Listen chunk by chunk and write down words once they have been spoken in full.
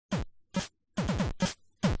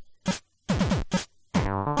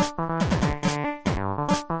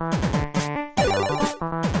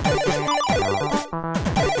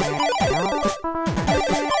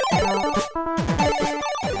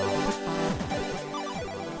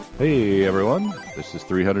Hey everyone, this is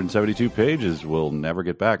 372 Pages. We'll never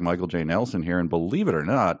get back. Michael J. Nelson here, and believe it or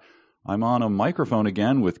not, I'm on a microphone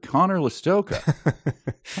again with Conor Listoka.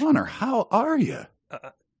 Conor, how are you?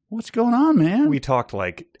 What's going on, man? We talked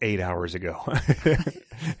like 8 hours ago.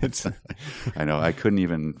 I know, I couldn't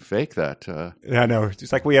even fake that. I know.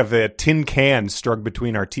 It's like we have a tin can stuck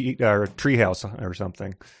between our treehouse or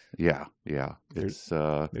something. Yeah.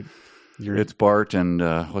 It's Bart and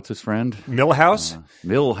what's his friend? Millhouse?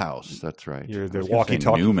 Millhouse, that's right. You're the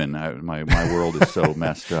walkie-talkie. Newman. My world is so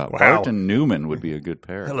messed up. Wow. Bart and Newman would be a good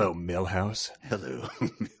pair. Hello, Millhouse. Hello,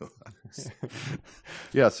 Millhouse.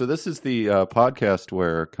 Yeah, so this is the podcast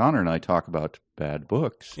where Conor and I talk about bad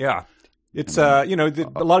books. Yeah. It's a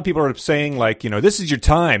lot of people are saying like, this is your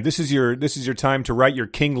time. This is your time to write your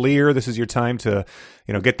King Lear. This is your time to,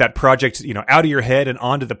 get that project, out of your head and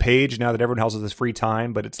onto the page now that everyone else has this free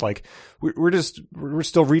time. But it's like we're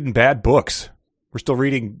still reading bad books. We're still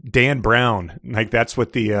reading Dan Brown. Like that's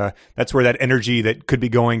what that's where that energy that could be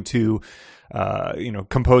going to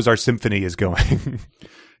compose our symphony is going.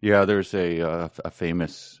 Yeah, there's a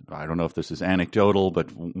famous, I don't know if this is anecdotal,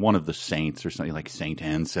 but one of the saints or something like Saint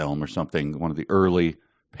Anselm or something, one of the early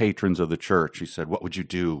patrons of the church, he said, "What would you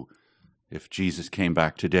do if Jesus came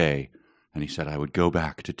back today?" And he said, "I would go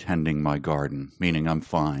back to tending my garden," meaning I'm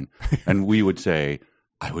fine. And we would say,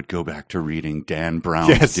 "I would go back to reading Dan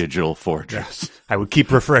Brown's Digital Fortress." Yes. I would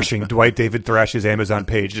keep refreshing Dwight David Thrash's Amazon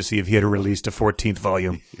page to see if he had released a 14th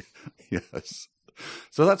volume. Yes.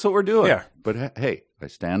 So that's what we're doing. Yeah. But hey, I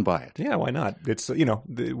stand by it. Yeah, why not? It's,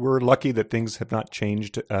 we're lucky that things have not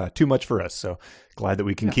changed too much for us. So glad that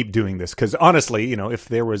we can keep doing this. Because honestly, if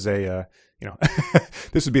there was this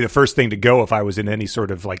would be the first thing to go if I was in any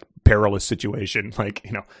sort of like perilous situation. Like,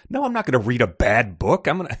 no, I'm not going to read a bad book.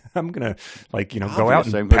 I'm gonna go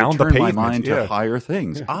out and pound the pavement. My mind to higher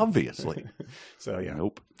things, obviously. So yeah.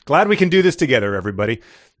 Nope. Glad we can do this together, everybody.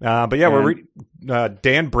 But yeah, we're reading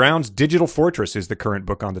Dan Brown's Digital Fortress is the current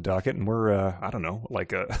book on the docket, and we're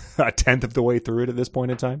like a tenth of the way through it at this point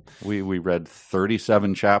in time. We read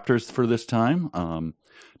 37 chapters for this time.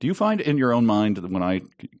 Do you find in your own mind that when I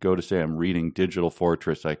go to say I'm reading Digital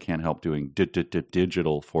Fortress, I can't help doing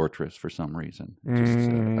Digital Fortress for some reason?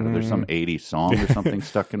 There's some 80s song or something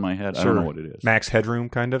stuck in my head. Sure. I don't know what it is. Max Headroom,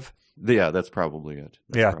 kind of. Yeah, that's probably it.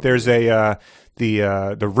 There's the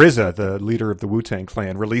RZA, the leader of the Wu-Tang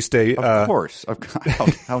Clan, released a. Of course,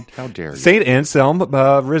 how dare you? Saint Anselm,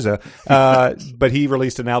 RZA, but he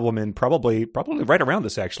released an album in probably right around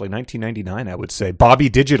this actually, 1999, I would say. Bobby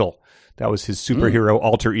Digital, that was his superhero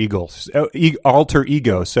alter ego.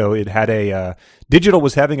 So it had Digital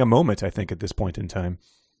was having a moment, I think, at this point in time.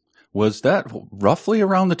 Was that roughly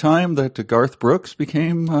around the time that Garth Brooks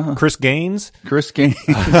became Chris Gaines?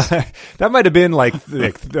 That might have been like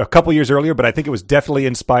a couple years earlier, but I think it was definitely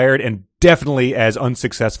inspired and definitely as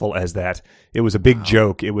unsuccessful as that. It was a big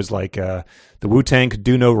joke. It was like the Wu-Tang could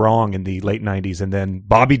do no wrong in the late 90s, and then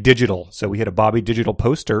Bobby Digital. So we had a Bobby Digital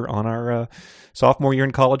poster on our sophomore year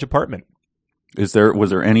in college apartment. Was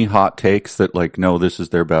there any hot takes that like, no, this is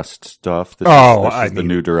their best stuff? This is the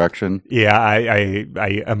new direction? Yeah,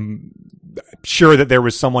 I am sure that there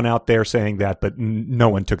was someone out there saying that, but no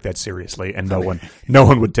one took that seriously, and no one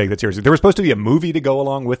would take that seriously. There was supposed to be a movie to go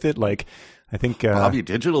along with it, like I think Bobby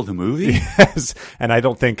Digital, the movie. Yes, and I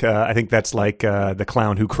don't think I think that's like The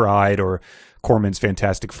Clown Who Cried or Corman's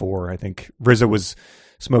Fantastic Four. I think RZA was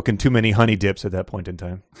smoking too many honey dips at that point in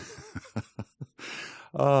time.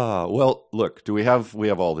 Well, look, we have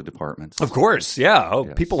all the departments? Of course, yeah. Oh,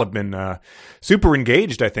 yes. People have been super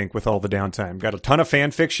engaged, I think, with all the downtime. Got a ton of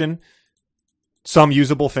fan fiction, some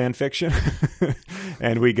usable fan fiction,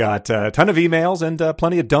 and we got a ton of emails and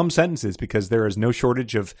plenty of dumb sentences because there is no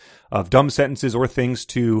shortage of dumb sentences or things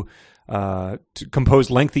to compose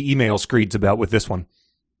lengthy email screeds about with this one.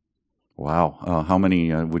 Wow. How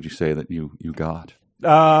many would you say that you got?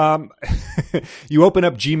 You open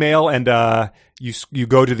up Gmail and you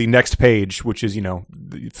go to the next page, which is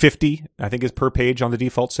 50 I think is per page on the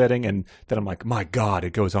default setting, and then I'm like, my God,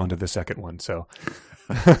 it goes on to the second one. So,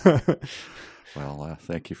 well,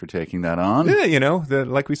 thank you for taking that on. Yeah,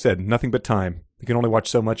 like we said, nothing but time. You can only watch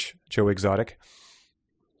so much Joe Exotic.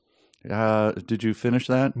 Did you finish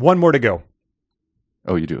that? One more to go.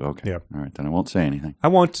 Oh, you do? Okay. Yeah. All right, then I won't say anything. I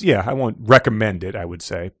won't recommend it, I would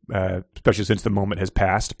say, especially since the moment has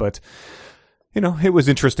passed. But, it was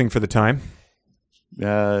interesting for the time.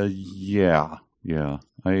 Yeah.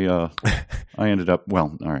 I ended up,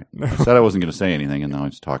 well, all right. I said I wasn't going to say anything, and now I'm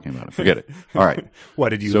just talking about it. Forget it. All right. What,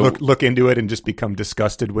 did you look into it and just become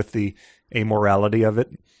disgusted with the amorality of it?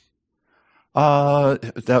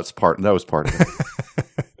 That was part of it.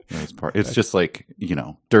 part. It's just like,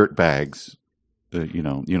 dirt bags. You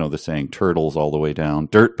know the saying, turtles all the way down,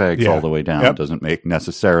 dirt bags all the way down doesn't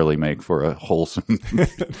necessarily make for a wholesome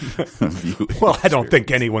view. Well, I don't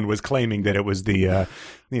think anyone was claiming that it was the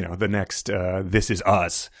the next This Is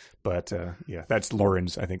Us, but that's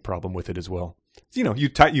Lauren's, I think, problem with it as well. You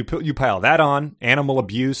pile that on animal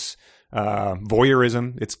abuse,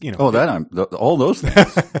 voyeurism. It's all those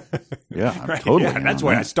things. Yeah, I'm right, totally. Yeah, that's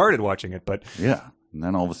why I started watching it. But yeah. And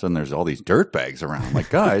then all of a sudden there's all these dirt bags around. I'm like,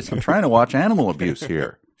 guys, I'm trying to watch animal abuse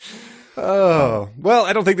here. Oh, well,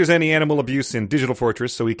 I don't think there's any animal abuse in Digital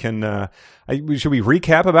Fortress, so we can, should we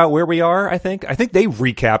recap about where we are, I think? I think they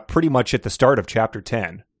recap pretty much at the start of Chapter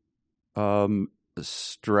 10.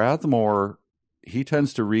 Strathmore, he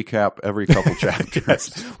tends to recap every couple chapters.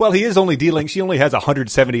 Yes. Well, she only has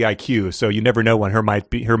 170 IQ, so you never know when her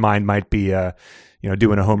mind might be,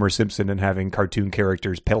 doing a Homer Simpson and having cartoon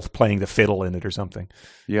characters playing the fiddle in it or something.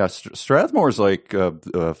 Yeah, Strathmore's like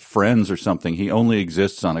Friends or something. He only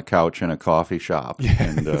exists on a couch in a coffee shop. Yes.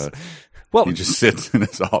 And he just sits in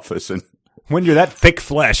his office. And when you're that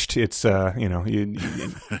thick-fleshed, it's,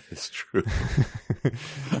 it's true.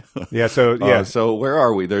 Yeah, so, yeah. So where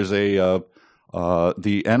are we? There's the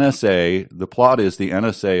NSA, the plot is the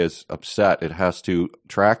NSA is upset. It has to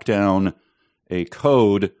track down a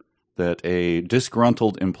code that a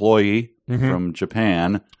disgruntled employee from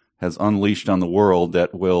Japan has unleashed on the world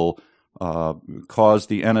that will cause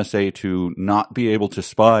the NSA to not be able to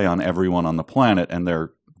spy on everyone on the planet, and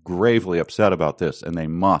they're gravely upset about this, and they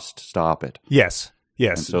must stop it. Yes.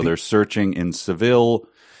 And so they're searching in Seville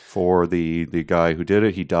for the guy who did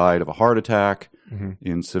it. He died of a heart attack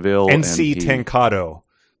in Seville. NC Tancado.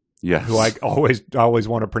 Yes. Who I always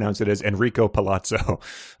want to pronounce it as Enrico Palazzo.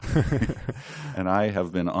 And I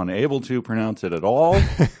have been unable to pronounce it at all.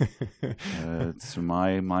 It's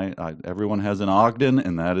everyone has an Ogden,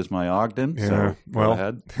 and that is my Ogden. Yeah, so go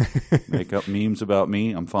ahead. Make up memes about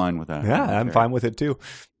me. I'm fine with that. Yeah, I'm fine with it too.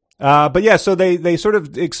 But yeah, so they sort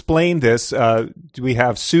of explain this. We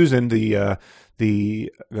have Susan, the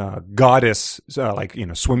goddess,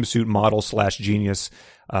 swimsuit model / genius,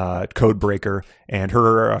 code breaker, and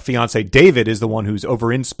her fiance David is the one who's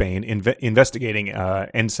over in Spain investigating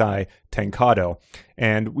Ensai Tancado.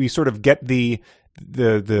 And we sort of get the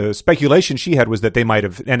speculation she had was that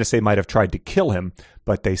NSA might have tried to kill him,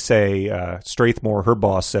 but they say Strathmore, her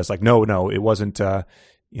boss, says no, it wasn't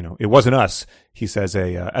it wasn't us. He says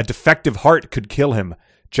a defective heart could kill him.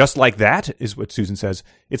 Just like that, is what Susan says.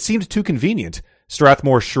 It seemed too convenient.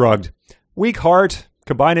 Strathmore shrugged. Weak heart,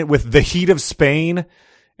 combine it with the heat of Spain,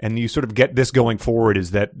 and you sort of get this going forward,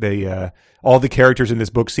 is that all the characters in this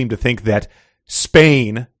book seem to think that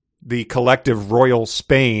Spain, the collective royal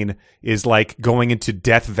Spain, is like going into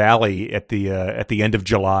Death Valley at the end of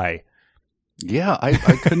July. Yeah, I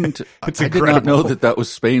couldn't. I did not know that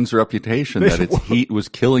was Spain's reputation, that its heat was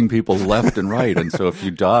killing people left and right, and so if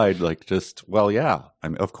you died,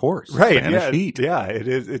 of course, right? Spanish heat. Yeah, it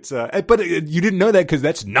is. It's but you didn't know that because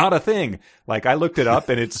that's not a thing. Like I looked it up,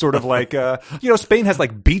 and it's sort of like Spain has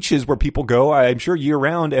like beaches where people go. I'm sure year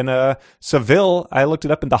round, and Seville, I looked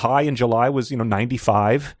it up, and the high in July was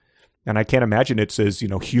 95. And I can't imagine it's as,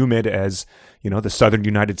 humid as, the southern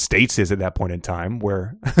United States is at that point in time,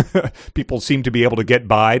 where people seem to be able to get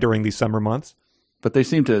by during these summer months. But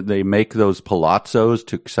they make those palazzos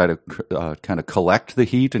to kind of collect the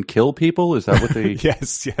heat and kill people? Is that what they...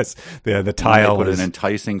 Yes. The tile put an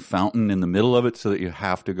enticing fountain in the middle of it so that you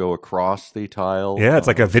have to go across the tile. Yeah, it's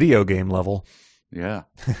like a video game level. Yeah.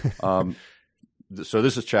 So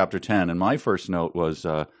this is chapter 10, and my first note was...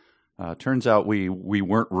 turns out we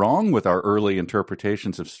weren't wrong with our early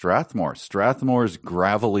interpretations of Strathmore. Strathmore's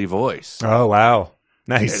gravelly voice. Oh, wow.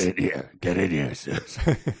 Nice. Get in here, sis.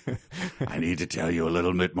 I need to tell you a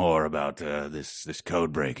little bit more about this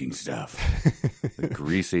code-breaking stuff. The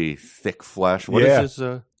greasy, thick flesh. What is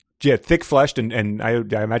this? Yeah, thick-fleshed, and I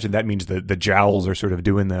imagine that means the jowls are sort of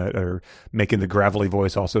making the gravelly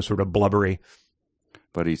voice also sort of blubbery.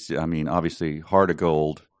 But he's, obviously, heart of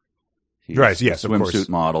gold. He's right, yes, of course. Swimsuit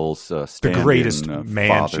models, the greatest man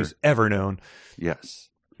father. She's ever known. Yes.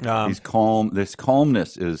 He's calm. This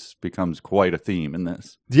calmness becomes quite a theme in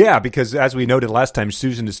this. Yeah, because as we noted last time,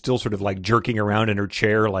 Susan is still sort of like jerking around in her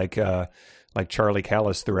chair like Charlie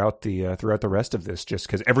Callis throughout the rest of this, just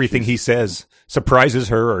because everything he says surprises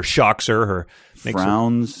her or shocks her or makes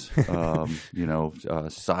frowns,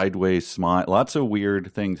 sideways smile, lots of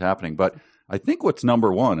weird things happening. But I think what's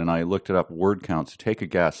number one, and I looked it up, word counts. Take a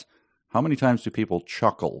guess. How many times do people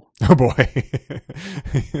chuckle? Oh boy!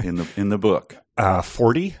 in the book,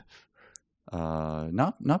 40.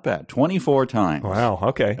 Not bad. 24 times. Wow.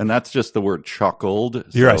 Okay. And that's just the word chuckled.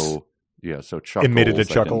 Yes. So Yeah, so chuckles. Emitted a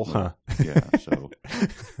chuckle, huh? Yeah, so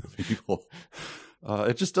people...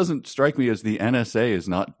 it just doesn't strike me as the NSA is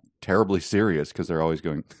not terribly serious because they're always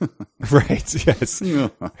going... Right, yes.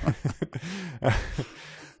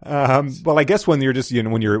 Well, I guess when you're just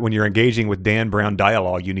when you're engaging with Dan Brown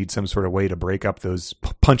dialogue, you need some sort of way to break up those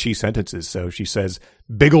punchy sentences. So she says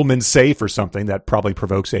Bigelman's safe or something that probably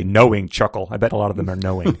provokes a knowing chuckle. I bet a lot of them are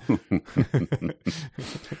knowing.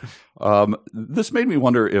 This made me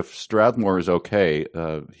wonder if Strathmore is okay.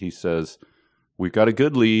 He says, "We've got a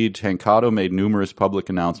good lead. Tancado made numerous public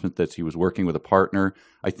announcements that he was working with a partner.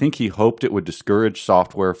 I think he hoped it would discourage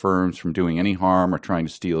software firms from doing any harm or trying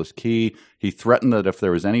to steal his key. He threatened that if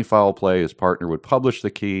there was any foul play, his partner would publish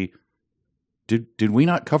the key." Did we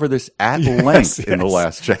not cover this at length in the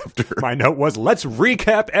last chapter? My note was, let's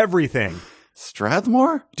recap everything.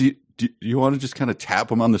 Strathmore? Do you want to just kind of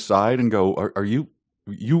tap him on the side and go, are you...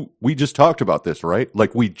 we just talked about this, right?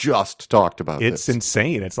 Like, we just talked about this. It's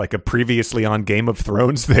insane. It's like a previously on Game of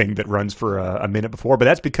Thrones thing that runs for a minute before, but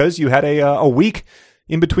that's because you had a week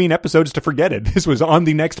in between episodes to forget it. This was on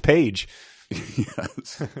the next page.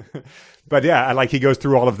 Yes. But yeah, he goes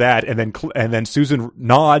through all of that, and then Susan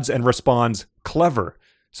nods and responds, "Clever."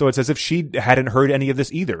 So it's as if she hadn't heard any of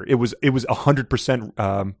this either. It was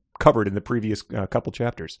 100% covered in the previous couple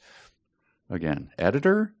chapters. Again,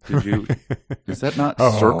 editor, is that not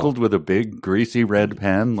circled with a big greasy red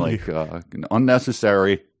pen, like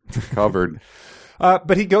unnecessary, covered?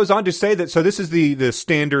 But he goes on to say that, so this is the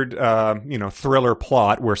standard, thriller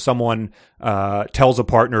plot where someone tells a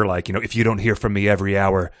partner, like, if you don't hear from me every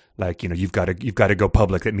hour, like, you've got to go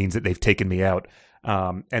public. That means that they've taken me out.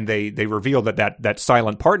 And they reveal that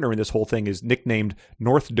silent partner in this whole thing is nicknamed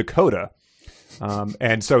North Dakota.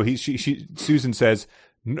 And so Susan says,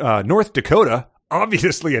 North Dakota,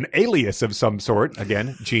 obviously an alias of some sort.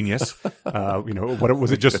 Again, genius. What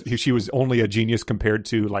was it? Just she was only a genius compared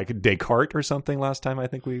to like Descartes or something last time. I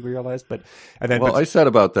think we realized. I said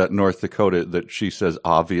about that North Dakota that she says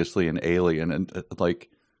obviously an alien, and like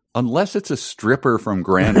unless it's a stripper from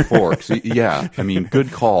Grand Forks, yeah. I mean,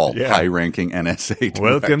 good call, yeah. High-ranking NSA director.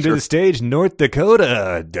 Welcome to the stage, North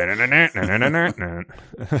Dakota.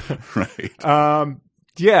 Right.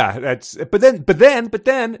 Yeah, but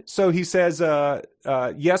then, so he says,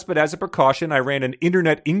 yes, but as a precaution, I ran an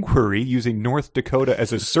internet inquiry using North Dakota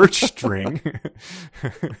as a search string.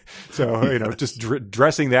 So, just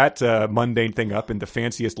dressing that mundane thing up in the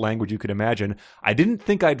fanciest language you could imagine. I didn't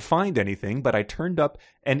think I'd find anything, but I turned up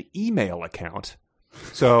an email account.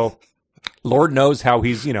 So Lord knows how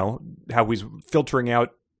he's filtering out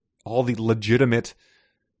all the legitimate,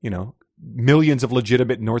 millions of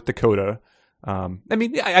legitimate North Dakota.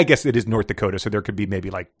 I guess it is North Dakota, so there could be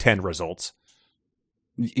maybe like 10 results.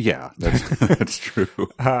 Yeah, that's true.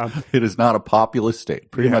 It is not a populous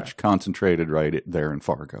state. Pretty much concentrated right there in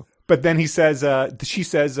Fargo. But then she says,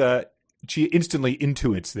 she instantly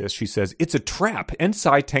intuits this. She says, it's a trap.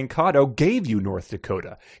 Ensai Tancado gave you North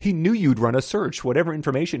Dakota. He knew you'd run a search. Whatever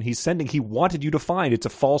information he's sending, he wanted you to find. It's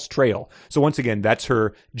a false trail. So once again, that's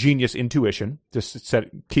her genius intuition, just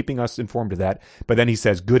keeping us informed of that. But then he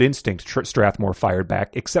says, good instinct, Strathmore fired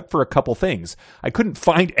back, except for a couple things. I couldn't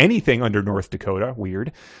find anything under North Dakota.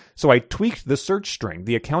 Weird. So I tweaked the search string.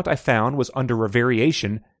 The account I found was under a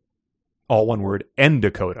variation, all one word, N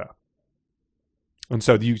Dakota. And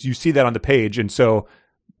so you see that on the page, and so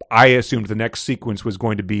I assumed the next sequence was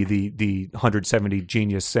going to be the 170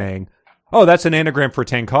 genius saying, "Oh, that's an anagram for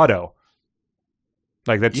Tancado."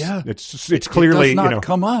 Like that's it's clearly it does not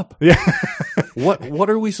come up. Yeah. What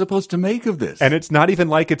are we supposed to make of this? And it's not even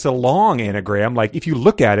like it's a long anagram. Like if you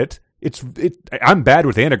look at it, I'm bad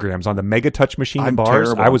with anagrams on the Mega Touch machine and bars.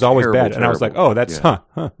 Terrible, I was always terrible, bad, and I was like, "Oh, that's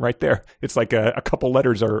right there." It's like a couple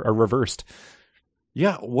letters are reversed.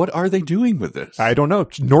 Yeah, what are they doing with this? I don't know.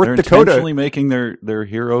 They're intentionally making their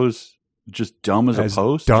heroes just dumb as a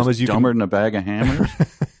post, dumber than a bag of hammers.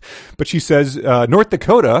 But she says, North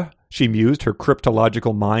Dakota, she mused, her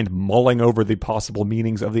cryptological mind mulling over the possible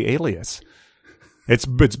meanings of the alias. It's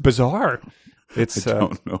bizarre. I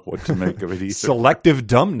don't know what to make of it either. Selective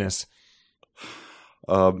dumbness.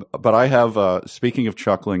 But I have, speaking of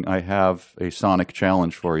chuckling, I have a sonic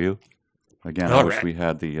challenge for you. Again, I wish we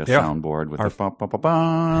had the soundboard with the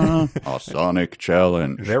ba-ba-ba-ba, a sonic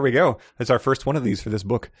challenge. There we go. That's our first one of these for this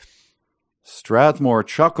book. Strathmore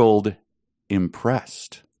chuckled,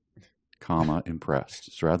 impressed, comma,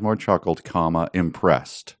 impressed. Strathmore chuckled, comma,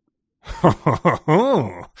 impressed.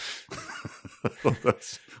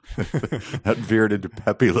 That veered into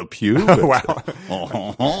Pepe Le Pew. Wow.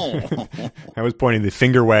 I was pointing the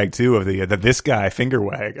finger wag, too, of the this guy finger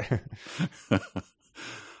wag.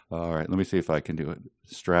 All right, let me see if I can do it.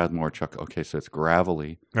 Strathmore chuckle. Okay, so it's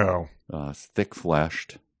gravelly. Oh.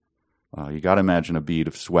 Thick-fleshed. You got to imagine a bead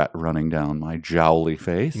of sweat running down my jowly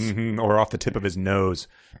face. Mm-hmm. Or off the tip of his nose.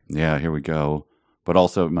 Yeah, here we go. But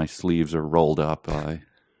also my sleeves are rolled up. Okay,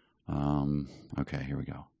 here we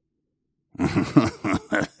go.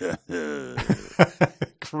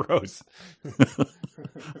 Gross.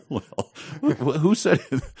 Well, who said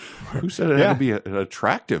it had to be an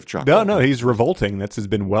attractive chuckle? No, he's revolting. Has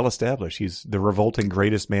been well established. He's the revolting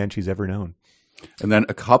greatest man she's ever known. And then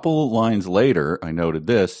a couple lines later, I noted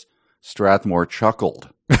this, Strathmore chuckled.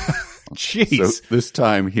 Jeez. So this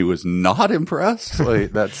time he was not impressed.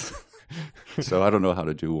 So I don't know how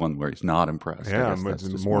to do one where he's not impressed. Yeah,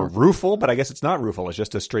 it's more rueful, but I guess it's not rueful. It's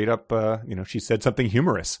just a straight up, she said something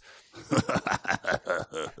humorous.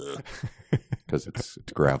 Because it's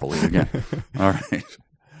gravelly again. All right.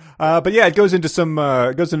 But yeah, it goes into some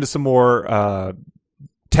more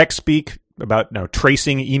tech speak about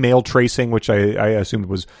tracing, email tracing, which I assumed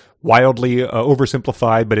was wildly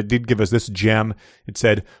oversimplified, but it did give us this gem. It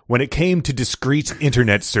said, when it came to discrete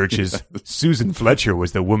internet searches, Susan Fletcher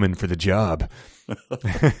was the woman for the job.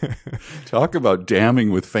 Talk about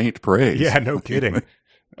damning with faint praise. Yeah, no kidding.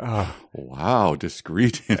 Wow,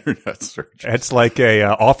 discrete internet search. It's like a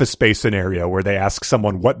Office Space scenario where they ask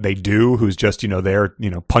someone what they do who's just, there,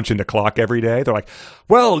 punching the clock every day. They're like,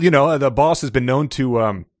 well, the boss has been known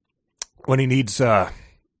to, when he needs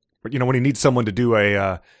someone to do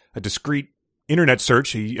a discrete internet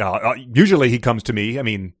search, usually he comes to me. I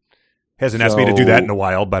mean, hasn't asked me to do that in a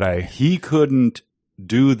while, but he couldn't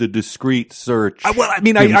do the discrete search.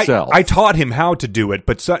 Himself. I taught him how to do it,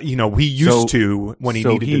 but he used to when he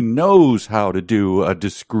needed. So he knows how to do a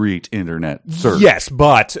discrete internet search. Yes,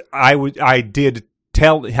 but I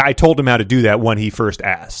told him how to do that when he first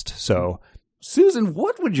asked. So, Susan,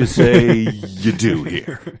 what would you say you do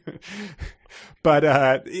here? But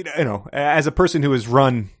as a person who has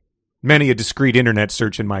run many a discrete internet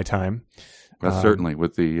search in my time, certainly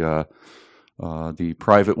with the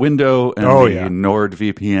private window and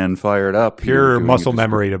NordVPN fired up. Pure muscle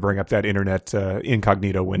memory to bring up that internet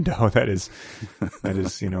incognito window. That is,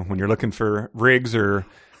 when you're looking for rigs or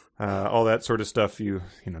all that sort of stuff,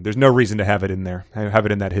 there's no reason to have it in there. Have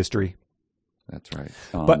it in that history. That's right.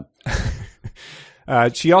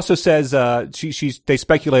 But she also says they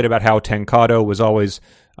speculate about how Tancado was always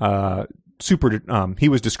he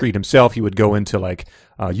was discreet himself. He would go into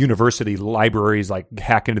university libraries,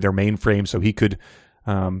 hack into their mainframe so he could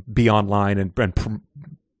be online and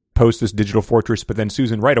post this digital fortress. But then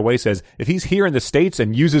Susan right away says, if he's here in the States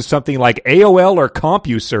and uses something like AOL or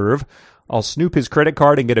CompuServe, I'll snoop his credit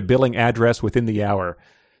card and get a billing address within the hour.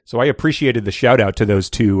 So I appreciated the shout out to those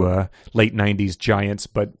two late 90s giants,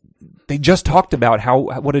 but they just talked about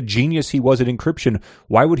what a genius he was at encryption.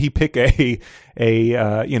 Why would he pick a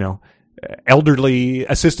elderly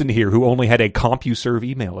assistant here who only had a CompuServe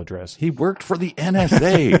email address? He worked for the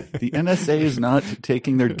NSA. The NSA is not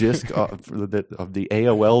taking their disk off of the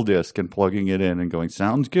AOL disk and plugging it in and going,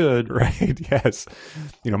 sounds good. Right, yes.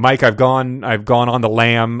 Mike, I've gone on the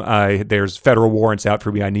lam. There's federal warrants out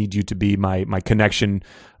for me. I need you to be my connection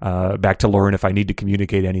back to Lauren if I need to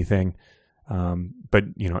communicate anything. But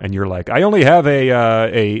and you're like, I only have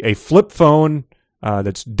a flip phone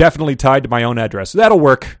that's definitely tied to my own address. That'll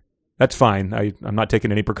work. That's fine. I'm not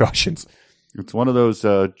taking any precautions. It's one of those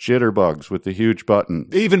jitterbugs with the huge button.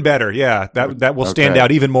 Even better, yeah. That will stand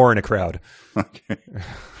out even more in a crowd. Okay.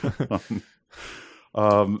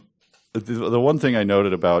 The one thing I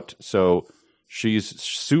noted about, so she's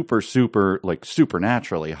super, super,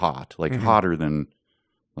 supernaturally hot, hotter than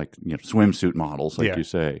swimsuit models, you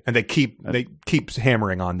say. And they keep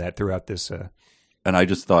hammering on that throughout this. And I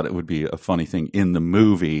just thought it would be a funny thing in the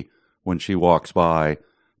movie when she walks by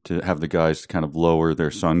to have the guys kind of lower their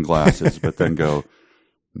sunglasses, but then go,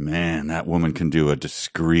 man, that woman can do a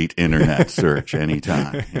discrete internet search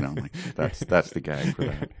anytime. That's the gag for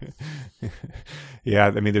that. Yeah,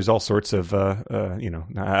 I mean, there's all sorts of,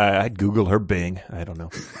 I'd Google her Bing. I don't know.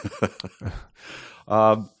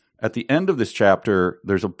 At the end of this chapter,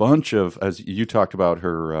 there's a bunch of, as you talked about,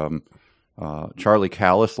 her Charlie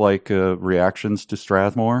Callis-like reactions to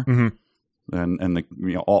Strathmore. Mm-hmm. And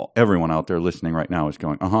everyone out there listening right now is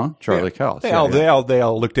going, Charlie Callis. They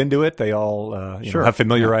all looked into it. They all have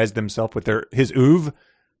familiarized themselves with his oeuvre.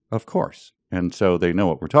 Of course. And so they know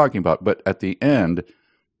what we're talking about. But at the end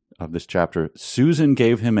of this chapter, Susan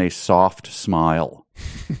gave him a soft smile.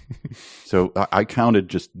 So I counted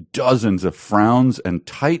just dozens of frowns and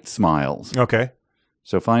tight smiles. Okay.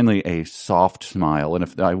 So finally, a soft smile. And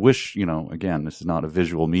if I wish, again, this is not a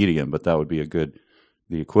visual medium, but that would be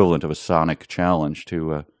the equivalent of a sonic challenge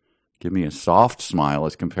to Give me a soft smile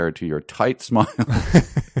as compared to your tight smile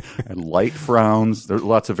and light frowns. There's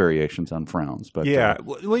lots of variations on frowns, but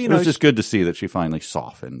well, it was just good to see that she finally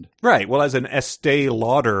softened. Right. Well, as an Estee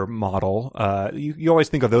Lauder model, you always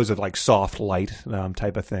think of those as like soft light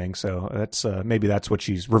type of thing. So that's maybe that's what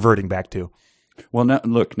she's reverting back to. Well,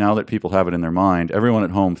 now that people have it in their mind, everyone at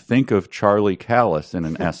home, think of Charlie Callis in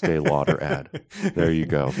an Estee Lauder ad. There you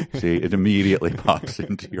go. See, it immediately pops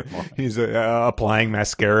into your mind. He's applying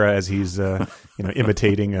mascara as he's,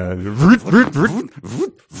 imitating.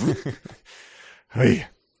 Hey.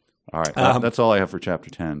 All right, that's all I have for Chapter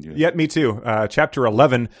 10. Yeah, me too. Chapter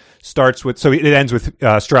 11 starts with, so it ends with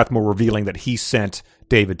Strathmore revealing that he sent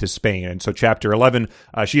David to Spain. And so Chapter 11,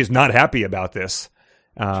 she is not happy about this.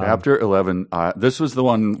 Chapter 11, this was the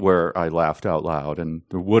one where I laughed out loud, and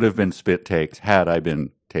there would have been spit takes had I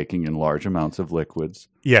been taking in large amounts of liquids.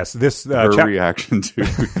 Yes, this her reaction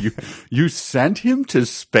to you sent him to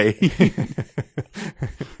Spain.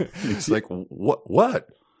 It's like what?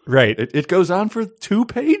 Right. It goes on for 2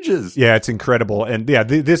 pages. Yeah, it's incredible. And yeah,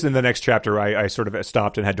 this in the next chapter, I sort of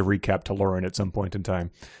stopped and had to recap to Lauren at some point in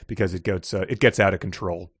time because it gets out of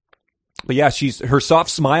control. But yeah, her soft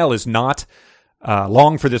smile is not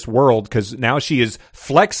long for this world, because now she is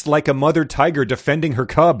flexed like a mother tiger defending her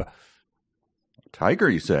cub. Tiger,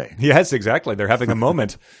 you say? Yes, exactly. They're having a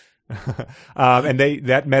moment. And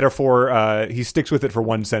that metaphor, he sticks with it for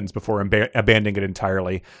one sentence before abandoning it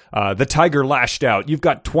entirely. The tiger lashed out. You've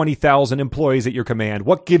got 20,000 employees at your command.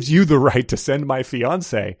 What gives you the right to send my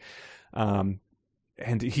fiance?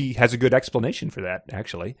 And he has a good explanation for that,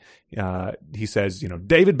 actually. He says,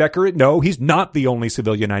 David Becker, no, he's not the only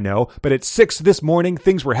civilian I know, but at 6 this morning,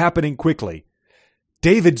 things were happening quickly.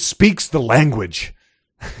 David speaks the language.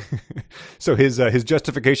 So his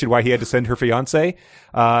justification why he had to send her fiance,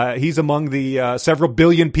 he's among the several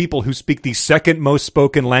billion people who speak the second most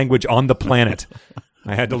spoken language on the planet.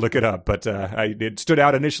 I had to look it up, but it stood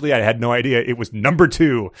out initially. I had no idea it was number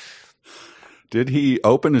 2. Did he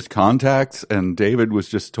open his contacts and David was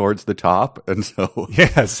just towards the top? And so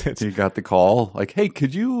yes, he got the call like, hey,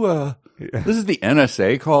 could you, this is the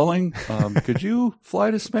NSA calling. Could you fly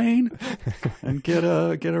to Spain and get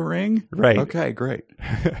a ring? Right. Okay, great.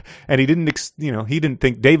 And he didn't,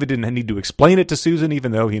 David didn't need to explain it to Susan,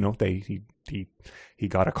 even though, he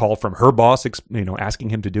got a call from her boss, asking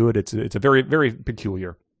him to do it. It's a very, very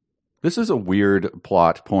peculiar. This is a weird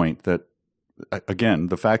plot point that, again,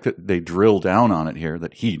 the fact that they drill down on it here,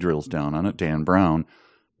 that he drills down on it, Dan Brown,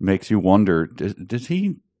 makes you wonder, does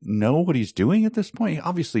he know what he's doing at this point? He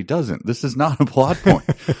obviously doesn't. This is not a plot point.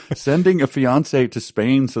 Sending a fiance to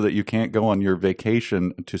Spain so that you can't go on your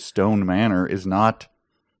vacation to Stone Manor is not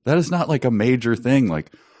like a major thing.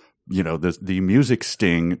 Like, the music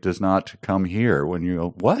sting does not come here when you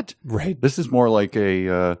go, what? Right. This is more like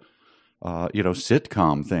a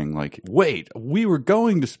sitcom thing. Like, wait, we were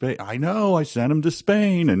going to Spain. I know, I sent him to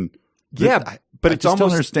Spain, and but it's I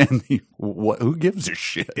almost don't understand who gives a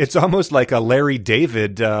shit. It's almost like a Larry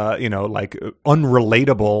David, like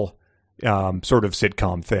unrelatable sort of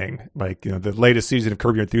sitcom thing. Like, the latest season of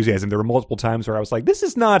Curb Your Enthusiasm, there were multiple times where I was like, this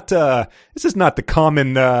is not the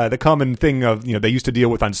common thing of, they used to deal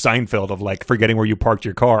with on Seinfeld of like forgetting where you parked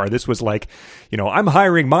your car. This was like, I'm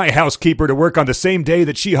hiring my housekeeper to work on the same day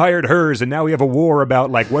that she hired hers, and now we have a war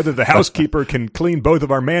about like whether the housekeeper can clean both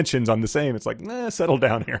of our mansions on the same. It's like, settle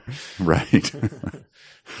down here. Right.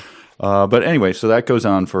 But anyway, so that goes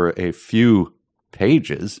on for a few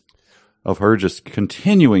pages of her just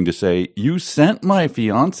continuing to say, you sent my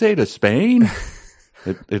fiance to Spain?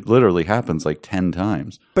 It literally happens like 10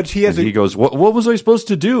 times. But he goes, what was I supposed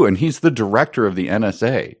to do? And he's the director of the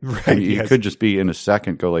NSA. Right. He could just be in a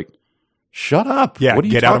second go like, shut up. Yeah, what are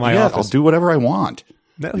you get out of my office. I'll do whatever I want.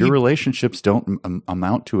 No, your relationships don't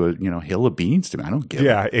amount to a hill of beans to me. I don't get it.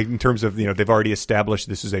 Yeah, in terms of, they've already established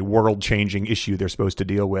this is a world-changing issue they're supposed to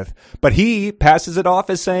deal with. But he passes it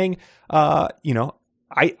off as saying,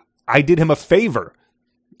 I did him a favor.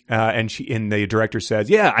 And the director says,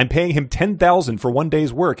 yeah, I'm paying him $10,000 for one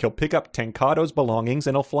day's work. He'll pick up Tancado's belongings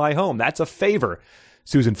and he'll fly home. That's a favor.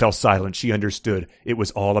 Susan fell silent. She understood it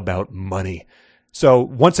was all about money. So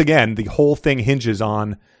once again, the whole thing hinges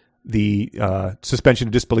on the suspension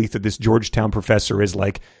of disbelief that this Georgetown professor is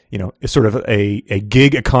like, is sort of a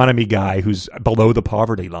gig economy guy who's below the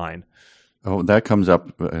poverty line. Oh, that comes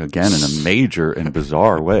up again in a major and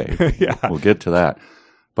bizarre way. Yeah. We'll get to that.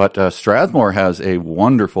 But Strathmore has a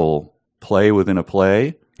wonderful play within a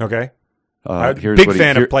play. Okay. Here's big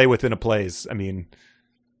fan of play within a plays. I mean,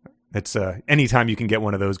 it's anytime you can get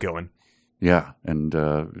one of those going. Yeah, and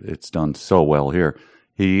it's done so well here.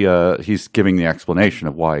 He's giving the explanation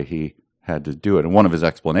of why he had to do it. And one of his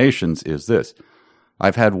explanations is this: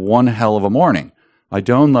 I've had one hell of a morning. I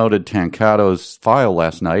downloaded Tancato's file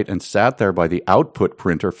last night and sat there by the output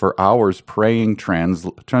printer for hours praying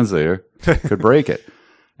translator could break it.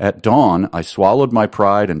 At dawn, I swallowed my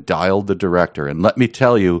pride and dialed the director. And let me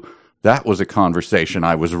tell you, that was a conversation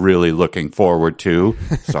I was really looking forward to.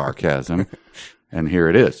 Sarcasm. And here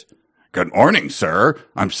it is. Good morning, sir.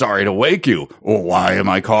 I'm sorry to wake you. Why am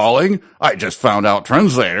I calling? I just found out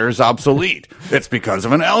translator is obsolete. It's because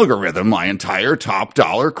of an algorithm my entire top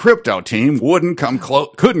dollar crypto team couldn't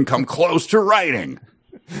come close to writing.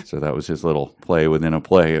 So that was his little play within a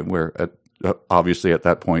play, where obviously at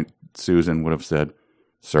that point Susan would have said,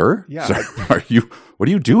 "Sir, yeah. Sir, what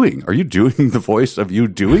are you doing? Are you doing the voice of you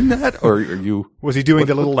doing that, or are you?" Was he doing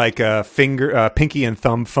the little like pinky and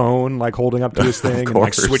thumb phone, like holding up to his thing and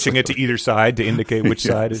like switching it to either side to indicate which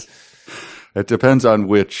side is? It depends on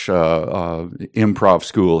which improv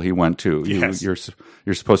school he went to. Yes.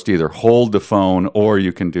 You're supposed to either hold the phone or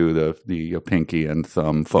you can do the pinky and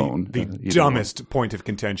thumb phone. The dumbest point of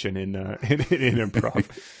contention in improv.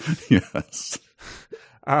 Yes.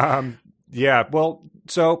 Yeah. Well,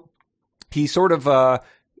 so he sort of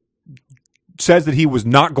says that he was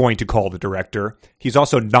not going to call the director. He's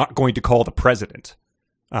also not going to call the president,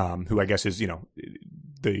 who I guess is,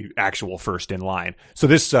 the actual first in line. So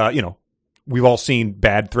this, we've all seen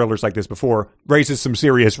bad thrillers like this before, raises some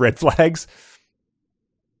serious red flags.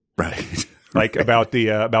 Right. Like about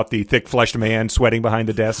the thick-fleshed man sweating behind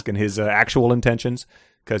the desk and his actual intentions.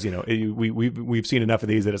 Because, we've seen enough of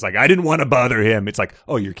these that it's like, I didn't want to bother him. It's like,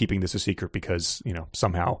 oh, you're keeping this a secret because,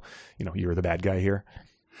 somehow, you're the bad guy here.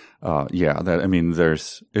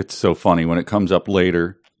 It's so funny when it comes up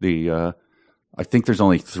later. I think there's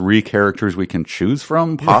only 3 characters we can choose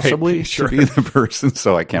from, possibly, right, sure. to be the person.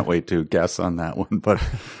 So I can't wait to guess on that one. But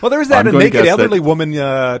well, there's that naked elderly woman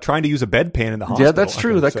trying to use a bedpan in the hospital. Yeah, that's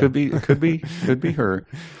true. That could be her.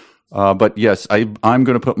 But yes, I'm going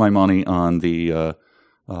to put my money on the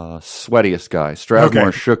sweatiest guy.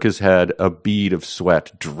 Strathmore shook his head, a bead of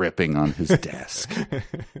sweat dripping on his desk.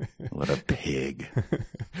 What a pig.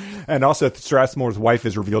 And also Strathmore's wife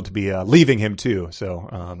is revealed to be leaving him too.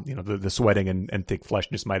 So, the sweating and thick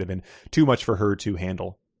fleshness might have been too much for her to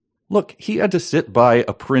handle. Look, he had to sit by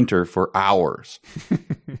a printer for hours.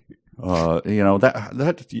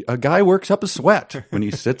 That a guy works up a sweat when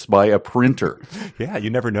he sits by a printer. Yeah, you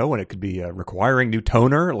never know when it could be requiring new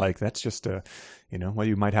toner. Like that's just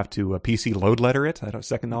you might have to PC load letter it. I don't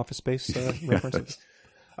second Office Space references.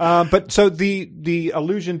 But so the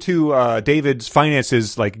allusion to David's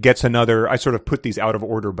finances gets another. I sort of put these out of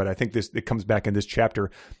order, but I think it comes back in this chapter.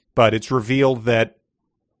 But it's revealed that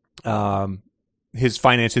his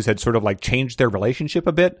finances had sort of changed their relationship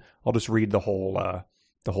a bit. I'll just read the whole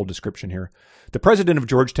description here. The president of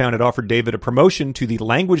Georgetown had offered David a promotion to the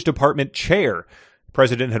language department chair. The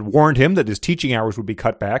president had warned him that his teaching hours would be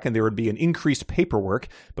cut back and there would be an increased paperwork,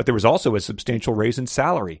 but there was also a substantial raise in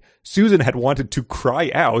salary. Susan had wanted to cry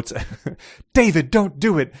out, "David, don't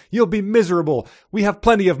do it. You'll be miserable. We have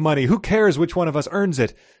plenty of money. Who cares which one of us earns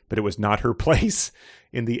it?" But it was not her place.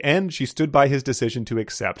 In the end, she stood by his decision to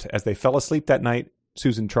accept. As they fell asleep that night,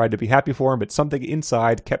 Susan tried to be happy for him, but something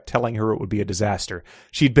inside kept telling her it would be a disaster.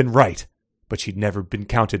 She'd been right, but she'd never been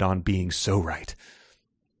counted on being so right.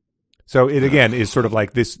 So it again is sort of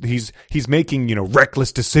like this. He's making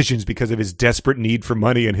reckless decisions because of his desperate need for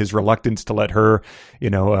money and his reluctance to let her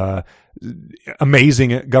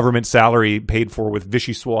amazing government salary paid for with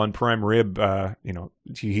Vichy Swan prime rib.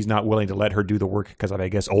 He's not willing to let her do the work because of, I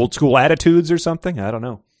guess, old school attitudes or something. I don't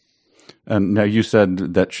know. And now you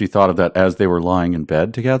said that she thought of that as they were lying in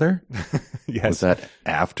bed together. Yes. Was that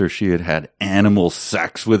after she had had animal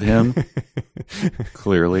sex with him?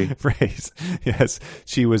 Clearly. Right. Yes.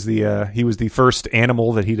 He was the first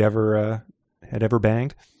animal that he'd ever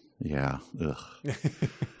banged. Yeah. Ugh.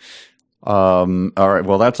 All right.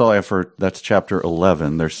 Well, that's all I have that's chapter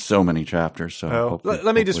 11. There's so many chapters. So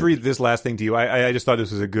let me just read this last thing to you. I just thought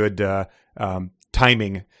this was a good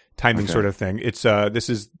timing sort of thing. It's this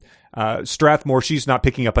is Strathmore. She's not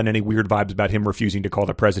picking up on any weird vibes about him refusing to call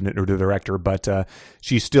the president or the director, but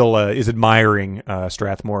she still is admiring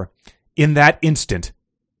Strathmore. In that instant,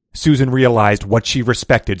 Susan realized what she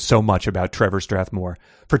respected so much about Trevor Strathmore.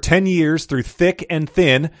 For 10 years, through thick and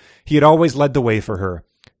thin, he had always led the way for her.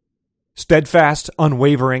 Steadfast,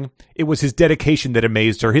 unwavering, it was his dedication that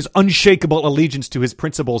amazed her, his unshakable allegiance to his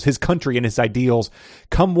principles, his country, and his ideals.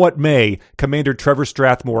 Come what may, Commander Trevor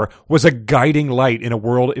Strathmore was a guiding light in a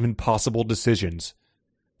world of impossible decisions.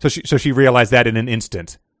 So she realized that in an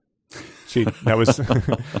instant.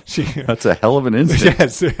 That's a hell of an instinct.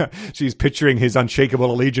 Yes, she's picturing his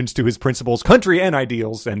unshakable allegiance to his principles, country, and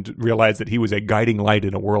ideals, and realized that he was a guiding light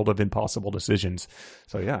in a world of impossible decisions.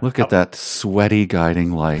 So yeah, look at that sweaty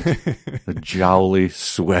guiding light, the jowly,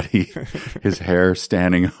 sweaty, his hair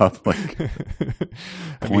standing up, like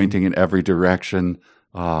pointing in every direction.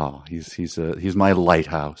 Oh, he's my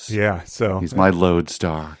lighthouse. Yeah, so he's my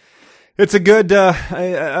lodestar. It's a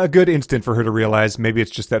good instant for her to realize maybe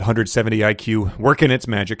it's just that 170 IQ working its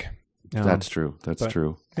magic. That's true. That's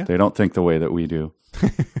true. Yeah. They don't think the way that we do.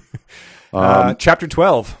 Chapter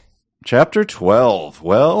 12. Chapter 12.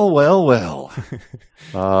 Well.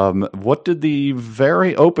 What did the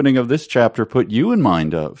very opening of this chapter put you in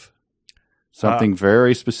mind of? Something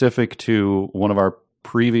very specific to one of our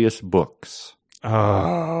previous books.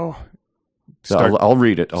 Oh. I'll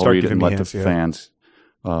read it. I'll read it and let the fans.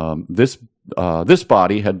 This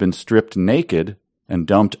body had been stripped naked and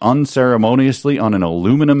dumped unceremoniously on an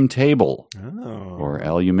aluminum table, or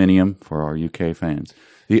aluminium for our UK fans.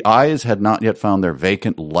 The eyes had not yet found their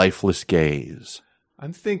vacant, lifeless gaze.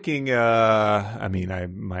 I'm thinking,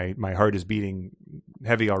 my heart is beating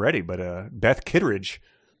heavy already, but Beth Kitteridge.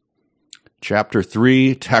 Chapter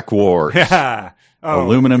 3, Tech Wars.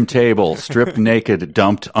 Aluminum table, stripped naked,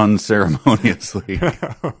 dumped unceremoniously.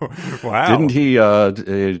 Wow. Didn't he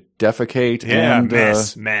defecate and...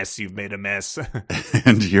 mess, you've made a mess.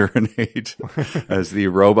 and urinate as the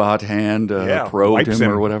robot hand probed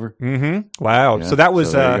him or whatever? Mm-hmm. Wow. Yeah, so that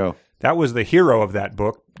was the hero of that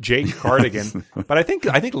book, Jake Cardigan. But I think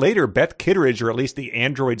later Beth Kitteridge, or at least the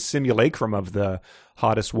android simulacrum of the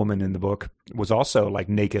hottest woman in the book, was also like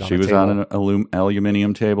naked on the table. She was on an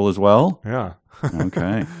aluminium table as well? Yeah.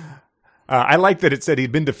 Okay. I like that it said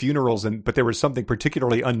he'd been to funerals, but there was something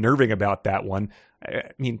particularly unnerving about that one. I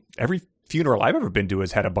mean, every funeral I've ever been to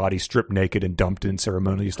has had a body stripped naked and dumped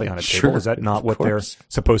unceremoniously on a table. Is that not what they're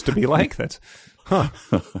supposed to be like? That's,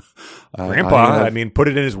 Grandpa, put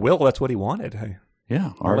it in his will. That's what he wanted.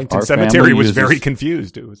 Arlington Cemetery was very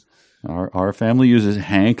confused. It was. Our family uses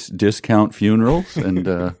Hank's Discount Funerals,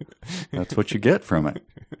 and that's what you get from it.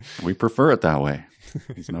 We prefer it that way.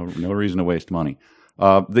 There's no reason to waste money.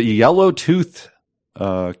 The yellow tooth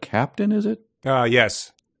captain, is it?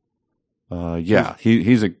 Yes.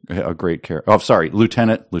 He's a great character. Oh, sorry,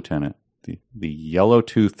 lieutenant. The yellow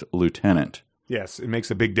tooth lieutenant. Yes, it makes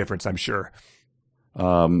a big difference, I'm sure.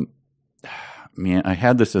 Man, I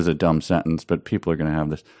had this as a dumb sentence, but people are going to have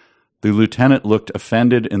this. The lieutenant looked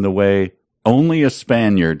offended in the way only a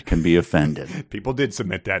Spaniard can be offended. People did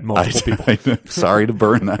submit that. Multiple people. Sorry to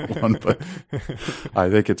burn that one, but I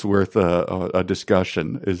think it's worth a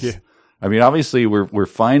discussion. Obviously, we're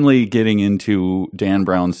finally getting into Dan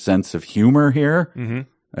Brown's sense of humor here,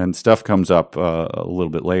 and stuff comes up a little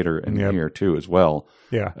bit later in here too as well.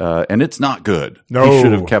 Yeah, and it's not good. No, he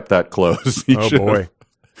should have kept that close. Boy,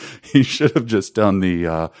 he should have just done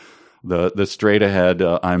the straight ahead,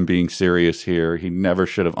 I'm being serious here. He never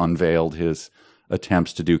should have unveiled his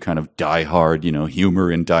attempts to do kind of die hard,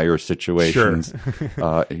 humor in dire situations.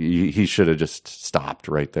 Sure. He should have just stopped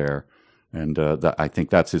right there. And I think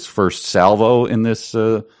that's his first salvo in this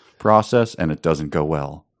process, and it doesn't go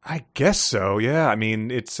well. I guess so. Yeah.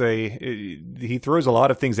 He throws a lot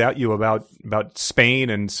of things at you about Spain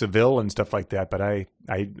and Seville and stuff like that. But I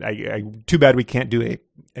too bad we can't do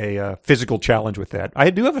a physical challenge with that. I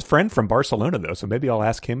do have a friend from Barcelona though, so maybe I'll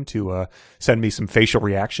ask him to send me some facial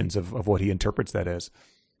reactions of what he interprets that as.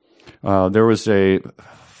 There was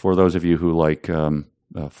for those of you who like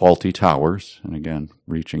Faulty Towers, and again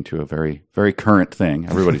reaching to a very very current thing.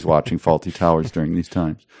 Everybody's watching Faulty Towers during these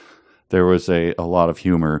times. There was a lot of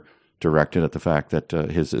humor directed at the fact that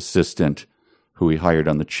his assistant, who he hired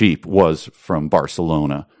on the cheap, was from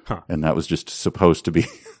Barcelona. And that was just supposed to be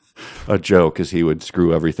a joke, as he would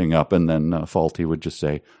screw everything up. And then Faulty would just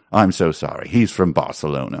say, "I'm so sorry, he's from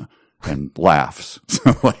Barcelona," and laughs.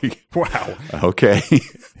 So wow. Okay.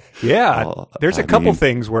 Yeah, there's a couple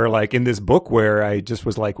things where, like, in this book where I just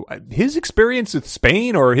was like, his experience with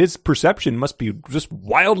Spain or his perception must be just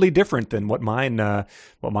wildly different than what mine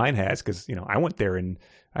has. Because, I went there, and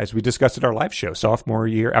as we discussed at our live show, sophomore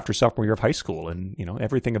year of high school, and,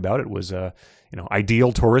 everything about it was,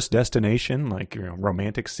 ideal tourist destination, like,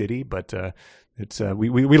 romantic city. But it's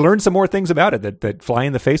we learned some more things about it that fly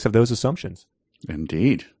in the face of those assumptions.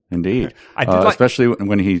 Indeed. Especially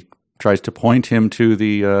when he tries to point him to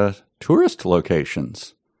the tourist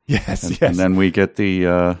locations. Yes. And then we get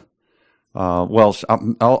the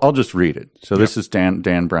I'll just read it. So this is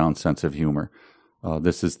Dan Brown's sense of humor.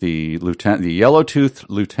 This is the yellow-toothed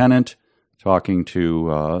lieutenant talking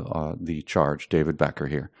to the charge, David Becker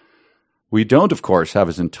here. We don't, of course, have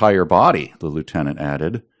his entire body, the lieutenant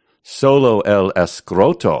added. Solo el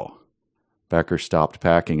escroto. Becker stopped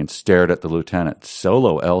packing and stared at the lieutenant.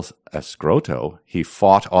 Solo el escroto? He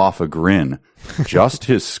fought off a grin. Just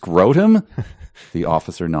his scrotum? The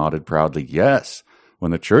officer nodded proudly. Yes.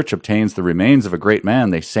 When the church obtains the remains of a great man,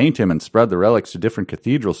 they saint him and spread the relics to different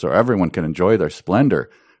cathedrals so everyone can enjoy their splendor.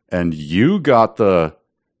 And you got the...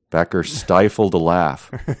 Becker stifled a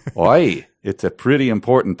laugh. Oi, it's a pretty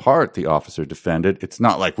important part, the officer defended. It's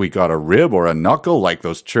not like we got a rib or a knuckle like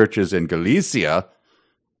those churches in Galicia.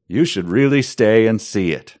 You should really stay and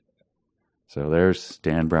see it. So there's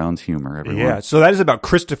Dan Brown's humor, everyone. Yeah, so that is about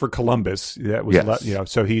Christopher Columbus. That was,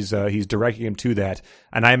 Yes. so he's directing him to that.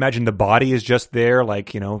 And I imagine the body is just there,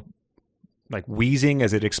 like wheezing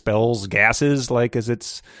as it expels gases, like as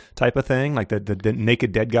its type of thing. Like the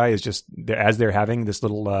naked dead guy is just as they're having this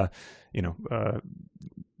little,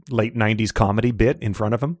 late 90s comedy bit in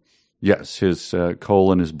front of him. Yes, his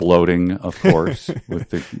colon is bloating, of course, with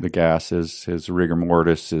the gases. His rigor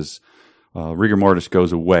mortis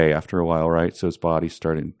goes away after a while, right? So his body's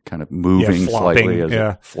starting kind of moving slightly as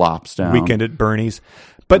it flops down. Weekend at Bernie's.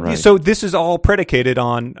 But right. So this is all predicated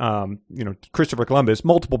on, Christopher Columbus.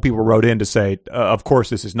 Multiple people wrote in to say, of course,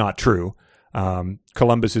 this is not true.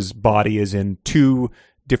 Columbus's body is in 2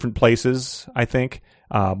 different places, I think.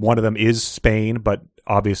 One of them is Spain, but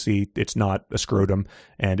obviously it's not a scrotum,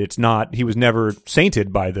 and he was never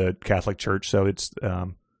sainted by the Catholic Church. So it's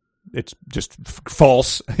just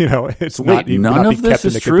false. It's Wait, none of this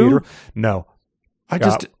is true? No.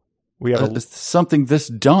 We have something this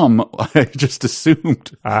dumb. I just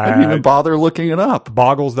assumed. I didn't even bother looking it up.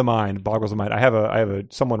 Boggles the mind. I have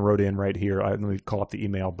someone wrote in right here. Let me call up the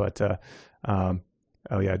email, but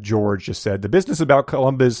George just said the business about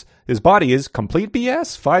Columbus, his body is complete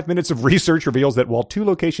BS. 5 minutes of research reveals that while 2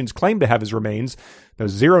 locations claim to have his remains, there's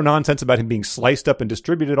zero nonsense about him being sliced up and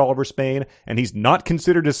distributed all over Spain, and he's not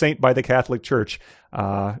considered a saint by the Catholic Church.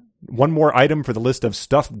 One more item for the list of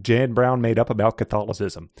stuff Dan Brown made up about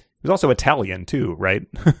Catholicism. He was also Italian too, right?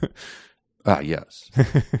 Yes.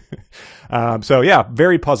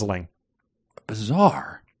 Very puzzling.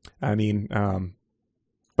 Bizarre. I mean,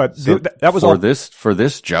 but that was for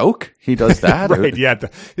this joke. He does that, right?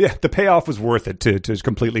 The payoff was worth it to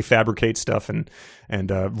completely fabricate stuff and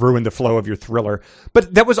ruin the flow of your thriller.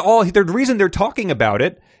 But that was all. The reason they're talking about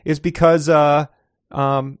it is because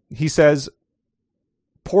he says,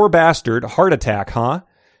 "Poor bastard, heart attack, huh?"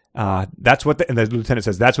 That's what and the lieutenant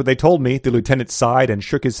says, "That's what they told me." The lieutenant sighed and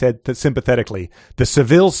shook his head sympathetically. "The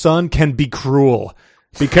Seville sun can be cruel.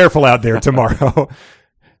 Be careful out there tomorrow."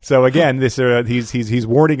 So again, this he's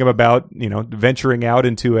warning him about venturing out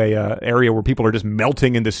into a area where people are just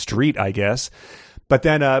melting in the street, I guess. But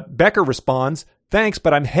then Becker responds, "Thanks,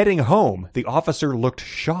 but I'm heading home." The officer looked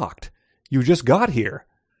shocked. "You just got here."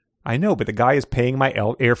 "I know, but the guy is paying my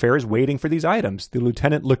airfare, is waiting for these items." The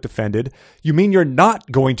lieutenant looked offended. "You mean you're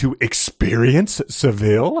not going to experience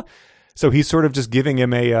Seville?" So he's sort of just giving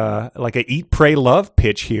him a eat, pray, love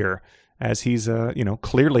pitch here, as he's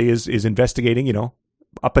clearly is investigating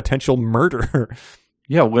a potential murder.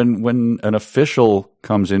 Yeah, when an official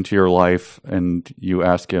comes into your life and you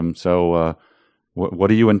ask him, "So,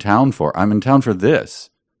 what are you in town for?" "I'm in town for this."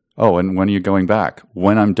 "Oh, and when are you going back?"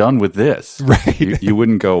 "When I'm done with this." Right. You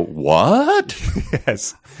wouldn't go, "What?"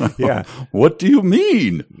 Yes. Yeah. What do you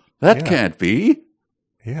mean? That can't be.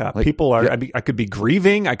 Yeah. People are, I could be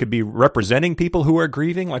grieving. I could be representing people who are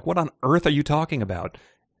grieving. Like, what on earth are you talking about?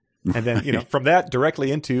 And then, from that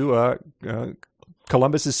directly into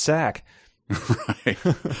Columbus's sack. Right.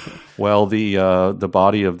 Well, the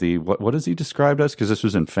body of the, what is he described as? Because this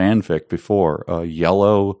was in fanfic before.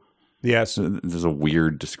 Yellow. Yes. There's a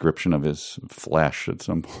weird description of his flesh at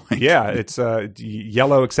some point. Yeah, it's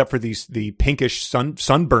yellow except for the pinkish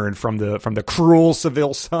sunburn from the cruel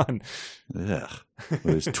Seville sun. Ugh. With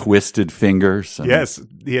his twisted fingers. Yes,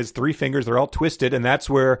 he has 3 fingers. They're all twisted, and that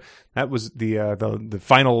was the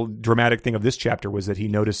final dramatic thing of this chapter was that he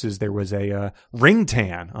notices there was a ring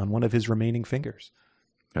tan on one of his remaining fingers.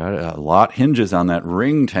 A lot hinges on that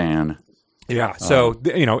ring tan. Yeah. So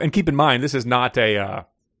and keep in mind, this is not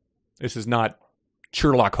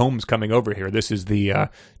Sherlock Holmes coming over here. This is the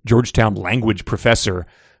Georgetown language professor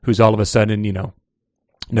who's all of a sudden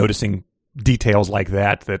noticing details like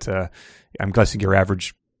that. I'm guessing your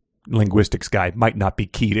average linguistics guy might not be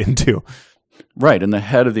keyed into. Right, and the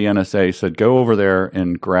head of the NSA said, "Go over there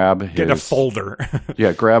and get a folder."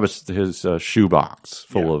 Yeah, grab his shoebox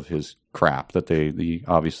full of his crap that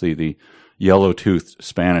obviously the yellow-toothed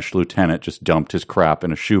Spanish lieutenant just dumped his crap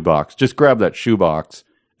in a shoebox. Just grab that shoebox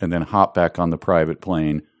and then hop back on the private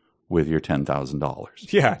plane with your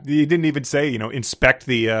 $10,000. Yeah, he didn't even say, inspect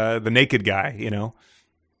the naked guy,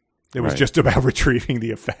 It was just about retrieving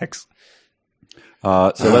the effects.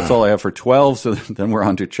 So that's all I have for 12. So then we're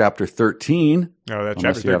on to chapter 13. Oh, that's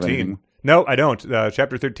chapter 13. No, I don't.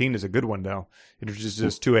 Chapter 13 is a good one, though. It introduces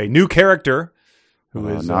us to a new character who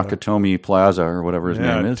is Nakatomi Plaza, or whatever his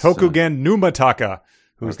name is. Tokugen Numataka,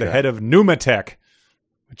 who's the head of Numatech,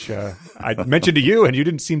 which I mentioned to you, and you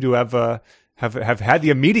didn't seem to have had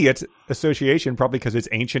the immediate association, probably because it's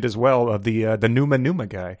ancient as well, of the Numa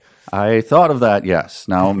guy. I thought of that, yes.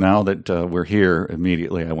 Now that we're here,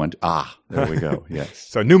 immediately I went, there we go, yes.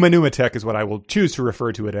 So Numatech is what I will choose to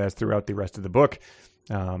refer to it as throughout the rest of the book.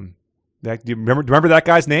 Do you remember that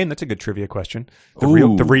guy's name? That's a good trivia question. The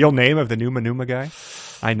real name of the Numa guy?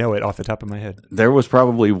 I know it off the top of my head. There was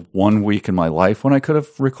probably one week in my life when I could have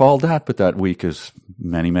recalled that, but that week is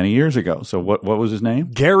many, many years ago. So what was his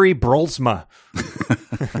name? Gary Brolsma.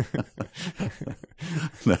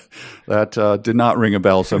 That did not ring a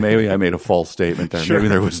bell, so maybe I made a false statement there. Sure. Maybe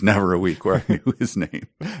there was never a week where I knew his name.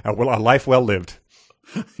 A life well lived.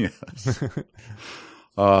 Yes.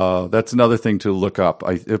 That's another thing to look up.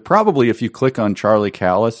 Probably if you click on Charlie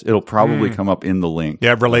Callis, it'll probably come up in the link.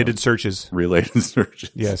 Yeah, related searches. Related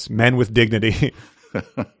searches. Yes, men with dignity.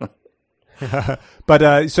 But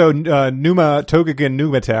Tokugen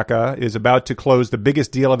Numataka is about to close the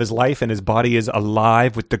biggest deal of his life, and his body is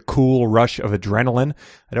alive with the cool rush of adrenaline.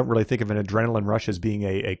 I don't really think of an adrenaline rush as being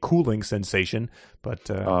a cooling sensation, but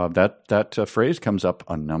that phrase comes up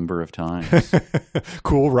a number of times.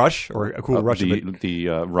 Cool rush, or a cool rush.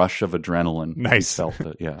 The rush of adrenaline. Nice. Felt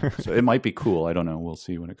it, yeah. So it might be cool. I don't know. We'll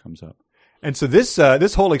see when it comes up. And so this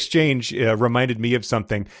whole exchange reminded me of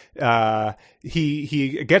something.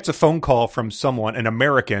 He gets a phone call from someone, an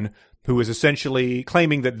American, who is essentially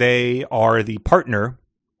claiming that they are the partner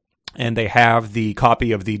and they have the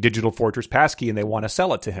copy of the Digital Fortress passkey and they want to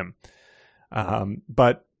sell it to him.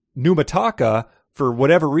 But Numataka, for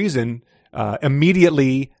whatever reason,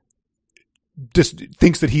 immediately just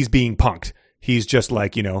thinks that he's being punked. He's just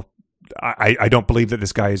like, I don't believe that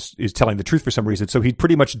this guy is telling the truth for some reason. So he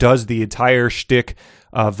pretty much does the entire shtick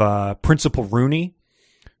of Principal Rooney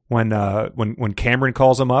when Cameron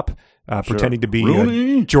calls him up, pretending to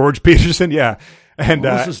be George Peterson. Yeah. And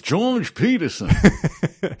this is George Peterson.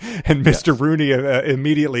 And Mr. Rooney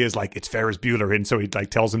immediately is like, it's Ferris Bueller. And so he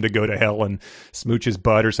tells him to go to hell and smooch his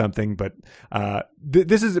butt or something. But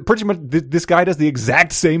this is pretty much, this guy does the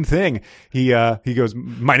exact same thing. He goes,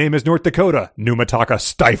 my name is North Dakota. Numataka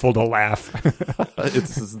stifled a laugh.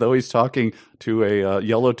 It's as though he's talking to a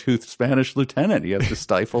yellow-toothed Spanish lieutenant. He has to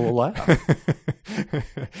stifle a laugh.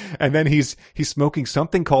 And then he's smoking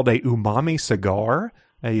something called a umami cigar.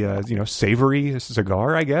 A savory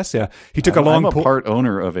cigar, I guess. Yeah, he took a long. I'm a part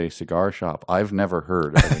owner of a cigar shop. I've never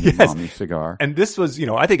heard of an umami cigar. And this was,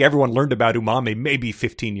 I think everyone learned about umami maybe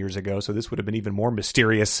 15 years ago. So this would have been even more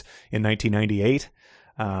mysterious in 1998.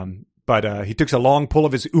 But he took a long pull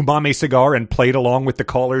of his umami cigar and played along with the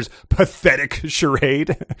caller's pathetic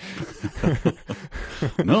charade.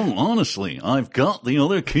 No, honestly, I've got the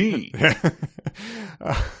other key.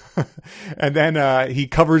 And then he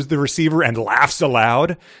covers the receiver and laughs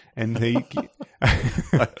aloud. And he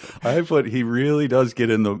he really does get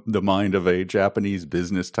in the mind of a Japanese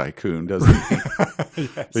business tycoon, doesn't he?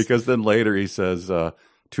 Yes. Because then later he says to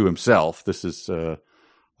himself, this is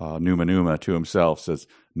Numa to himself, says,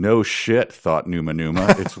 "No shit," thought Numa.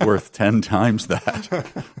 It's worth 10 times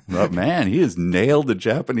that. But man, he has nailed the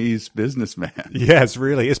Japanese businessman. Yes,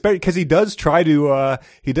 really. Especially because he does try to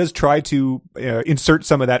insert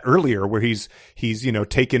some of that earlier, where he's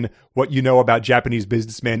taken what you know about Japanese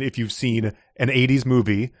businessmen if you've seen an 80s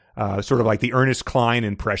movie, sort of like the Ernest Cline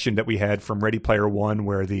impression that we had from Ready Player One,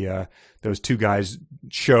 where those two guys,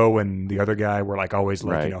 Show and the other guy, were like always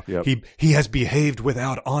like, right, yep. he has behaved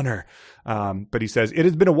without honor. But he says, it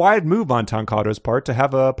has been a wide move on Tankado's part to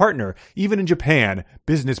have a partner. Even in Japan,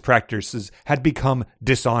 business practices had become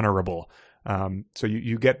dishonorable. So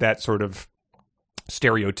you get that sort of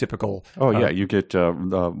stereotypical. Oh, yeah. You get,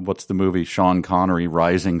 what's the movie? Sean Connery,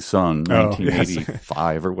 Rising Sun,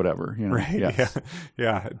 1985 or whatever. Right. Yes.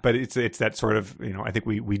 Yeah. But it's that sort of, I think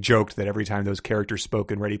we joked that every time those characters spoke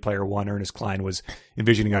in Ready Player One, Ernest Cline was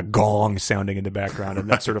envisioning a gong sounding in the background. And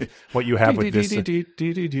that's sort of what you have with this.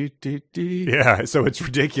 Yeah. So it's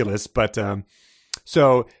ridiculous. But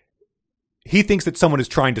so he thinks that someone is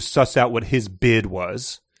trying to suss out what his bid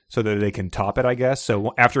was, so that they can top it, I guess.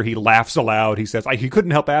 So after he laughs aloud, he says, he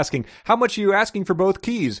couldn't help asking, how much are you asking for both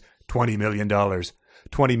keys? $20 million.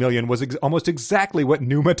 $20 million was almost exactly what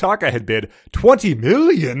Numataka had bid. $20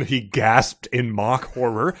 million, he gasped in mock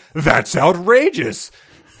horror. That's outrageous.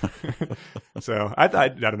 So I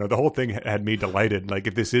don't know. The whole thing had me delighted. Like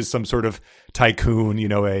if this is some sort of tycoon,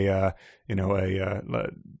 a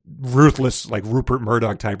ruthless like Rupert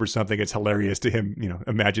Murdoch type or something, it's hilarious to him.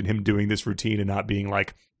 Imagine him doing this routine and not being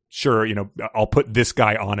like, sure, I'll put this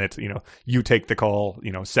guy on it. You take the call.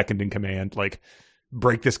 Second in command. Like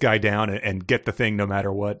break this guy down and get the thing no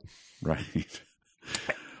matter what. Right.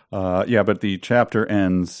 But the chapter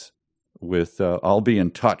ends with, I'll be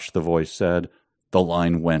in touch, the voice said. The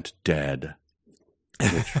line went dead.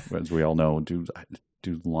 Which, as we all know, do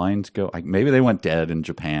lines go? Maybe they went dead in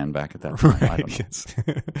Japan back at that time. Right, I don't know. yes.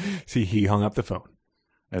 See, he hung up the phone.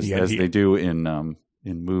 As they do in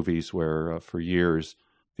movies where for years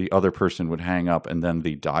the other person would hang up and then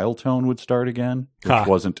the dial tone would start again, which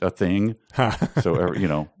wasn't a thing. So,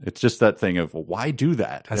 it's just that thing of, well, why do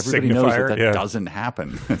that? Everybody knows that doesn't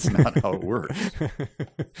happen. That's not how it works.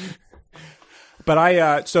 But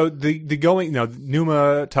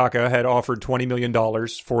Numa Taka had offered $20 million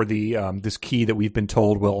for the this key that we've been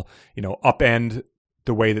told will, upend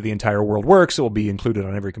the way that the entire world works. It will be included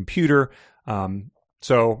on every computer. And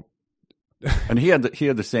he had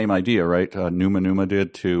the same idea, right? Numa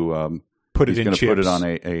did to put it in chips. He's going to put it on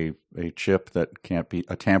a chip that can't be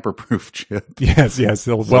a tamper-proof chip. Yes. They'll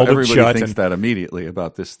so weld it everybody shut. Thinks that immediately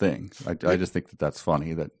about this thing. I just think that's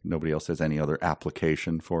funny that nobody else has any other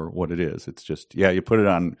application for what it is. It's just, you put it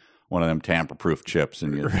on one of them tamper-proof chips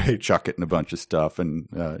and you chuck it in a bunch of stuff and,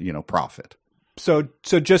 profit. So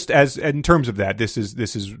just as in terms of that, this is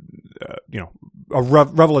a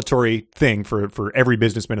revelatory thing for every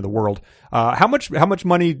businessman in the world. How much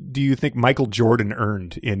money do you think Michael Jordan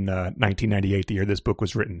earned in 1998, the year this book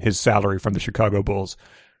was written? His salary from the Chicago Bulls.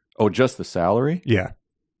 Oh, just the salary? Yeah.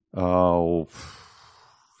 Oh,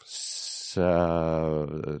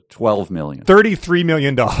 $12 million. $33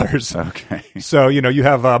 million. Okay. So, you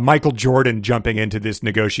have Michael Jordan jumping into this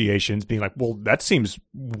negotiations being like, well, that seems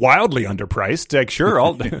wildly underpriced. Like, sure,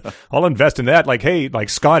 I'll invest in that. Like, hey, like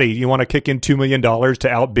Scotty, you want to kick in $2 million to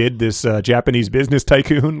outbid this Japanese business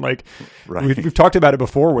tycoon? Like, right. we've talked about it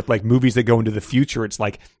before with like movies that go into the future. It's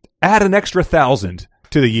like, add an extra 1,000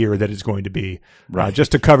 to the year that it's going to be,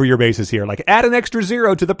 just to cover your bases here. Like add an extra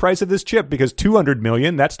 0 to the price of this chip because $200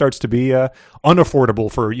 million, that starts to be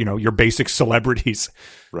unaffordable for your basic celebrities.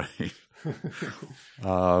 Right.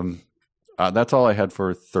 That's all I had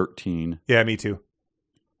for 13. Yeah, me too.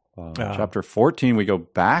 Chapter 14, we go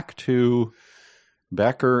back to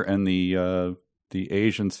Becker and the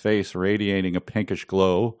Asian's face radiating a pinkish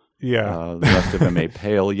glow. Yeah. The rest of him a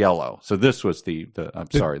pale yellow. So this was the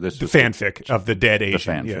fanfic of the dead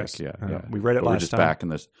Asian. The fanfic, yes. yeah. We read it last time. We're just back in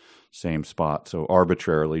this same spot, so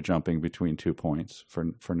arbitrarily jumping between 2 points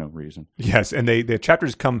for no reason. Yes, and the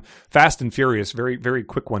chapters come fast and furious, very very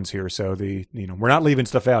quick ones here. So we're not leaving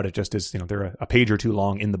stuff out. It just is they're a page or two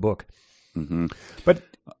long in the book. Mm-hmm. But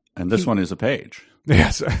this one is a page.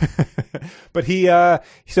 Yes. But he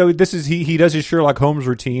does his Sherlock Holmes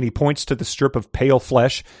routine. He points to the strip of pale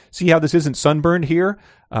flesh. See how this isn't sunburned here?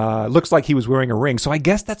 Looks like he was wearing a ring. So I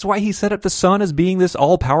guess that's why he set up the sun as being this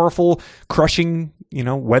all-powerful, crushing,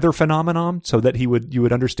 weather phenomenon, so that you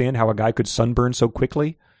would understand how a guy could sunburn so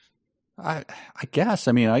quickly. I guess.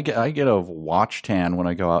 I mean, I get a watch tan when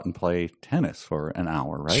I go out and play tennis for an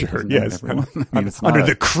hour, right? Sure, yes. It's under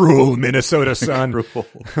the cruel Minnesota sun. Cruel.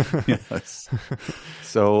 Yes.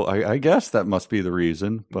 So I guess that must be the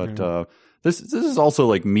reason. But this is also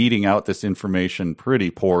like meeting out this information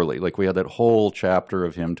pretty poorly. Like we had that whole chapter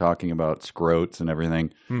of him talking about scrotes and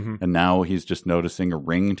everything, and now he's just noticing a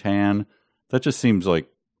ring tan. That just seems like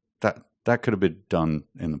that could have been done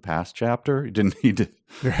in the past chapter. You didn't need to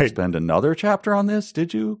spend another chapter on this,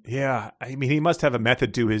 did you? Yeah. I mean, he must have a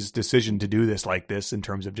method to his decision to do this like this in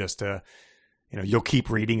terms of just, you'll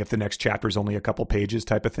keep reading if the next chapter is only a couple pages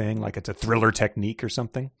type of thing, like it's a thriller technique or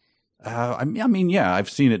something. I mean, yeah,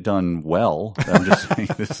 I've seen it done well. I'm just saying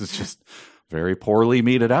this is just very poorly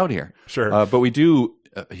meted out here. Sure. But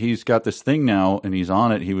he's got this thing now, and he's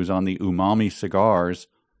on it. He was on the umami cigars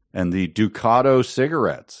and the Ducato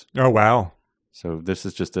cigarettes. Oh, wow. So this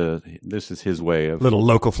is his way of little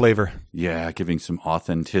local flavor. Yeah, giving some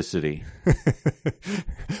authenticity.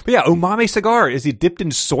 But yeah, umami cigar. Is he dipped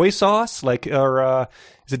in soy sauce? Like, or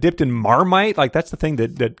is it dipped in Marmite? Like that's the thing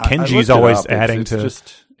that Kenji's always adding to.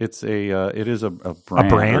 It is a brand. A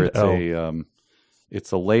brand?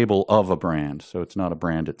 It's a label of a brand, so it's not a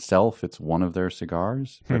brand itself. It's one of their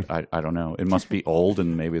cigars. But I don't know. It must be old,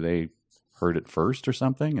 and maybe they heard it first or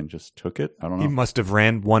something and just took it. I don't know. He must have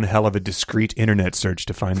ran one hell of a discreet internet search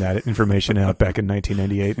to find that information out back in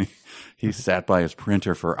 1998. He sat by his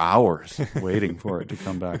printer for hours waiting for it to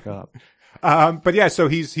come back up. But yeah, so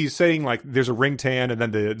he's saying like there's a ring tan, and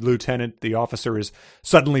then the lieutenant, the officer, is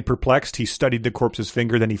suddenly perplexed. He studied the corpse's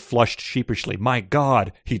finger, then he flushed sheepishly. My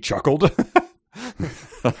God, he chuckled.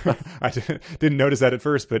 I didn't notice that at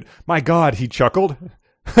first, but my God, he chuckled.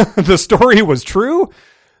 The story was true.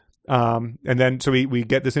 And then so we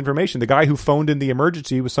get this information. The guy who phoned in the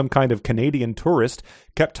emergency was some kind of Canadian tourist,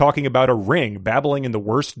 kept talking about a ring, babbling in the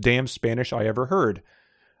worst damn Spanish I ever heard.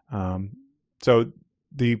 So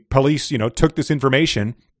the police, took this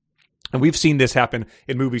information, and we've seen this happen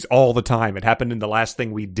in movies all the time. It happened in The Last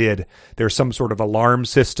Thing We Did. There's some sort of alarm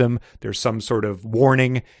system. There's some sort of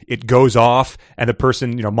warning. It goes off, and the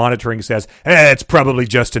person, monitoring says, it's probably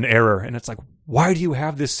just an error. And it's like, why do you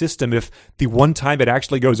have this system if the one time it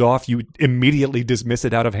actually goes off, you immediately dismiss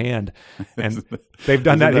it out of hand? And they've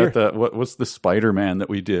done that here. What's the Spider-Man that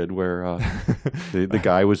we did where the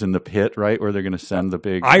guy was in the pit, right? Where they're going to send the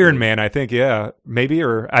big... Iron Man, I think, yeah. Maybe,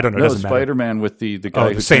 or I don't know. No, Spider-Man with the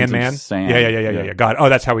guy who Sandman. Sand. Yeah. God. Oh,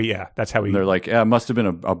 that's how he. And they're like, it must have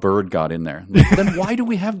been a bird got in there. Like, then why do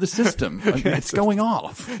we have the system? Like, it's going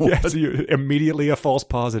off. Yeah, so immediately a false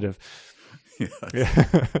positive.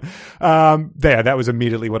 Yes. Yeah, that was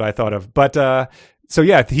immediately what I thought of. But so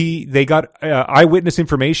yeah, they got eyewitness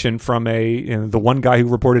information from the one guy who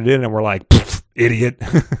reported it in, and we're like, idiot.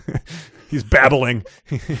 He's babbling.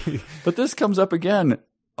 But this comes up again.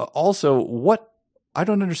 Also, what I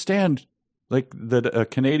don't understand. Like that a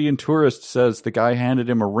Canadian tourist says the guy handed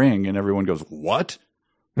him a ring, and everyone goes, what?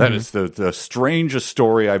 That is the strangest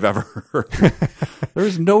story I've ever heard.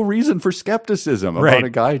 There's no reason for skepticism about a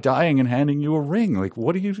guy dying and handing you a ring. Like,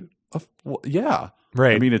 what do you... yeah.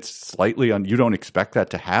 Right. I mean, it's slightly... you don't expect that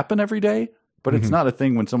to happen every day, but it's not a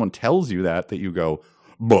thing when someone tells you that you go...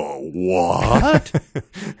 But what?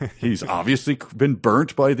 He's obviously been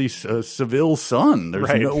burnt by the Seville sun.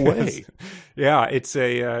 There's no way. Yeah, it's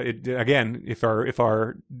again. If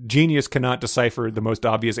our genius cannot decipher the most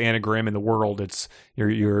obvious anagram in the world, it's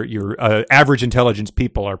your average intelligence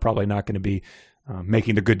people are probably not going to be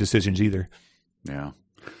making the good decisions either. Yeah.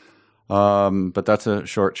 But that's a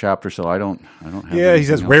short chapter, so I don't have. Yeah, he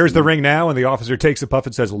says, "Where's the ring now?" And the officer takes a puff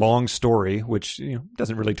and says, "Long story," which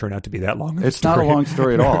doesn't really turn out to be that long. It's not a long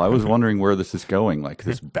story at all. I was wondering where this is going, like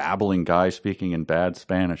this babbling guy speaking in bad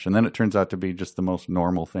Spanish, and then it turns out to be just the most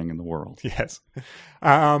normal thing in the world. Yes,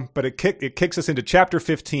 but it kicks us into chapter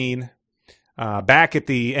 15, back at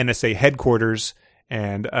the NSA headquarters,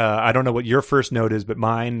 and I don't know what your first note is, but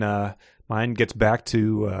mine gets back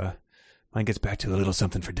to. Mine gets back to a little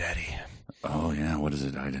something for Daddy. Oh yeah, what is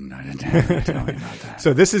it? I didn't have tell me about that.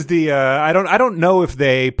 So this is the I don't know if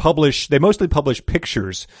they mostly publish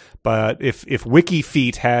pictures, but if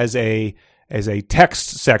WikiFeet has a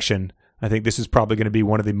text section, I think this is probably going to be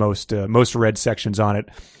one of the most read sections on it.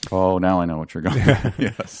 Oh, now I know what you're going.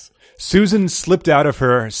 Yes. Susan slipped out of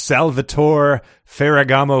her Salvatore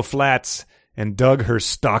Ferragamo flats and dug her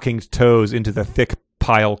stockinged toes into the thick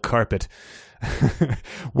pile carpet.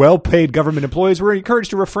 Well-paid government employees were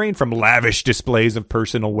encouraged to refrain from lavish displays of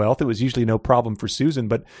personal wealth. It was usually no problem for Susan,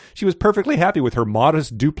 but she was perfectly happy with her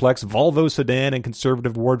modest duplex Volvo sedan and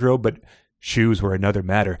conservative wardrobe, but shoes were another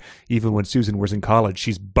matter. Even when Susan was in college,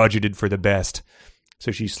 she's budgeted for the best.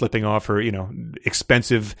 So she's slipping off her,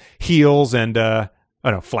 expensive heels and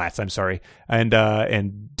flats, I'm sorry.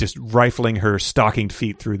 And just rifling her stockinged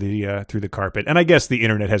feet through the carpet. And I guess the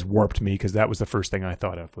internet has warped me, because that was the first thing I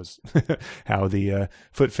thought of, was how the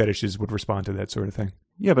foot fetishes would respond to that sort of thing.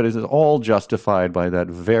 Yeah, but it's all justified by that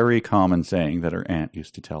very common saying that her aunt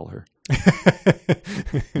used to tell her.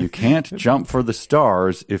 You can't jump for the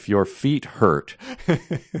stars if your feet hurt.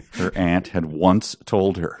 Her aunt had once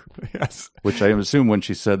told her. Yes. Which I assume when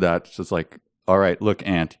she said that, it's just like, all right, look,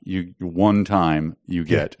 Aunt, you one time you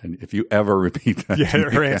get, and if you ever repeat that,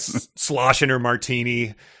 her aunt's sloshing her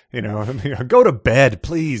martini, go to bed,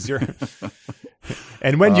 please.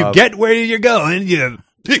 And when you get where you're going, you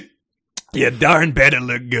darn better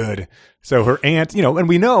look good. So her aunt, and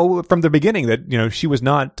we know from the beginning that, she was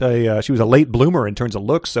not she was a late bloomer in terms of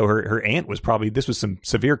looks. So her aunt was this was some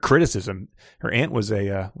severe criticism. Her aunt was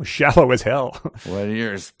was shallow as hell. When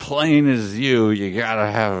you're as plain as you gotta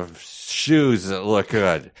have shoes that look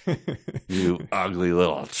good. You ugly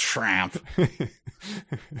little tramp.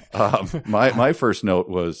 My first note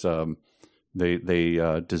was,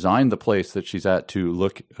 they designed the place that she's at to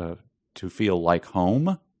look, to feel like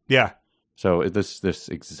home. Yeah. So this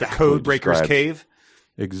exactly the Code Breaker's Cave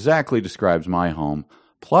exactly describes my home.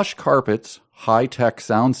 Plush carpets, high-tech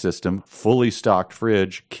sound system, fully stocked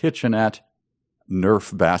fridge, kitchenette,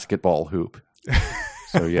 Nerf basketball hoop.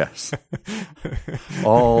 So yes,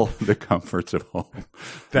 all the comforts of home.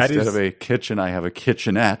 Instead of a kitchen, I have a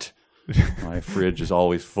kitchenette. My fridge is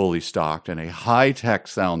always fully stocked and a high-tech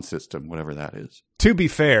sound system, whatever that is. To be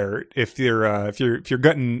fair, if you're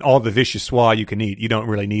getting all the vichyssoise you can eat, you don't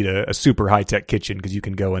really need a super high-tech kitchen because you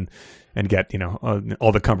can go and get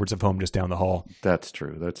all the comforts of home just down the hall. That's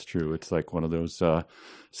true. It's like one of those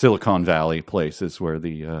Silicon Valley places where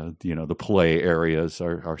the play areas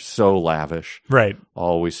are so lavish, right?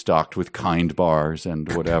 Always stocked with Kind bars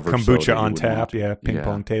and whatever kombucha on tap, ping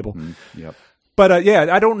pong table. Yep. But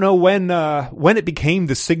I don't know when it became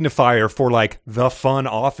the signifier for like the fun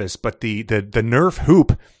office, but the Nerf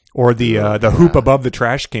hoop or the hoop above the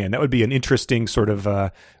trash can. That would be an interesting sort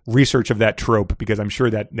of research of that trope, because I'm sure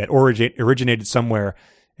that originated somewhere,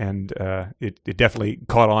 and it definitely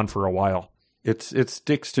caught on for a while. It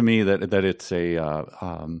sticks to me that it's a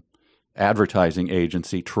advertising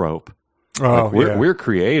agency trope. Oh, like we're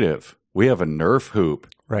creative. We have a Nerf hoop.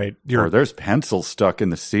 Right. Or there's pencils stuck in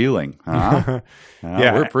the ceiling. Huh?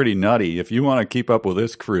 We're pretty nutty. If you want to keep up with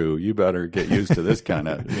this crew, you better get used to this kind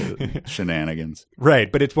of shenanigans. Right.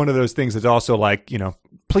 But it's one of those things that's also like,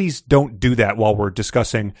 please don't do that while we're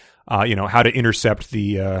discussing, how to intercept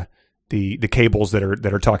the cables that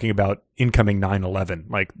are talking about incoming 9/11.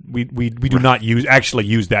 Like we do not use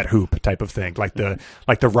that hoop type of thing, like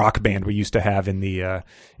the rock band we used to have in the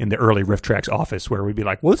early RiffTrax office, where we'd be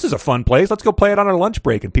like, well, this is a fun place, let's go play it on our lunch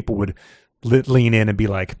break, and people would lean in and be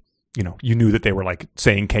like, you knew that they were like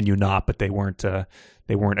saying, can you not, but they weren't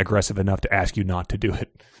aggressive enough to ask you not to do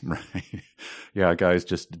it. Right. Yeah, a guy's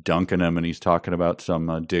just dunking him, and he's talking about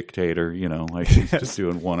some dictator, like he's just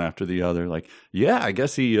doing one after the other. Like, yeah, I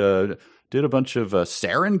guess he did a bunch of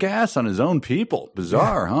sarin gas on his own people.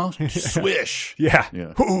 Bizarre, huh? Swish.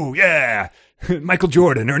 Yeah. Ooh, yeah. Michael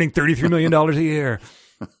Jordan earning $33 million a year.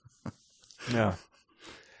 Yeah.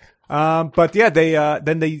 But yeah,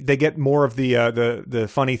 they get more of the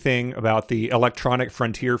funny thing about the Electronic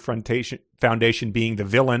Frontier Foundation being the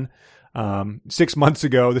villain. 6 months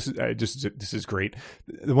ago, this is great.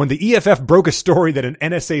 When the EFF broke a story that an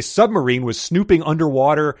NSA submarine was snooping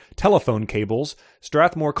underwater telephone cables,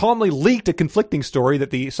 Strathmore calmly leaked a conflicting story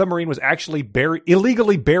that the submarine was actually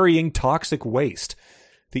illegally burying toxic waste.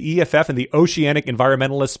 The EFF and the oceanic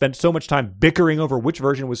environmentalists spent so much time bickering over which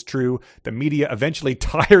version was true, the media eventually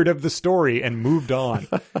tired of the story and moved on.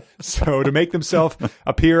 So to make themselves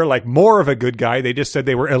appear like more of a good guy, they just said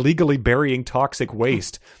they were illegally burying toxic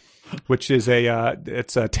waste, which is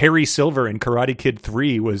it's Terry Silver in Karate Kid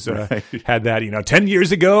 3 was had that, 10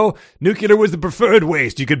 years ago, nuclear was the preferred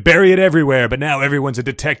waste. You could bury it everywhere, but now everyone's a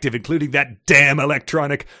detective, including that damn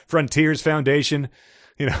Electronic Frontiers Foundation.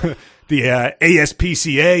 The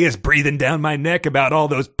ASPCA is breathing down my neck about all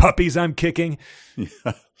those puppies I'm kicking.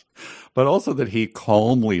 Yeah. But also that he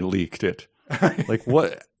calmly leaked it. Like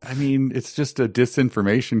what? I mean, it's just a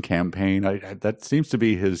disinformation campaign. That seems to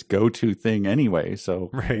be his go-to thing anyway. So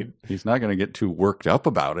right. He's not going to get too worked up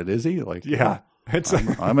about it, is he? Like, yeah.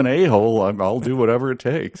 I'm an a-hole. I'll do whatever it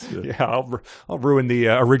takes. Yeah, I'll ruin the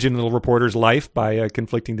original reporter's life by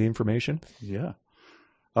conflicting the information. Yeah.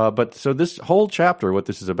 But so this whole chapter, what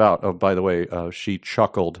this is about, oh, by the way, she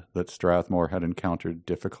chuckled that Strathmore had encountered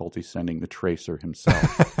difficulty sending the tracer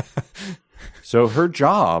himself. So her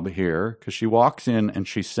job here, because she walks in and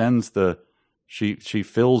she sends she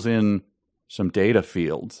fills in some data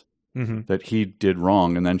fields that he did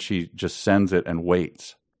wrong, and then she just sends it and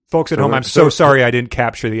waits. Folks at home, I'm so sorry I didn't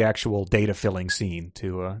capture the actual data filling scene.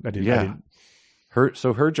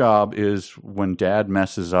 Her job is when Dad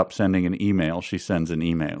messes up sending an email, she sends an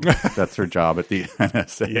email. That's her job at the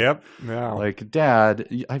NSA. Yep. Yeah. Like,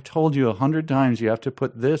 Dad, I've told you 100 times you have to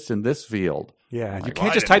put this in this field. Yeah, like, you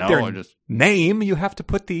can't just type their name. You have to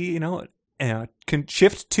put the,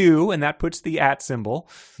 shift 2, and that puts the @ symbol.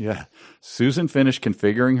 Yeah. Susan finished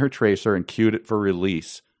configuring her tracer and queued it for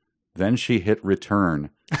release. Then she hit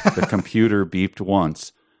return. The computer beeped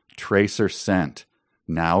once. Tracer sent.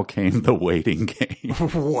 Now came the waiting game.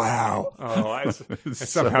 Wow. Oh, I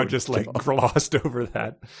somehow just glossed over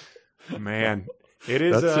that. Man, it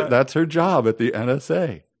is. That's her job at the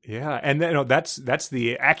NSA. Yeah, and then, that's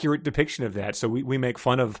the accurate depiction of that. So we make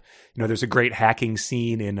fun of, there's a great hacking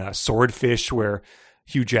scene in Swordfish where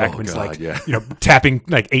Hugh Jackman's tapping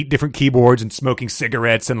 8 different keyboards and smoking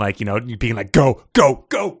cigarettes and being like, go, go,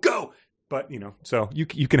 go, go. But, so you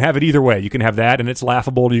can have it either way. You can have that and it's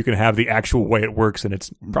laughable. Or you can have the actual way it works and it's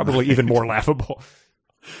probably even more laughable.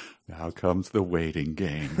 Now comes the waiting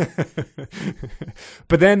game.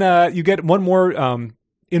 But then you get one more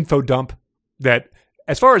info dump that,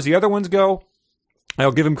 as far as the other ones go,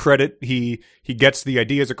 I'll give him credit. He gets the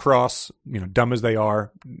ideas across, dumb as they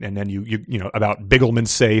are. And then you about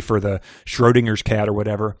Bigelman's safe or the Schrodinger's cat or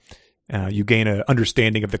whatever. You gain an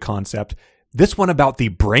understanding of the concept. This one about the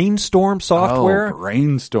Brainstorm software. Oh,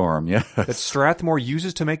 Brainstorm, yes. That Strathmore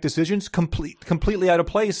uses to make decisions, completely out of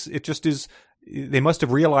place. It just is. They must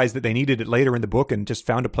have realized that they needed it later in the book and just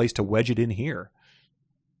found a place to wedge it in here.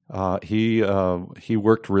 He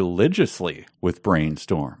worked religiously with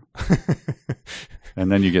Brainstorm. And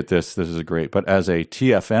then you get this. This is great. But as a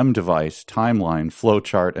TFM device, timeline,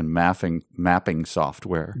 flowchart, and mapping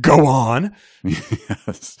software. Go on.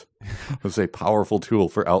 Yes. It was a powerful tool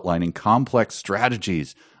for outlining complex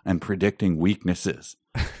strategies and predicting weaknesses.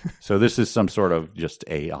 So this is some sort of just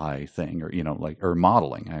AI thing, or or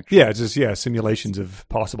modeling. Actually, yeah, it's just simulations of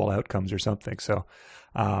possible outcomes or something. So,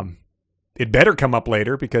 it better come up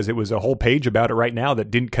later because it was a whole page about it right now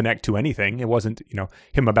that didn't connect to anything. It wasn't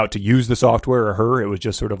him about to use the software or her. It was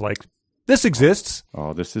just sort of like, this exists.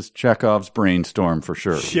 Oh, this is Chekhov's Brainstorm for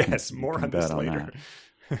sure. Yes, more on this later.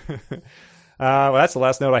 Well, that's the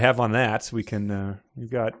last note I have on that. We can.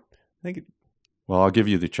 We've got. Well, I'll give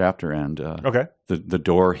you the chapter end. Okay. The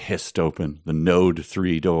door hissed open. The Node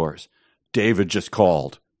 3 doors. David just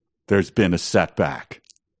called. There's been a setback.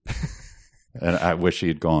 And I wish he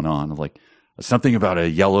had gone on. Like, something about a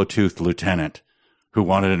yellow-toothed lieutenant who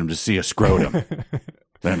wanted him to see a scrotum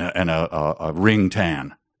and a ring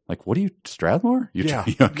tan. Like, what are you, Strathmore? You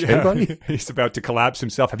okay, buddy? He's about to collapse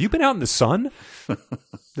himself. Have you been out in the sun?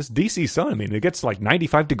 This DC sun, I mean, it gets like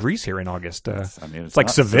 95 degrees here in August. It's like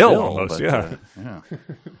Seville almost, but,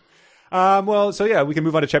 yeah. We can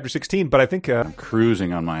move on to chapter 16, but I think... I'm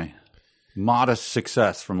cruising on my modest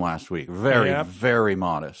success from last week. Very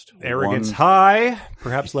modest. Arrogance high,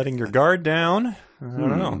 perhaps letting your guard down. I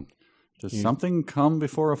don't know. Does something come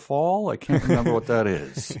before a fall? I can't remember what that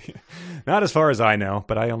is. Not as far as I know,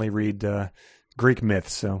 but I only read Greek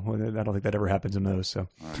myths, so I don't think that ever happens in those. So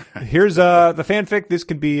here's the fanfic. This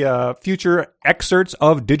can be future excerpts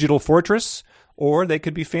of Digital Fortress, or they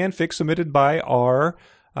could be fanfic submitted by our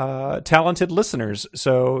talented listeners.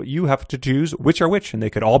 So you have to choose which are which, and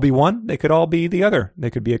they could all be one. They could all be the other.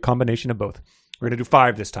 They could be a combination of both. We're going to do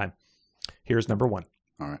 5 this time. Here's number 1.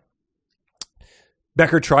 All right.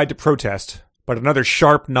 Becker tried to protest, but another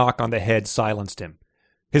sharp knock on the head silenced him.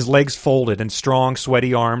 His legs folded and strong,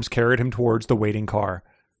 sweaty arms carried him towards the waiting car.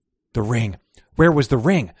 The ring. Where was the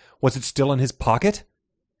ring? Was it still in his pocket?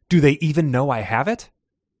 Do they even know I have it?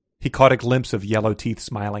 He caught a glimpse of yellow teeth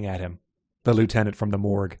smiling at him. The lieutenant from the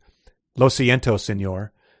morgue. Lo siento,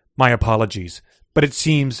 senor. My apologies, but it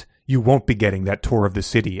seems you won't be getting that tour of the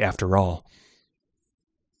city after all.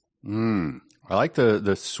 I like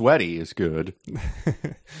the sweaty is good.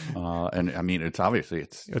 And I mean, it's obviously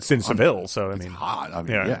it's in Seville, so I it's mean, hot. I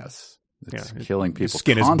mean, yes, it's killing people. His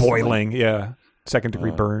skin constantly. is boiling. Yeah,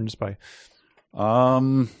 2nd-degree burns by.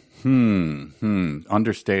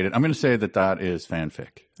 Understated. I'm going to say that is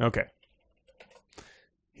fanfic. Okay.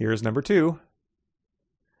 Here's number 2.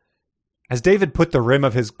 As David put the rim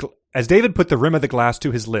of the glass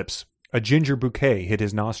to his lips, a ginger bouquet hit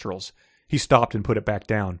his nostrils. He stopped and put it back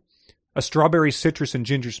down. A strawberry, citrus, and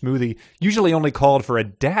ginger smoothie usually only called for a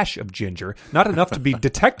dash of ginger, not enough to be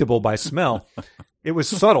detectable by smell. It was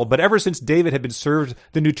subtle, but ever since David had been served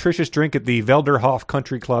the nutritious drink at the Velderhof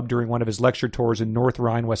Country Club during one of his lecture tours in North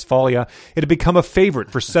Rhine-Westphalia, it had become a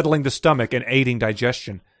favorite for settling the stomach and aiding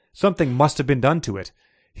digestion. Something must have been done to it.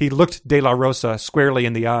 He looked De La Rosa squarely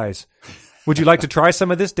in the eyes. "Would you like to try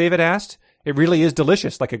some of this?" David asked. "It really is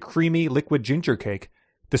delicious, like a creamy, liquid ginger cake."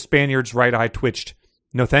 The Spaniard's right eye twitched.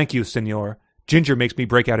 "No, thank you, senor. Ginger makes me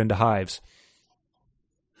break out into hives."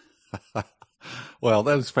 Well,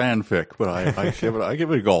 that's fanfic, but I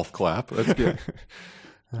give it a golf clap. That's good.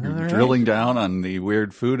 Right. Drilling down on the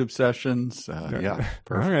weird food obsessions. Yeah,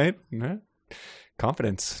 perfect. All right.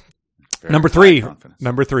 Confidence. Number 3.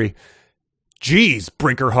 Number 3. "Geez,"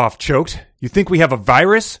 Brinkerhoff choked. "You think we have a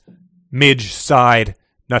virus?" Midge sighed.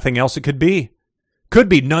 "Nothing else it could be." "Could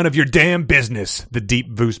be none of your damn business," the deep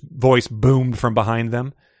voice boomed from behind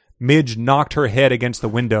them. Midge knocked her head against the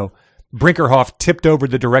window. Brinkerhoff tipped over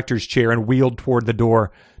the director's chair and wheeled toward the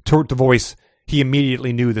door. Toward the voice, he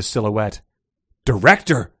immediately knew the silhouette.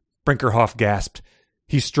 "Director!" Brinkerhoff gasped.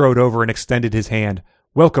 He strode over and extended his hand.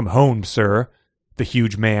 "Welcome home, sir." The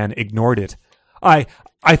huge man ignored it.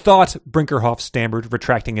 I thought," Brinkerhoff stammered,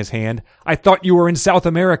 retracting his hand, "I thought you were in South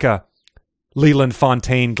America." Leland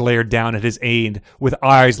Fontaine glared down at his aide with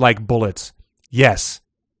eyes like bullets. "Yes,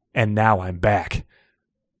 and now I'm back."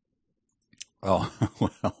 Oh,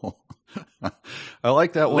 well, I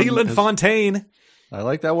like that one. Leland Fontaine. I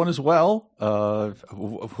like that one as well.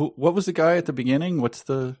 What was the guy at the beginning? What's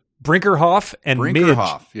the Brinkerhoff and Midge.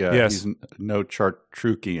 Brinkerhoff, yeah. Yes. He's no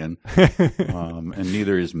Chartrukian. And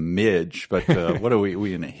neither is Midge. But what are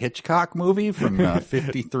we in a Hitchcock movie from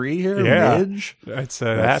 53 here? Yeah. Midge? That's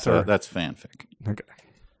fanfic. Okay.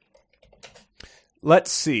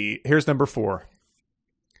 Let's see. Here's number 4.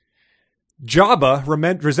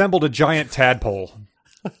 Jabba resembled a giant tadpole.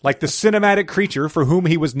 Like the cinematic creature for whom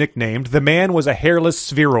he was nicknamed, the man was a hairless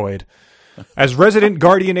spheroid. As resident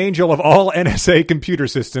guardian angel of all NSA computer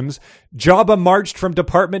systems, Jabba marched from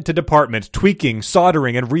department to department, tweaking,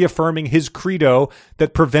 soldering, and reaffirming his credo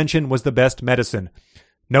that prevention was the best medicine.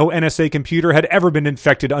 No NSA computer had ever been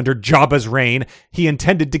infected under Jabba's reign. He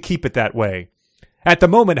intended to keep it that way. At the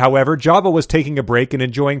moment, however, Jabba was taking a break and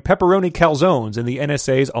enjoying pepperoni calzones in the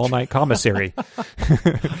NSA's all-night commissary.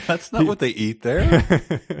 That's not what they eat there.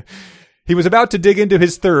 He was about to dig into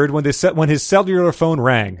his third when his cellular phone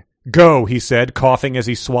rang. "Go," he said, coughing as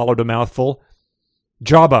he swallowed a mouthful.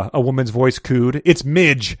 "Jabba," a woman's voice cooed. "It's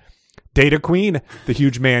Midge." "Data Queen," the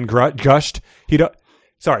huge man gushed.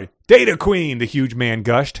 Data Queen, the huge man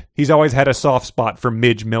gushed. He's always had a soft spot for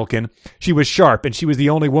Midge Milkin. She was sharp, and she was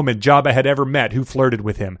the only woman Jabba had ever met who flirted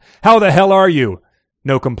with him. "How the hell are you?"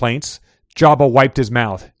 No complaints. Jabba wiped his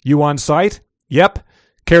mouth. "You on site?" "Yep."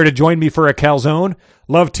 "Care to join me for a calzone?"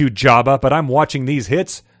 "Love to, Jabba, but I'm watching these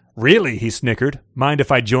hits." "Really?" he snickered. "Mind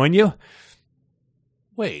if I join you?"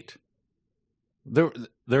 Wait.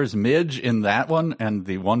 There's Midge in that one and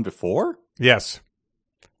the one before? Yes.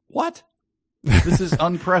 What? This is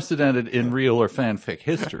unprecedented in real or fanfic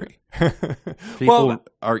history. People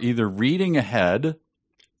are either reading ahead.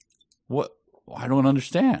 What? I don't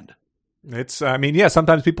understand.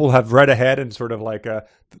 Sometimes people have read ahead and sort of like,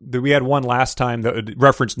 we had one last time that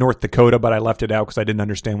referenced North Dakota, but I left it out because I didn't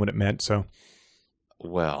understand what it meant. So,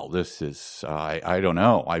 well, this is, I don't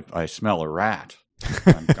know. I smell a rat.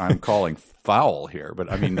 I'm calling foul here,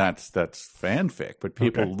 but I mean, that's fanfic, but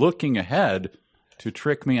people looking ahead to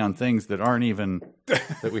trick me on things that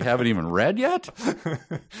that we haven't even read yet?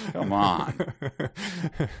 Come on.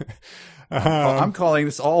 I'm calling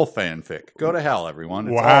this all fanfic. Go to hell, everyone.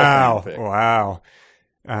 It's all fanfic. Wow.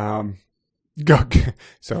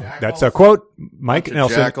 So that's a quote. Mike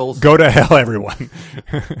Nelson. Jackals. Go to hell, everyone.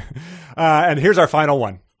 And here's our final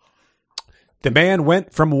one. The man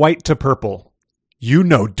went from white to purple. "You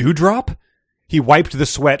know Dewdrop?" He wiped the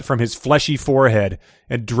sweat from his fleshy forehead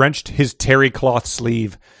and drenched his terry cloth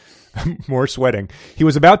sleeve. More sweating. He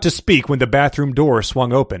was about to speak when the bathroom door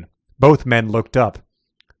swung open. Both men looked up.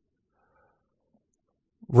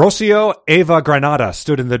 Rocio Eva Granada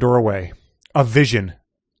stood in the doorway. A vision.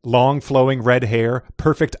 Long flowing red hair,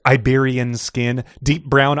 perfect Iberian skin, deep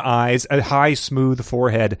brown eyes, a high smooth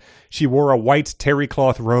forehead. She wore a white terry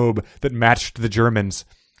cloth robe that matched the Germans.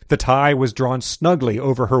 The tie was drawn snugly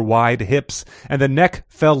over her wide hips, and the neck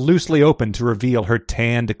fell loosely open to reveal her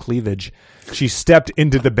tanned cleavage. She stepped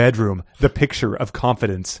into the bedroom, the picture of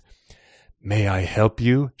confidence. "May I help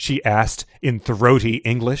you?" she asked in throaty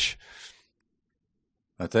English.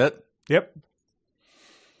 That's it? Yep.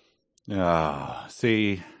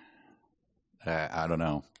 See, I don't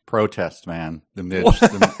know. Protest, man. The Midge,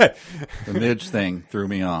 the Midge thing threw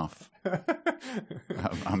me off.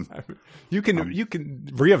 You can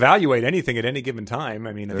reevaluate anything at any given time.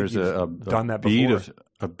 I mean, there's done that before.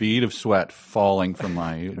 A bead of sweat falling from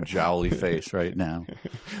my jowly face right now.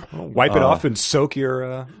 Wipe it off and soak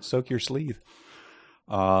your sleeve.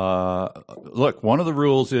 Look, one of the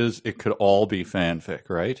rules is it could all be fanfic,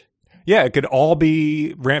 right? Yeah, it could all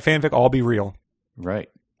be fanfic, all be real. Right.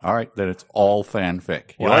 All right, then it's all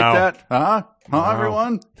fanfic. You Wow. like that? Huh? Wow.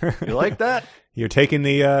 Everyone? You like that? You're taking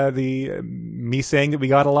the me saying that we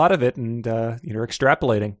got a lot of it, and you're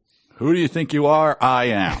extrapolating. Who do you think you are? I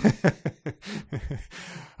am.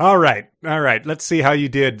 All right. Let's see how you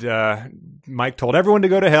did. Mike told everyone to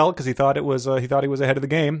go to hell because he thought he was ahead of the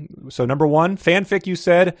game. So number 1, fanfic. You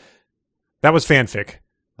said that was fanfic.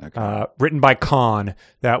 Okay. Written by Con.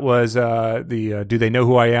 That was the Do They Know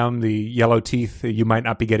Who I Am? The Yellow Teeth. You might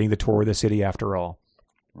not be getting the tour of the city after all.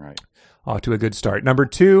 Right. Off to a good start. Number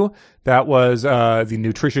 2, that was the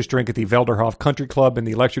nutritious drink at the Velderhof Country Club and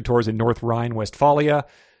the lecture tours in North Rhine-Westphalia.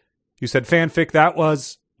 You said fanfic. That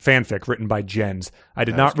was fanfic written by Jens. I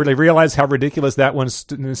did not really realize how ridiculous that one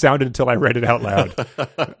sounded until I read it out loud.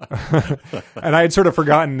 And I had sort of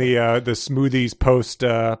forgotten the smoothies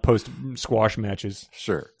post squash matches.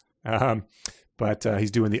 Sure. But he's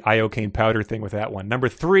doing the iocane powder thing with that one. Number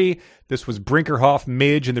 3, this was Brinkerhoff,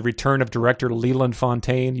 Midge, and the return of director Leland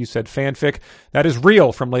Fontaine. You said fanfic. That is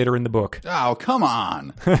real from later in the book. Oh, come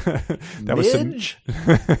on. Midge?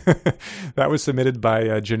 That was submitted by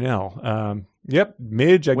Janelle. Yep,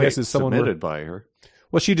 Midge, I guess, is someone submitted by her.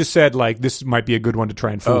 Well, she just said, like, this might be a good one to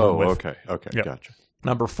try and fool him with. Okay, Yep. gotcha.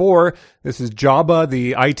 Number 4, this is Jabba,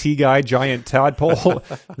 the IT guy, giant tadpole.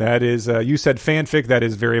 That is, you said fanfic. That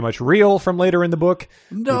is very much real from later in the book.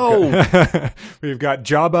 No! We've got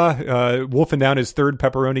Jabba wolfing down his third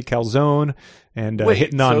pepperoni calzone and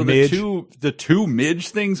hitting on so Midge. the two Midge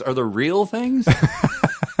things are the real things?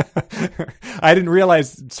 I didn't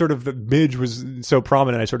realize sort of the Midge was so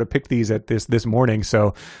prominent. I sort of picked these at this morning.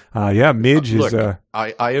 So, Midge is...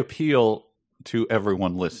 I appeal to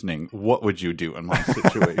everyone listening. What would you do in my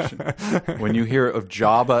situation? When you hear of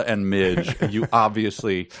Jabba and Midge, you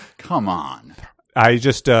obviously... Come on. I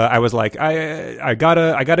just I was like I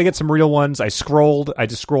gotta get some real ones. I just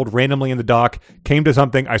scrolled randomly in the doc, came to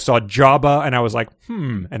something, I saw Jabba, and I was like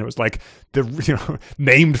and it was like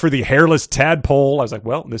named for the hairless tadpole. I was like,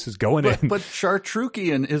 well, this is going in. But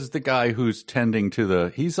Chartrukian is the guy who's tending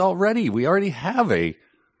to we already have a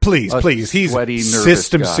please he's sweaty, nervous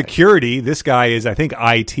system guy. Security. This guy is, I think,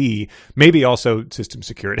 IT, maybe also system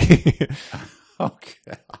security.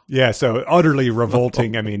 Okay. Yeah, so utterly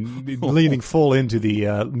revolting. I mean, leaning full into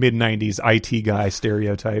the mid-90s IT guy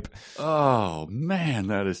stereotype. Oh, man,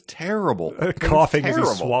 that is terrible. Coughing as he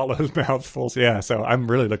swallows mouthfuls. Yeah, so I'm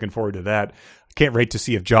really looking forward to that. I can't wait to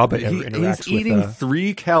see if Jabba ever interacts with... He's eating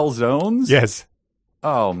 3 calzones? Yes.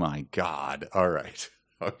 Oh, my God. All right.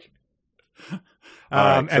 Okay.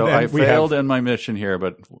 And so then I failed in my mission here,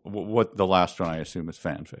 but what the last one I assume is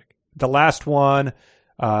fanfic. The last one...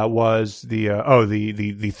 was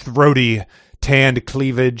the throaty tanned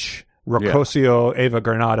cleavage Rocosio Eva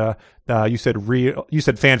Granada. You said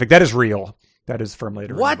fanfic. That is real. That is from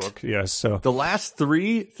later in the book. Yes. So the last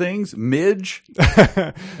 3 things, Midge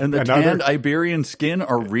and the tanned Iberian skin,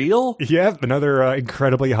 are real? Yeah, another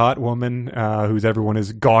incredibly hot woman who's everyone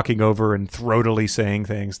is gawking over and throatily saying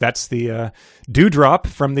things. That's the Dewdrop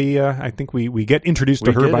from the I think we get introduced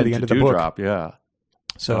to her by the end of the book. Dewdrop, yeah.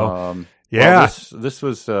 So yeah,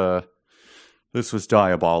 well, this was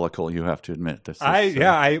diabolical. You have to admit this.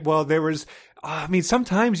 There was. I mean,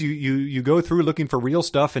 sometimes you go through looking for real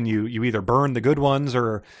stuff, and you either burn the good ones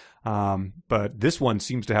or. But this one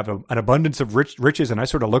seems to have an abundance of riches, and I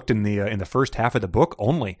sort of looked in the first half of the book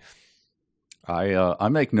only. I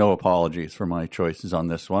make no apologies for my choices on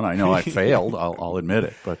this one. I know I failed. I'll admit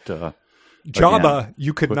it, but. Jabba, again,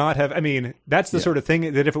 you could not have. I mean, that's the sort of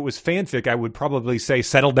thing that if it was fanfic, I would probably say,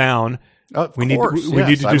 settle down. We need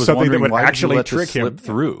to do something that would actually trick him. Slip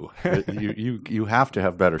through. You have to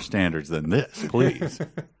have better standards than this, please.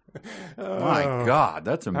 My God,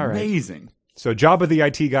 that's amazing. Right. So Jabba the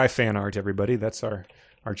IT guy fan art, everybody. That's our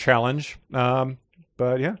challenge.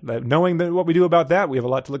 But yeah, knowing that what we do about that, we have a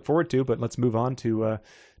lot to look forward to. But let's move on to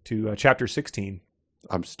chapter 16.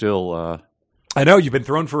 I'm still. I know you've been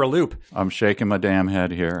thrown for a loop. I'm shaking my damn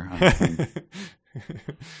head here.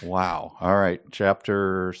 Wow. All right.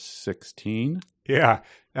 Chapter 16. Yeah.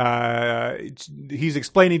 He's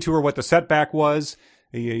explaining to her what the setback was.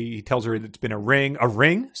 He tells her it's been a ring. A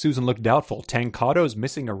ring? Susan looked doubtful. Tancado's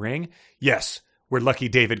missing a ring? Yes. We're lucky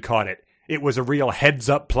David caught it. It was a real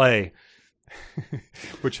heads-up play.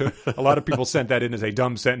 Which a lot of people sent that in as a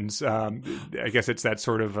dumb sentence. I guess it's that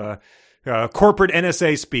sort of... corporate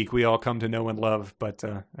NSA speak we all come to know and love, but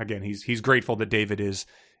again, he's grateful that David is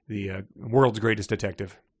the world's greatest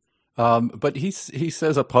detective. But he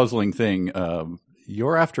says a puzzling thing.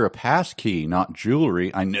 You're after a pass key, not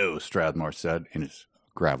jewelry. I know, Strathmore said in his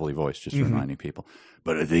gravelly voice, just reminding people.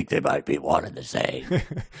 But I think they might be one and the same.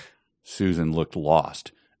 Susan looked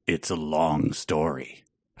lost. It's a long story.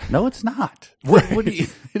 No, it's not.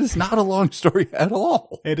 It is not a long story at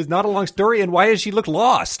all. It is not a long story, and why does she look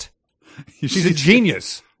lost? She's a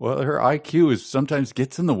genius. Well, her IQ sometimes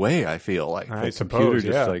gets in the way, I feel like. The computer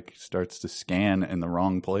just starts to scan in the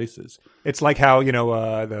wrong places. It's like how,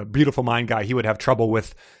 the Beautiful Mind guy, he would have trouble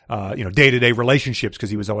with, day-to-day relationships because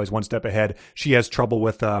he was always one step ahead. She has trouble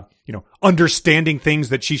with, understanding things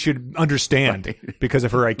that she should understand because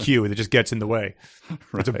of her IQ. It just gets in the way.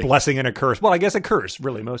 Right. It's a blessing and a curse. Well, I guess a curse,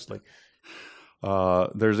 really, mostly.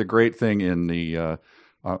 There's a great thing in the...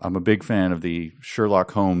 I'm a big fan of the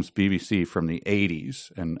Sherlock Holmes BBC from the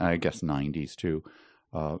 80s and I guess 90s too.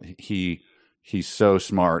 He's so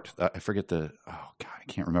smart. I forget I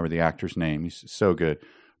can't remember the actor's name. He's so good.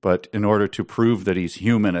 But in order to prove that he's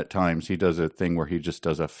human at times, he does a thing where he just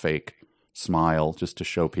does a fake smile just to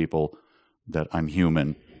show people that I'm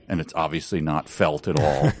human. And it's obviously not felt at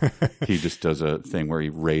all. He just does a thing where he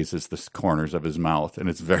raises the corners of his mouth, and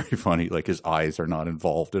it's very funny. Like his eyes are not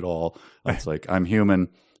involved at all. It's like, I'm human,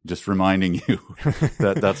 just reminding you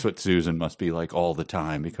that that's what Susan must be like all the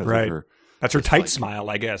time because of her That's her tight smile,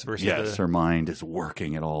 I guess. Versus yes, her mind is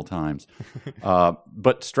working at all times.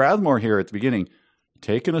 But Strathmore here at the beginning,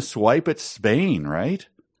 taking a swipe at Spain, right?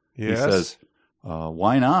 Yes. He says,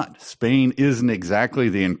 why not? Spain isn't exactly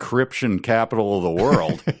the encryption capital of the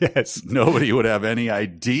world. Yes. Nobody would have any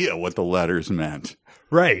idea what the letters meant.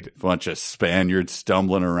 Right. Bunch of Spaniards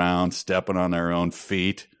stumbling around, stepping on their own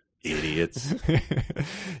feet. Idiots.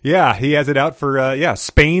 Yeah, he has it out for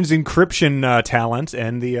Spain's encryption talent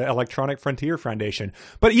and the Electronic Frontier Foundation.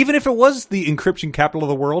 But even if it was the encryption capital of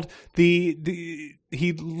the world,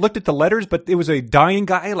 he looked at the letters, but it was a dying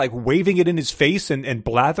guy like waving it in his face and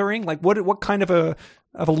blathering. Like what kind of a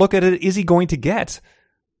look at it is he going to get?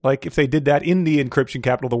 Like if they did that in the encryption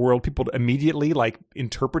capital of the world, people immediately like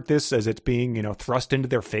interpret this as it's being thrust into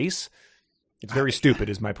their face. It's very stupid,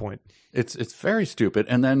 is my point. It's very stupid.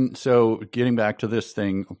 And then, so getting back to this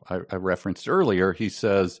thing I referenced earlier, he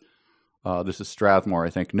says, this is Strathmore,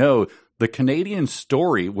 I think, no, the Canadian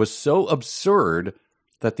story was so absurd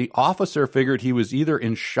that the officer figured he was either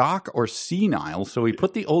in shock or senile, so he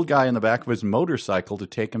put the old guy in the back of his motorcycle to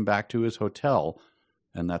take him back to his hotel.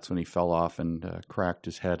 And that's when he fell off and cracked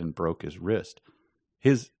his head and broke his wrist.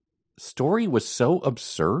 His story was so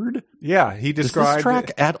absurd. Yeah, he described. Does this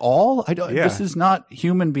track at all? I don't. Yeah. This is not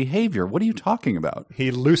human behavior. What are you talking about? He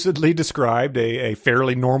lucidly described a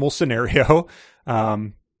fairly normal scenario.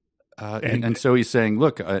 And so he's saying,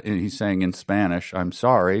 look, he's saying in Spanish, I'm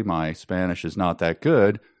sorry, my Spanish is not that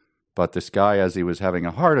good, but this guy, as he was having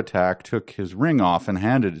a heart attack, took his ring off and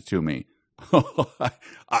handed it to me.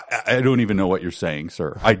 I don't even know what you're saying,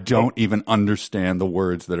 sir. I don't even understand the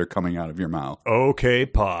words that are coming out of your mouth. Okay,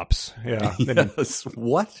 Pops. Yeah. Yes.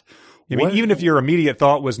 What? I mean, even if your immediate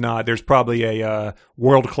thought was not, there's probably a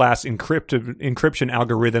world-class encryption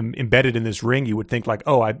algorithm embedded in this ring, you would think like,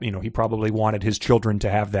 he probably wanted his children to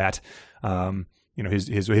have that.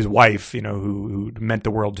 His wife, who meant the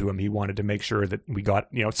world to him. He wanted to make sure that we got,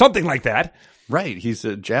 something like that. Right. He's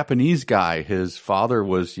a Japanese guy. His father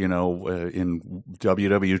was, in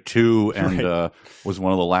WW2 and was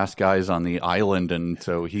one of the last guys on the island. And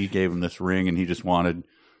so he gave him this ring and he just wanted,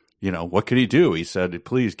 what could he do? He said,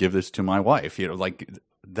 please give this to my wife.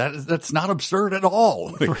 That's not absurd at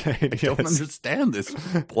all. Right, I don't understand this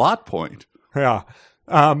plot point. Yeah.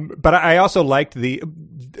 But I also liked the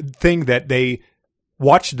thing that they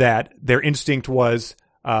watched that their instinct was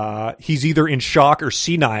he's either in shock or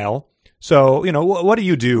senile. So, what do?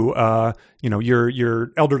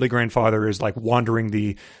 Your elderly grandfather is like wandering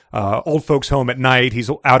the old folks home at night.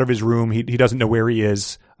 He's out of his room. He doesn't know where he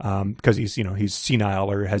is because he's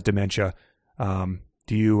senile or has dementia.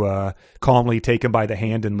 Do you calmly take him by the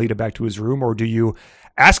hand and lead him back to his room, or do you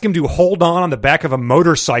ask him to hold on the back of a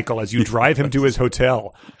motorcycle as you drive him to his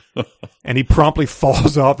hotel? And he promptly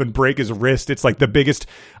falls off and break his wrist. It's like the biggest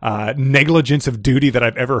negligence of duty that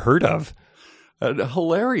I've ever heard of.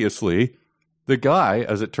 Hilariously, the guy,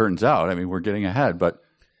 as it turns out, I mean, we're getting ahead, but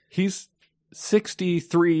he's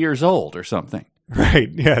 63 years old or something. Right,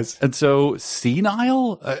 yes. And so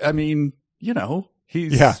senile? I mean,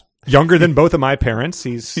 he's... Yeah, younger than both of my parents.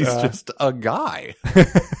 He's just a guy.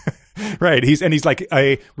 Right, he's like,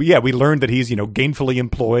 we learned that he's, gainfully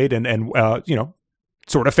employed and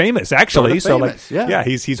sort of famous, actually. Sort of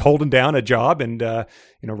famous, so he's holding down a job and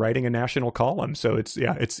writing a national column. So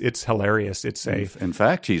it's hilarious. In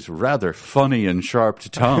fact, he's rather funny and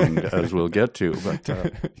sharp-tongued, as we'll get to. But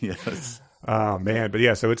yes. Oh man, but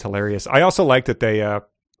yeah, so it's hilarious. I also like that they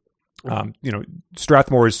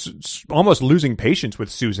Strathmore is almost losing patience with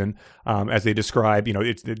Susan as they describe,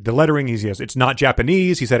 it's the lettering. It's not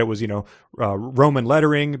Japanese. He said it was, Roman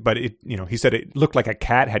lettering, but he said it looked like a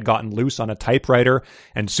cat had gotten loose on a typewriter.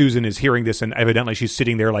 And Susan is hearing this, and evidently she's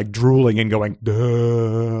sitting there like drooling and going,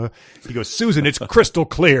 duh. He goes, Susan, it's crystal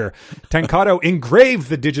clear. Tancado engraved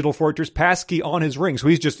the Digital Fortress passkey on his ring. So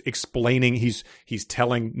he's just explaining. He's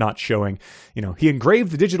telling, not showing. He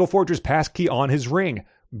engraved the Digital Fortress passkey on his ring.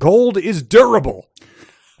 Gold is durable.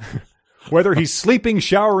 Whether he's sleeping,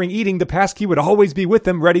 showering, eating, the passkey would always be with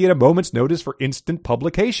him, ready at a moment's notice for instant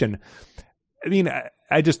publication. I mean,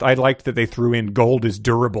 I liked that they threw in gold is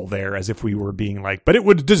durable there, as if we were being like, but it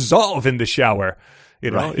would dissolve in the shower,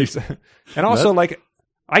 Right. And also,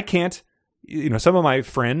 I can't. Some of my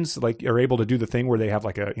friends are able to do the thing where they have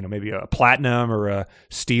maybe a platinum or a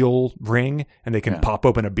steel ring and they can pop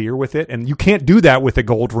open a beer with it. And you can't do that with a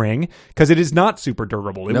gold ring because it is not super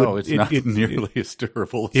durable. It's not nearly as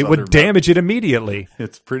durable as it would damage it immediately.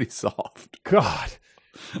 It's pretty soft. God.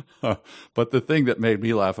 But the thing that made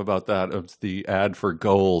me laugh about that was the ad for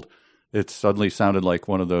gold. It suddenly sounded like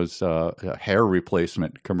one of those hair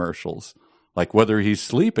replacement commercials. Like whether he's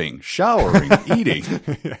sleeping, showering, eating,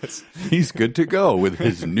 Yes. he's good to go with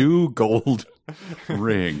his new gold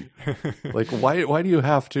ring. Like, why do you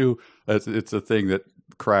have to? It's a thing that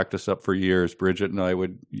cracked us up for years. Bridget and I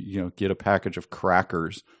would, get a package of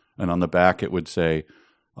crackers, and on the back it would say,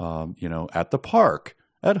 at the park,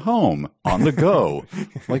 at home, on the go.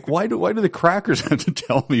 Like, why do the crackers have to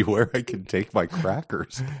tell me where I can take my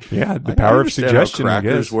crackers? Yeah, the power of suggestion. How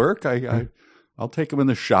crackers I guess. work. I'll take them in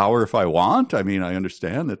the shower if I want. I mean, I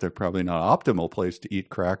understand that they're probably not optimal place to eat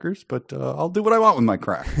crackers, but I'll do what I want with my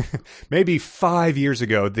crackers. Maybe 5 years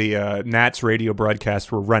ago, the Nats radio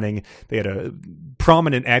broadcasts were running. They had a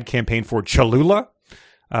prominent ad campaign for Cholula,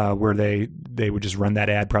 where they would just run that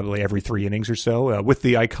ad probably every 3 innings or so with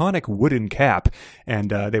the iconic wooden cap. And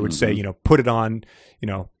they would say, put it on,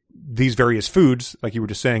 these various foods, like you were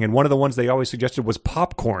just saying. And one of the ones they always suggested was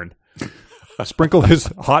popcorn. Sprinkle his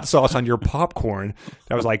hot sauce on your popcorn.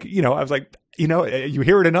 I was like, you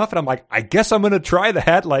hear it enough, and I'm like, I guess I'm going to try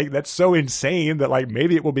that. Like, that's so insane that, like,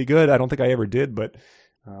 maybe it will be good. I don't think I ever did, but,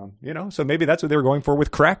 so maybe that's what they were going for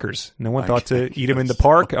with crackers. No one thought to eat them in the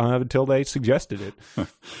park until they suggested it.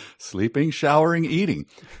 Sleeping, showering, eating.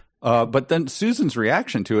 But then Susan's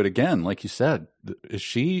reaction to it again, like you said, is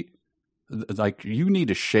she like, you need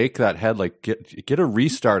to shake that head, like get a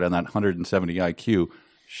restart on that 170 IQ.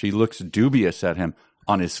 She looks dubious at him.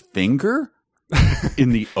 On his finger?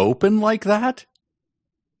 In the open like that?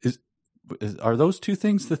 Are those two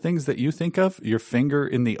things the things that you think of? Your finger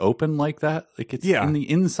in the open like that? Like it's in the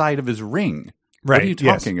inside of his ring. Right. What are you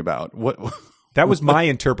talking about? What? That was my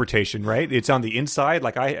interpretation, right? It's on the inside.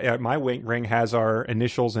 Like my ring has our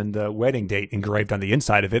initials and the wedding date engraved on the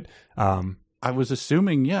inside of it. I was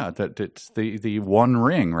assuming, that it's the one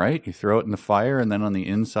ring, right? You throw it in the fire, and then on the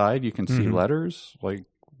inside you can see letters. Like,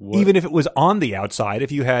 what? Even if it was on the outside,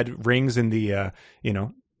 if you had rings in the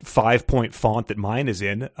 5-point font that mine is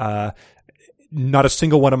in, not a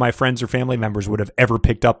single one of my friends or family members would have ever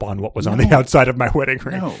picked up on what was on the outside of my wedding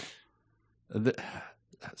ring. No.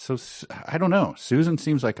 So I don't know. Susan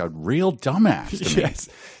seems like a real dumbass to me. Yes.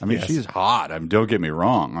 I mean, she's hot. Don't get me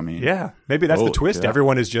wrong. I mean, maybe that's the twist. Yeah.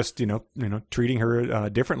 Everyone is just treating her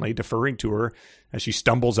differently, deferring to her as she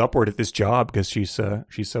stumbles upward at this job because she's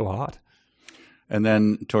so hot. And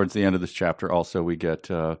then towards the end of this chapter, also we get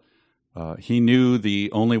he knew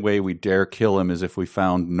the only way we dare kill him is if we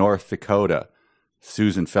found North Dakota.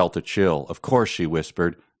 Susan felt a chill. Of course, she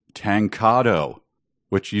whispered, Tancado.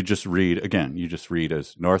 Which you just read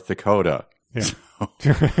as North Dakota. Yeah.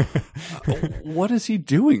 So, what is he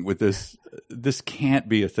doing with this? This can't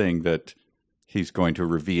be a thing that he's going to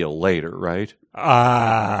reveal later, right?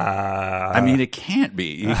 I mean, it can't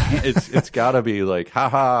be. It's got to be like,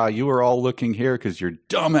 haha, you were all looking here because you're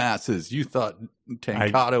dumbasses. You thought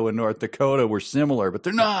Tancado and North Dakota were similar, but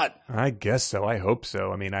they're not. I guess so. I hope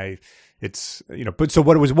so. I mean, it's, but so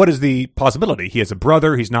what is the possibility? He has a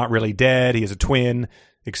brother. He's not really dead. He has a twin,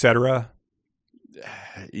 etc.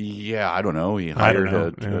 Yeah, I don't know. He hired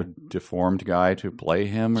a deformed guy to play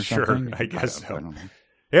him or something. I guess so. I don't know.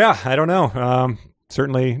 Yeah, I don't know.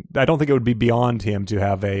 Certainly, I don't think it would be beyond him to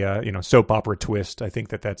have a soap opera twist. I think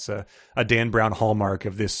that's a Dan Brown hallmark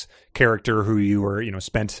of this character who you were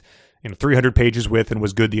spent 300 pages with and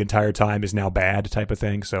was good the entire time is now bad type of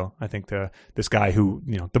thing. So I think this guy who,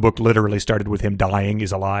 the book literally started with him dying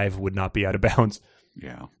is alive would not be out of bounds.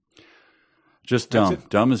 Yeah. Just dumb.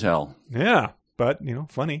 Dumb as hell. Yeah. But,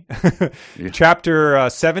 funny. Yeah. Chapter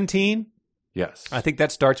 17. Yes. I think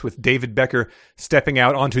that starts with David Becker stepping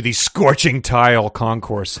out onto the scorching tile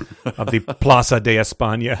concourse of the Plaza de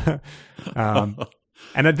España.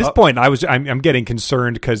 And at this point I'm getting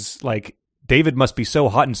concerned because David must be so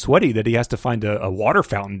hot and sweaty that he has to find a water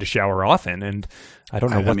fountain to shower often, and I don't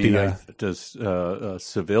know does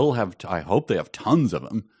Seville have? I hope they have tons of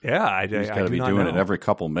them. Yeah, he's got to be doing it every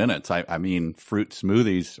couple minutes. I mean, fruit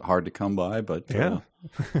smoothies hard to come by, but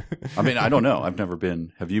I mean, I don't know. I've never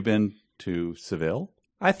been. Have you been to Seville?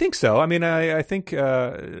 I think so. I mean, I think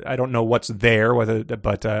I don't know what's there,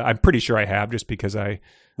 but I'm pretty sure I have, just because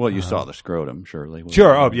you saw the scrotum, surely.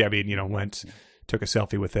 Sure. Oh, yeah. I mean, went. Took a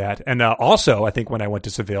selfie with that. And also, I think when I went to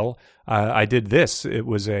Seville, I did this. It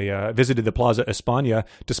was visited the Plaza España.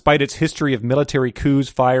 Despite its history of military coups,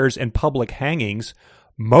 fires, and public hangings,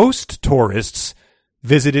 most tourists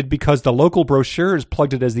visited because the local brochures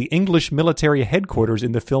plugged it as the English military headquarters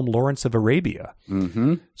in the film Lawrence of Arabia.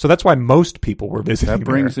 Mm-hmm. So that's why most people were visiting.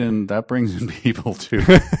 That brings in people too.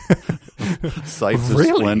 Sights of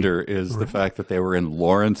splendor is the fact that they were in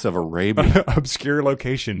Lawrence of Arabia. Obscure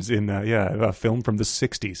locations in a film from the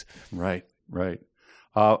 60s. Right.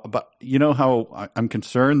 But you know how I'm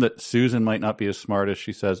concerned that Susan might not be as smart as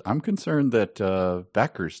she says. I'm concerned that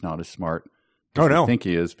Becker's not as smart as I think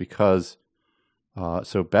he is, because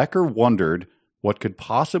so Becker wondered what could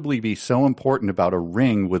possibly be so important about a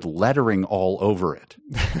ring with lettering all over it.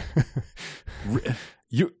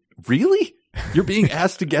 You really? You're being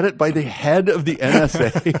asked to get it by the head of the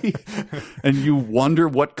NSA, and you wonder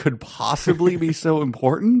what could possibly be so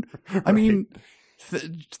important? I mean,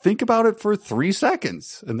 think about it for 3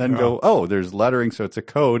 seconds, and then go, oh, there's lettering, so it's a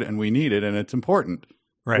code, and we need it, and it's important.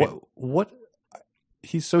 Right. What?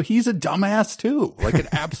 He's a dumbass too, like an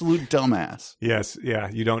absolute dumbass. Yes, yeah.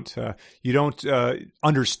 You don't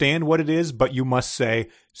understand what it is, but you must say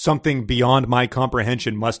something beyond my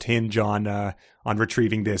comprehension must hinge on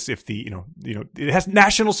retrieving this. If the it has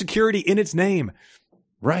national security in its name.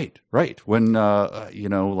 Right. When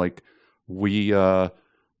like we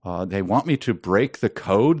they want me to break the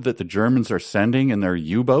code that the Germans are sending in their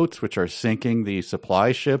U-boats, which are sinking the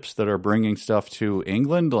supply ships that are bringing stuff to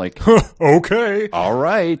England. Like, okay, all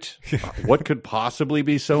right. What could possibly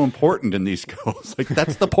be so important in these codes? Like,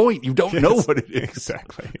 that's the point. You don't know what it is.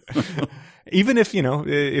 Exactly. Even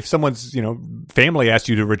if someone's family asked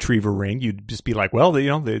you to retrieve a ring, you'd just be like, well,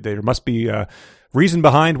 there must be reason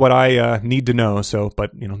behind what I need to know. So,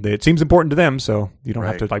 but it seems important to them, so you don't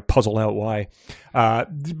have to like puzzle out why.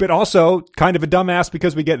 But also kind of a dumbass,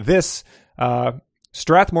 because we get this.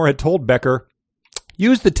 Strathmore had told Becker,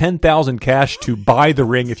 use the 10,000 cash to buy the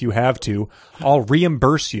ring if you have to. I'll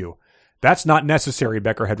reimburse you. That's not necessary,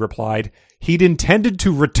 Becker had replied. He'd intended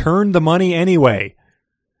to return the money anyway.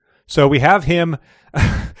 So we have him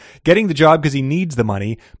getting the job because he needs the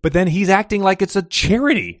money, but then he's acting like it's a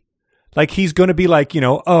charity. Like he's going to be like,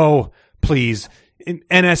 oh, please,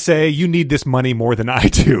 NSA, you need this money more than I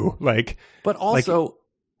do. But also,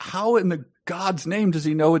 how in the God's name does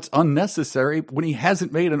he know it's unnecessary when he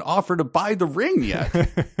hasn't made an offer to buy the ring yet?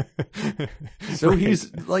 So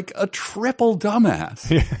he's like a triple dumbass.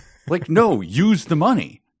 Yeah. Like, no, use the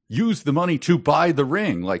money. Use the money to buy the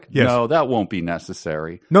ring. Like, yes. No, that won't be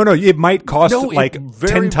necessary. No, it might cost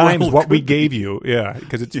 10 times what we gave you. Yeah,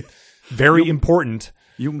 because it's very important.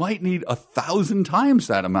 You might need 1,000 times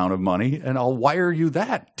that amount of money, and I'll wire you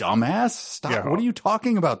that, dumbass. Stop. Yeah. What are you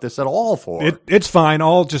talking about this at all for? It's fine.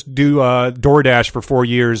 I'll just do DoorDash for 4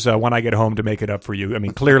 years when I get home to make it up for you. I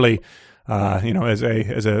mean, clearly,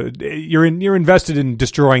 you're invested in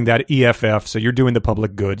destroying that EFF, so you're doing the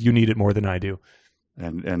public good. You need it more than I do.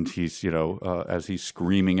 And he's, as he's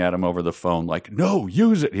screaming at him over the phone, like, no,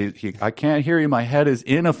 use it. I can't hear you. My head is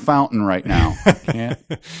in a fountain right now. I can't.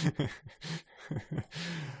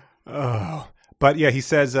 Oh, but yeah, he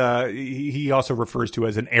says he also refers to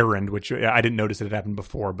as an errand, which I didn't notice it had happened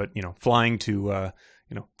before. But flying to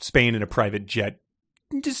Spain in a private jet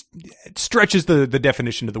just stretches the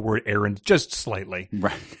definition of the word errand just slightly,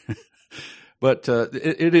 right? But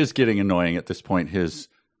it is getting annoying at this point. His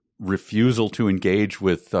refusal to engage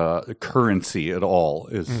with currency at all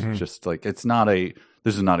is just like this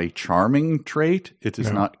is not a charming trait. It is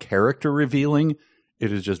not character revealing.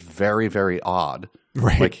 It is just very, very odd.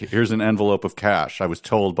 Right. Like, here's an envelope of cash. I was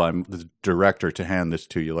told by the director to hand this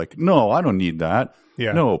to you. Like, no, I don't need that.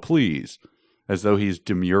 Yeah. No, please. As though he's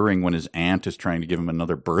demurring when his aunt is trying to give him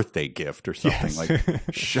another birthday gift or something. Yes. Like,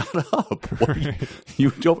 shut up. You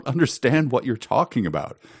don't understand what you're talking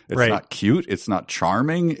about. It's not cute. It's not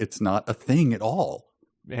charming. It's not a thing at all.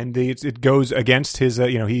 And it goes against his,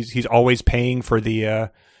 he's always paying for the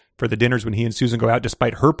dinners when he and Susan go out,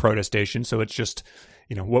 despite her protestation. So it's just,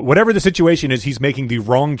 whatever the situation is, he's making the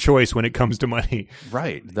wrong choice when it comes to money.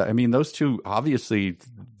 Right. I mean, those two, obviously,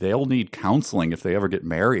 they'll need counseling if they ever get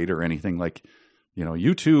married or anything. Like,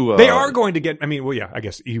 you two. They are going to get, I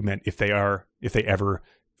guess you meant if they ever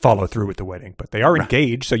follow through with the wedding, but they are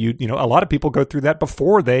engaged. So a lot of people go through that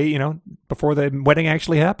before the wedding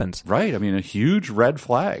actually happens. Right. I mean, a huge red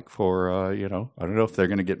flag for, I don't know if they're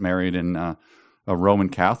going to get married in a Roman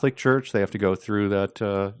Catholic church. They have to go through that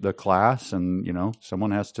the class, and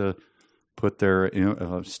someone has to put their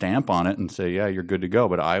stamp on it and say, yeah, you're good to go.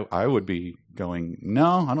 But I would be going,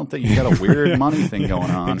 no, I don't think you got a weird money thing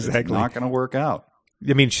going on. Exactly. It's not going to work out.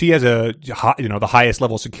 I mean, she has the highest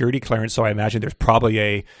level security clearance, so I imagine there's probably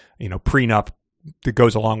a prenup that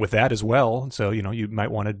goes along with that as well. So you might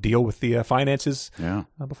want to deal with the finances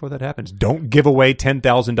before that happens. Don't give away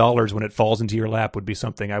 $10,000 when it falls into your lap would be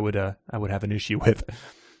something I would have an issue with.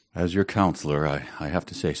 As your counselor, I have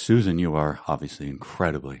to say, Susan, you are obviously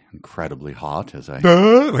incredibly, incredibly hot as I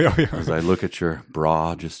look at your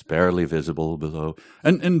bra just barely visible below.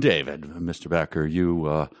 And David, Mr. Becker,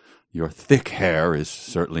 you Your thick hair is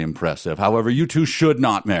certainly impressive. However, you two should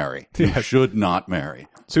not marry. You should not marry.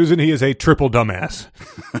 Susan, he is a triple dumbass.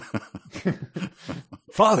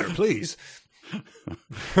 Father, please.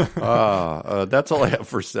 That's all I have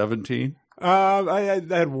for 17. I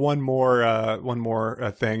had one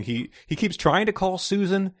more thing. He keeps trying to call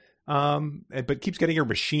Susan, but keeps getting her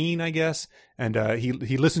machine, I guess. And he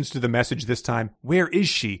listens to the message this time. Where is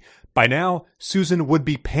she? By now, Susan would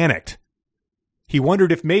be panicked. He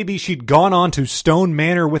wondered if maybe she'd gone on to Stone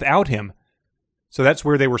Manor without him. So that's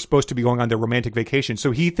where they were supposed to be going on their romantic vacation.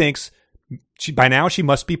 So he thinks by now she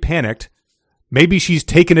must be panicked. Maybe she's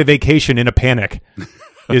taken a vacation in a panic.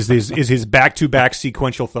 is his back-to-back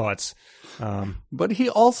sequential thoughts. But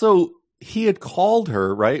he had called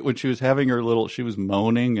her, right? When she was having she was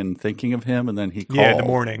moaning and thinking of him, and then he called. Yeah, in the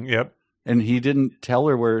morning, yep. And he didn't tell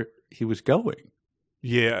her where he was going.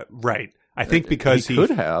 Yeah, right. I think because he could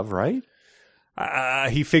have, right?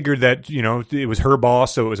 He figured that, it was her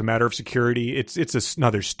boss, so it was a matter of security. It's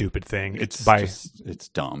another stupid thing. It's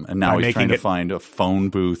dumb. And now he's trying to find a phone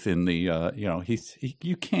booth in the,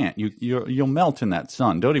 you can't. You'll melt in that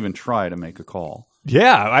sun. Don't even try to make a call.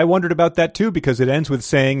 Yeah, I wondered about that too, because it ends with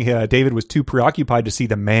saying David was too preoccupied to see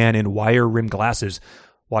the man in wire-rimmed glasses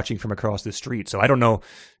watching from across the street. So I don't know,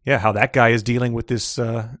 how that guy is dealing with this,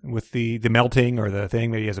 with the melting or the thing.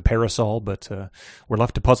 Maybe he has a parasol, but we're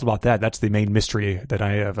left to puzzle about that. That's the main mystery that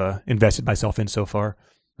I have invested myself in so far.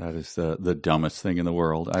 That is the dumbest thing in the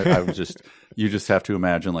world. You just have to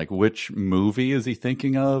imagine, like, which movie is he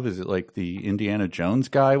thinking of? Is it like the Indiana Jones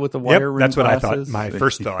guy with the wire rimmed that's what glasses? I thought. My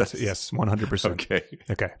first thought. Yes, 100%.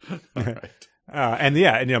 Okay. All right.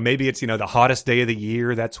 Maybe it's, the hottest day of the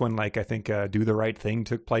year. That's when, I think Do the Right Thing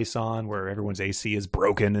took place on, where everyone's AC is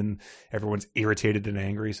broken and everyone's irritated and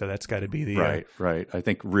angry. So that's got to be the... Right. I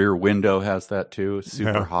think Rear Window has that too. It's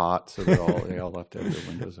super hot. So they all have to have their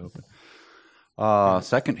windows open.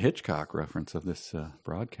 Second Hitchcock reference of this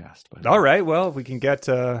broadcast. All right. Well, we can get...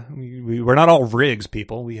 we're not all Riggs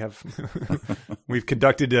people. We have... we've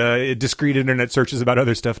conducted discreet internet searches about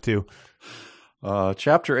other stuff too.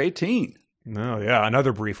 Chapter 18. Oh, yeah.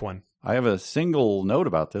 Another brief one. I have a single note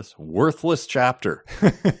about this. Worthless chapter. I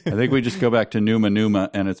think we just go back to Numa,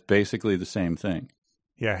 and it's basically the same thing.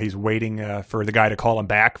 Yeah, he's waiting for the guy to call him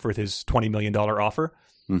back for his $20 million offer.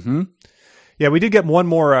 Mm-hmm. Yeah, we did get one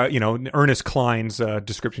more, Ernest Cline's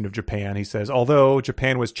description of Japan. He says, although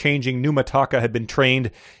Japan was changing, Numataka had been trained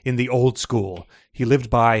in the old school. He lived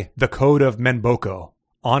by the code of Menboko,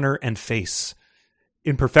 honor and face.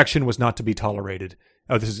 Imperfection was not to be tolerated.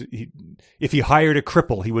 If he hired a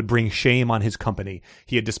cripple, he would bring shame on his company.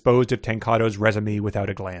 He had disposed of Tankado's resume without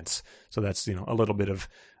a glance. So that's, a little bit of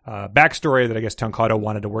backstory that I guess Tankado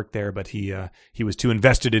wanted to work there, but he was too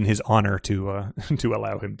invested in his honor to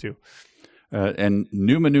allow him to. And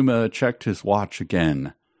Numa checked his watch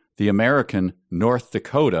again. The American North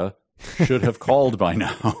Dakota should have called by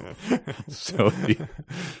now. So the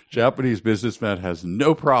Japanese businessman has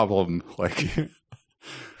no problem,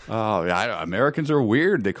 Americans are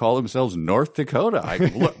weird. They call themselves North Dakota.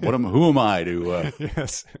 Who am I to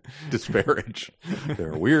disparage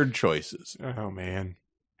their weird choices? Oh, man.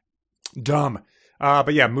 Dumb.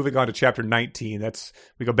 But yeah, moving on to chapter 19.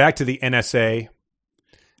 We go back to the NSA.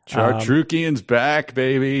 Chartrukian's back,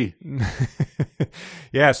 baby.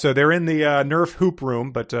 Yeah, so they're in the Nerf hoop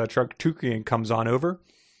room, but Chartrukian comes on over.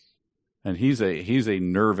 And he's a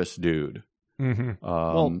nervous dude.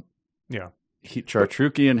 Mm-hmm. Yeah.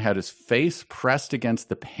 Chartrukian had his face pressed against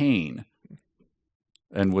the pane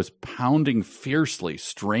and was pounding fiercely,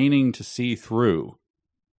 straining to see through.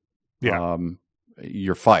 Yeah.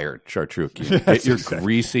 You're fired, Chartrukian. Get your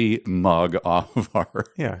greasy mug off of our...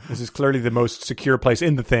 Yeah, this is clearly the most secure place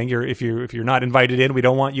in the thing. If you're not invited in, we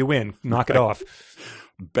don't want you in. Knock it off.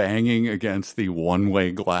 Banging against the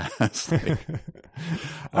one-way glass.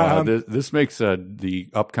 This makes the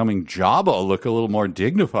upcoming Jabba look a little more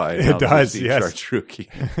dignified. It does, yes.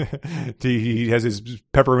 Chartrukian. He has his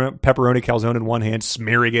pepperoni calzone in one hand,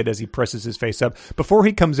 smearing it as he presses his face up. Before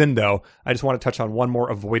he comes in, though, I just want to touch on one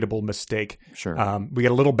more avoidable mistake. Sure. We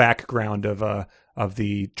get a little background of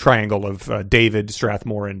the triangle of David,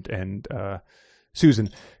 Strathmore, and Susan.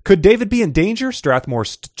 Could David be in danger? Strathmore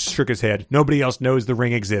shook his head. Nobody else knows the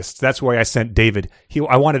ring exists. That's why I sent David.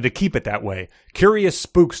 I wanted to keep it that way. Curious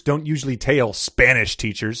spooks don't usually tail Spanish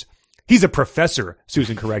teachers. He's a professor,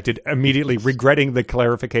 Susan corrected, immediately regretting the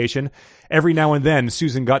clarification. Every now and then,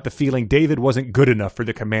 Susan got the feeling David wasn't good enough for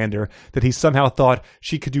the commander, that he somehow thought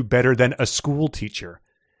she could do better than a school teacher.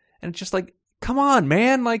 And it's just come on,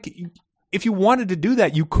 man. if you wanted to do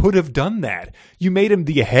that, you could have done that. You made him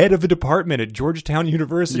the head of a department at Georgetown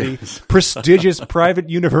University, prestigious private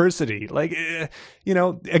university. Like,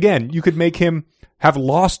 again, you could make him have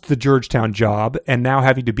lost the Georgetown job and now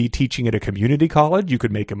having to be teaching at a community college. You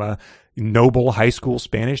could make him a noble high school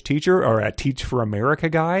Spanish teacher or a Teach for America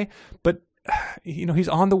guy. But, he's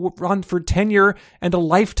on the run for tenure and a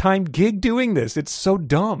lifetime gig doing this. It's so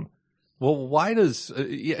dumb. Well, why does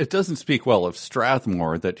it doesn't speak well of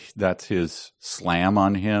Strathmore that's his slam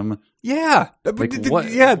on him? Yeah, like,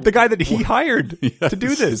 the guy that he hired to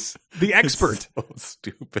do this, the expert. So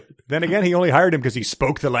stupid. Then again, he only hired him because he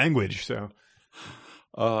spoke the language. So,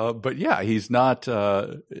 but yeah, he's not.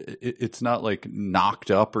 It's not like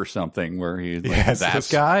knocked up or something where he's like that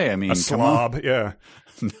guy. I mean, a slob. Yeah,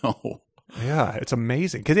 no. Yeah, it's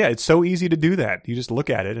amazing because it's so easy to do that. You just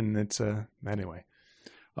look at it and it's anyway.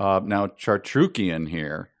 Now Chartrukian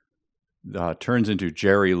here turns into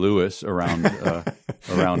Jerry Lewis around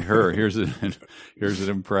her. Here's an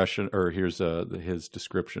impression, or here's his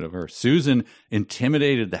description of her. Susan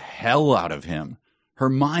intimidated the hell out of him. Her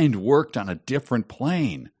mind worked on a different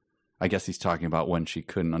plane. I guess he's talking about when she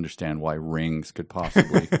couldn't understand why rings could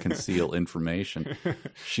possibly conceal information.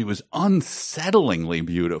 She was unsettlingly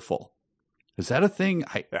beautiful. Is that a thing?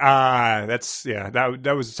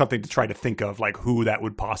 That was something to try to think of, like who that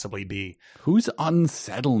would possibly be. Who's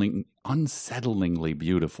unsettlingly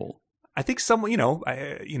beautiful? I think someone,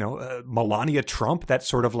 Melania Trump, that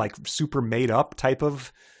sort of like super made up type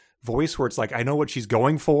of voice where it's like, I know what she's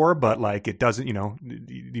going for, but like it doesn't,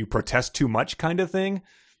 you protest too much kind of thing.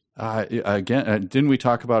 Again, didn't we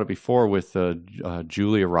talk about it before with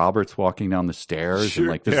Julia Roberts walking down the stairs sure,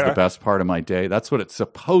 and like, this is the best part of my day? That's what it's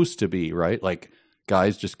supposed to be, right? Like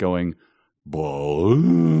guys just going,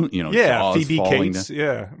 jaws Phoebe falling Cates,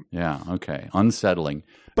 down. Yeah, okay, unsettling.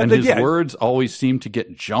 But and his words always seem to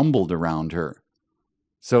get jumbled around her.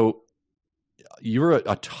 So you're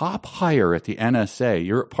a top hire at the NSA.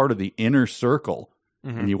 You're part of the inner circle,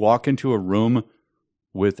 and you walk into a room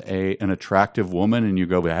with an attractive woman and you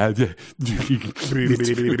go,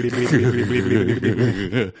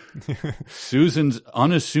 Susan's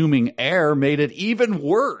unassuming air made it even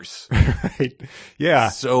worse. Right. Yeah.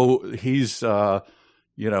 So he's,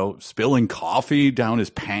 spilling coffee down his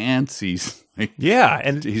pants. He's like,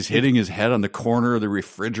 and he's hitting his head on the corner of the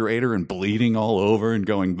refrigerator and bleeding all over and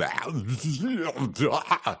going,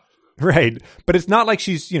 right. But it's not like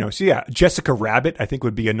she's, Jessica Rabbit, I think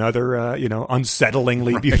would be another,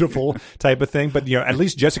 unsettlingly beautiful type of thing. But, at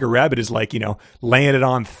least Jessica Rabbit is like, laying it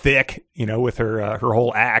on thick, with her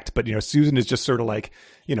whole act. But, Susan is just sort of like,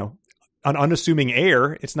 an unassuming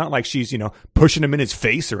air. It's not like she's, pushing him in his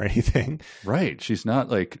face or anything. Right. She's not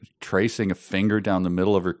like tracing a finger down the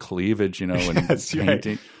middle of her cleavage, and painting.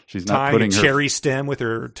 Right. She's not tying putting a cherry stem with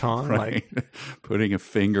her tongue, right. Putting a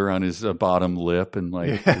finger on his bottom lip and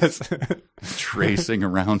like tracing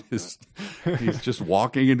around his. He's just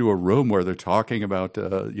walking into a room where they're talking about,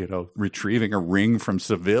 retrieving a ring from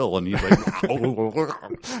Seville, and he's like,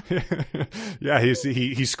 yeah,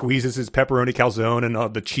 he squeezes his pepperoni calzone,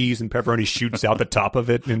 and the cheese and pepperoni shoots out the top of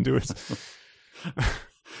it into his.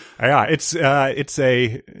 Yeah,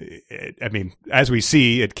 I mean, as we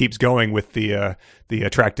see, it keeps going with the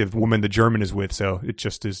attractive woman the German is with. So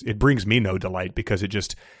it brings me no delight because I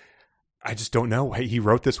just don't know. He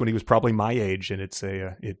wrote this when he was probably my age, and it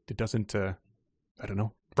doesn't, I don't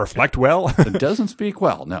know, reflect well. It doesn't speak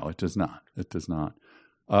well. No, it does not. It does not.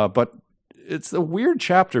 But it's a weird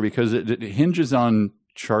chapter because it hinges on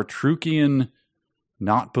Chartrukian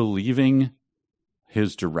not believing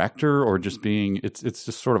his director, or just being, it's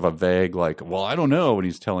just sort of a vague, like, well, I don't know. And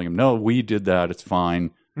he's telling him, no, we did that. It's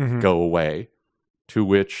fine. Go away. To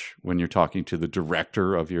which, when you're talking to the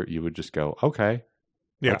director of you would just go, okay,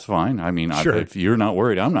 that's fine. I mean, sure. If you're not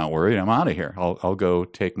worried, I'm not worried. I'm out of here. I'll go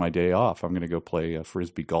take my day off. I'm going to go play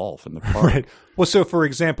Frisbee golf in the park. Right. Well, so for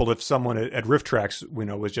example, if someone at RiffTrax,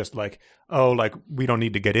 was just like, oh, like, we don't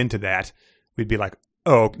need to get into that, we'd be like,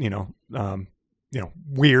 oh,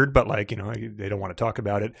 weird, but like, they don't want to talk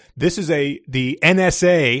about it. This is the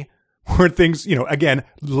NSA where things, again,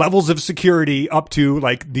 levels of security up to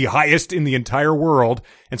like the highest in the entire world.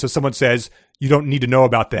 And so someone says, you don't need to know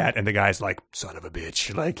about that. And the guy's like, son of a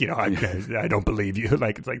bitch. Like, I don't believe you.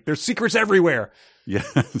 Like, it's like there's secrets everywhere.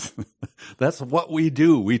 Yes. That's what we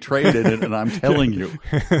do. We traded it, and I'm telling you.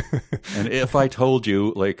 And if I told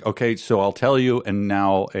you, like, okay, so I'll tell you, and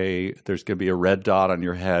now there's going to be a red dot on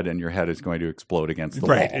your head, and your head is going to explode against the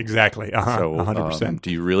wall. Right, exactly. So 100%.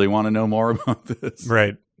 Do you really want to know more about this?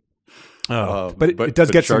 Right. But it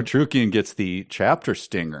does get Chartrukian gets the chapter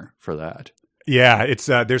stinger for that. Yeah, it's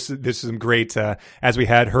there's some great as we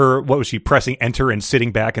had her. What was she pressing enter and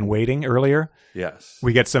sitting back and waiting earlier? Yes,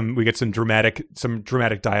 we get some dramatic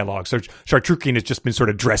dialogue. So Chartrukian has just been sort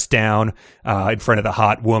of dressed down in front of the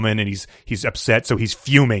hot woman, and he's upset, so he's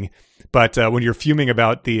fuming. But when you're fuming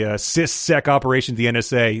about the cis-sec operation of the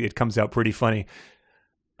NSA, it comes out pretty funny.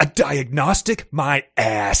 A diagnostic? My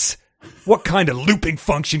ass. What kind of looping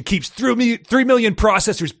function keeps 3 million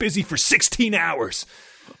processors busy for 16 hours?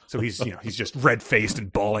 So he's just red-faced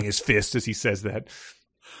and balling his fist as he says that.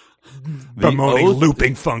 Bemoaning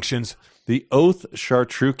looping functions. The oath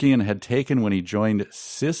Chartrukian had taken when he joined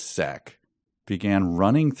cis-sec began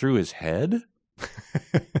running through his head?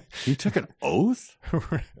 He took an oath?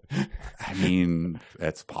 I mean,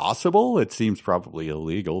 that's possible. It seems probably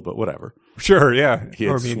illegal, but whatever. Sure, yeah. He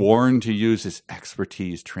had sworn to use his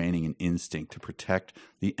expertise, training, and instinct to protect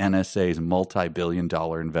the NSA's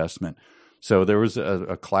multi-billion-dollar investment. So there was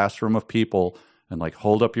a classroom of people, and like,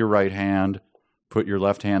 hold up your right hand, put your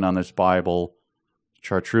left hand on this Bible.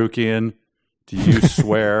 Chartrukian, do you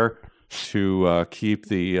swear to keep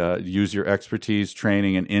use your expertise,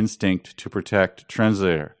 training, and instinct to protect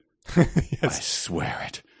translator? Yes. I swear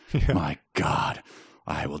it. Yeah. My God,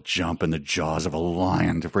 I will jump in the jaws of a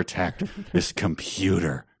lion to protect this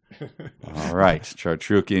computer. All right,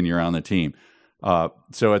 Chartrukian, you're on the team.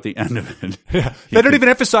 So at the end of it, they don't even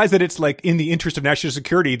emphasize that it's like in the interest of national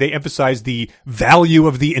security. They emphasize the value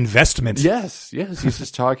of the investment. Yes. He's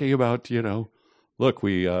just talking about, look,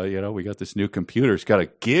 we got this new computer. It's got a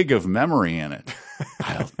gig of memory in it.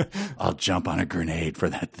 I'll jump on a grenade for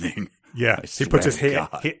that thing. Yeah, he puts his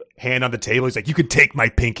hand on the table. He's like, "You can take my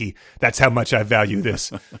pinky. That's how much I value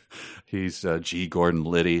this." He's G. Gordon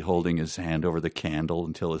Liddy holding his hand over the candle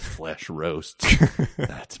until his flesh roasts.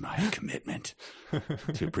 That's my commitment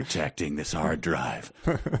to protecting this hard drive.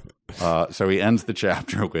 So he ends the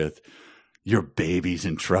chapter with, "Your baby's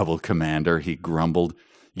in trouble, Commander," he grumbled.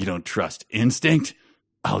 "You don't trust instinct?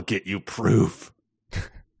 I'll get you proof."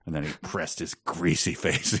 And then he pressed his greasy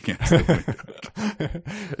face against the window.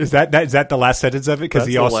 Is that the last sentence of it? Because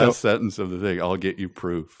the last sentence of the thing. I'll get you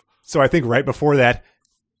proof. So I think right before that,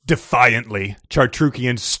 defiantly,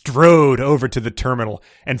 Chartrukian strode over to the terminal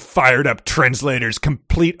and fired up Translator's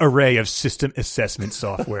complete array of system assessment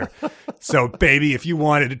software. So, baby, if you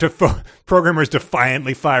wanted programmers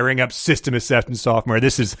defiantly firing up system assessment software,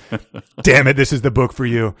 this is the book for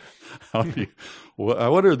you. Well, I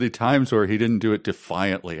wonder the times where he didn't do it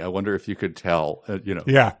defiantly. I wonder if you could tell,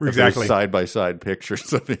 Yeah, exactly. Side-by-side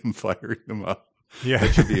pictures of him firing them up. Yeah.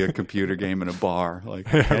 That should be a computer game in a bar. Like,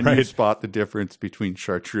 can you spot the difference between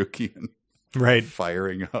Chartrukian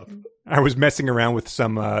firing up? I was messing around with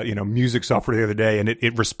some, music software the other day, and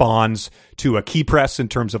it responds to a key press in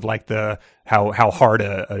terms of like how hard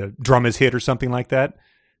a drum is hit or something like that.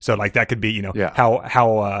 So like that could be,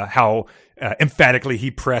 how emphatically he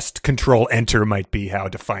pressed Control Enter might be how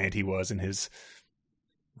defiant he was in his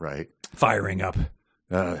firing up.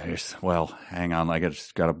 Hang on. I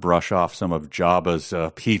just got to brush off some of Jabba's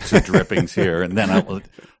pizza drippings here, and then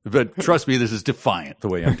but trust me, this is defiant. The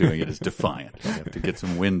way I'm doing it is defiant. I have to get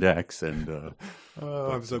some Windex and.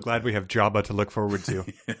 I'm so glad we have Jabba to look forward to.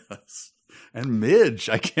 Yes. And Midge,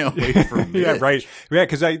 I can't wait for Midge. Yeah, right. Yeah,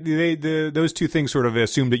 because those two things sort of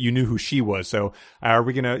assumed that you knew who she was. So are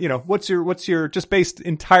we gonna, what's your just based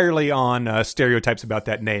entirely on stereotypes about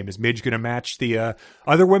that name? Is Midge gonna match the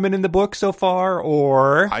other women in the book so far,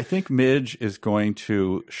 or? I think Midge is going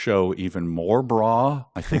to show even more bra.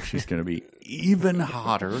 I think she's going to be even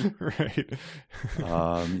hotter. Right.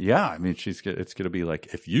 I mean, it's going to be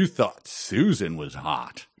like, if you thought Susan was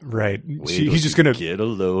hot. Right. He's just going to get a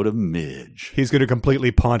load of Midge. He's going to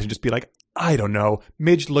completely punt and just be like, I don't know.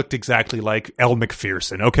 Midge looked exactly like Elle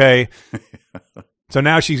McPherson. Okay. So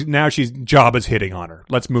now she's Jabba's hitting on her.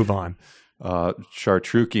 Let's move on.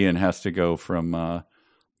 Chartrukian has to go from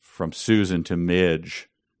Susan to Midge,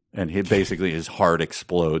 and his heart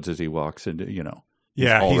explodes as he walks into, He's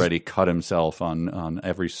already cut himself on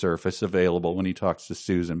every surface available when he talks to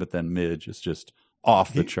Susan, but then Midge is just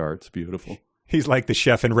off the charts. Beautiful. He's like the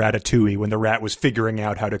chef in Ratatouille when the rat was figuring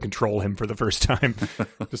out how to control him for the first time.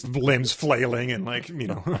 Just limbs flailing and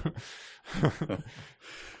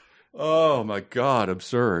Oh, my God.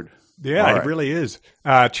 Absurd. Yeah, it really is.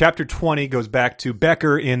 Chapter 20 goes back to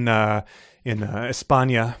Becker in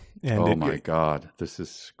España. And my God, this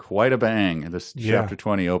is quite a bang. This chapter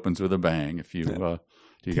 20 opens with a bang. If you do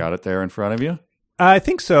you got it there in front of you? I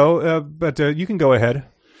think so, but you can go ahead.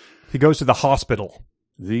 He goes to the hospital.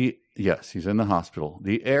 Yes, he's in the hospital.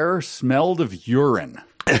 The air smelled of urine.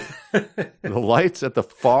 The lights at the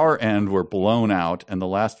far end were blown out, and the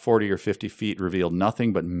last 40 or 50 feet revealed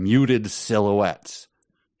nothing but muted silhouettes.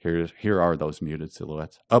 Here are those muted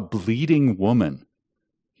silhouettes. A bleeding woman.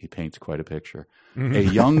 He paints quite a picture. Mm-hmm. A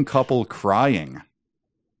young couple crying.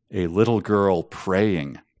 A little girl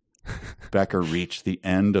praying. Becker reached the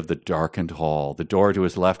end of the darkened hall. The door to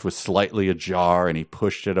his left was slightly ajar, and he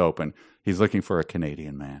pushed it open. He's looking for a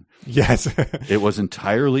Canadian man. Yes. It was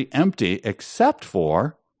entirely empty, except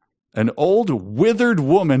for an old withered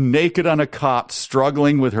woman naked on a cot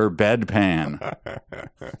struggling with her bedpan.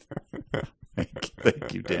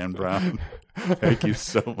 Thank you, Dan Brown. Thank you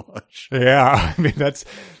so much. Yeah, I mean that's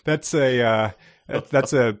a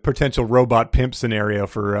potential robot pimp scenario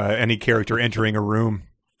for any character entering a room.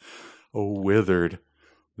 Oh, withered.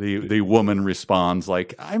 The woman responds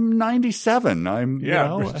like, "I'm 97. I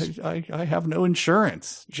have no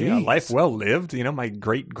insurance. Jeez. Yeah, life well lived. My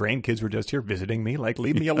great grandkids were just here visiting me. Like,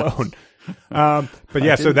 leave me alone." But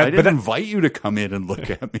yeah, I didn't invite you to come in and look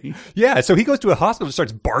at me. Yeah, so he goes to a hospital and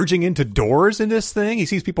starts barging into doors in this thing. He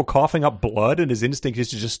sees people coughing up blood, and his instinct is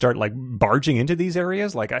to just start like barging into these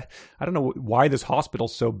areas. Like, I don't know why this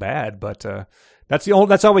hospital's so bad, but that's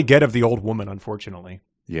all we get of the old woman, unfortunately.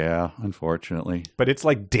 Yeah, unfortunately. But it's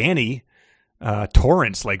like Danny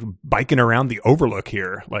Torrance, like biking around the overlook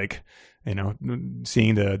here, like,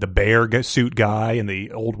 seeing the bear suit guy and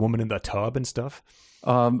the old woman in the tub and stuff.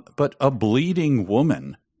 But a bleeding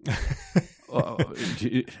woman.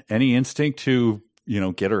 Any instinct to,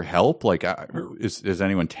 get her help? Like, is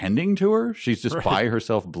anyone tending to her? She's just by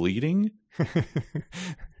herself bleeding.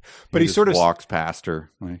 But he sort of walks past her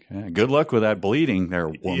like, "Good luck with that bleeding there,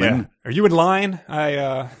 woman." Yeah. Are you in line?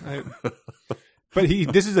 But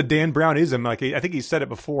this is a Dan Brown-ism. Like, I think he said it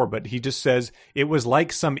before, but he just says it was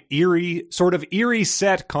like some eerie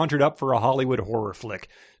set conjured up for a Hollywood horror flick.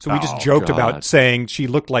 So we just joked about saying she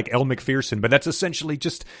looked like Elle Macpherson, but that's essentially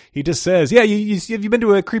he just says, yeah, have you been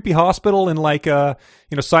to a creepy hospital in like,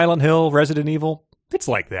 Silent Hill, Resident Evil? It's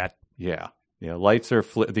like that. Yeah. Yeah, lights are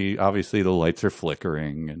obviously the lights are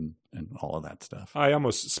flickering and all of that stuff. I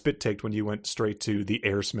almost spit-taked when you went straight to the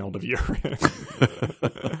air smelled of urine.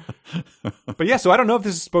 But yeah, so I don't know if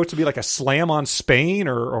this is supposed to be like a slam on Spain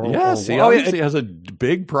or yes, he obviously has a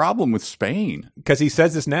big problem with Spain. Because he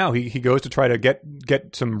says this now. He goes to try to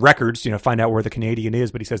get some records, find out where the Canadian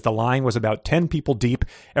is, but he says the line was about 10 people deep,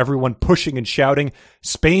 everyone pushing and shouting.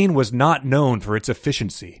 Spain was not known for its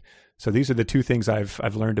efficiency. So these are the two things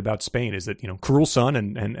I've learned about Spain, is that, cruel sun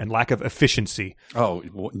and lack of efficiency. Oh,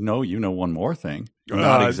 no, one more thing.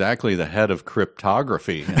 Not exactly the head of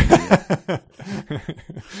cryptography.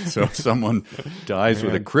 So if someone dies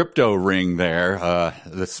with a crypto ring there,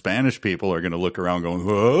 the Spanish people are going to look around going,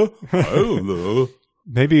 "Huh? I don't know."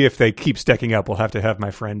 Maybe if they keep stacking up, we'll have to have my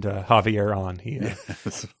friend Javier on. He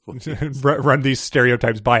run these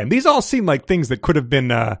stereotypes by him. These all seem like things that could have been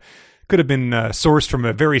sourced from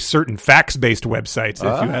a very certain facts-based website, if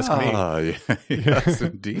you ask me. Yes,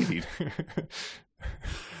 indeed.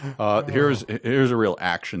 Here's a real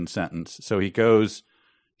action sentence. So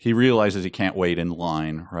he realizes he can't wait in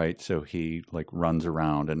line, right? So he like runs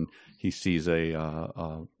around and he sees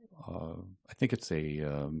I think it's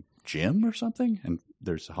a gym or something, and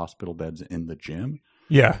there's hospital beds in the gym.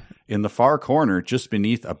 Yeah. In the far corner, just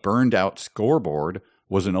beneath a burned-out scoreboard,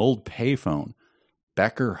 was an old payphone.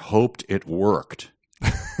 Becker hoped it worked.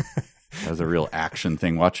 That's a real action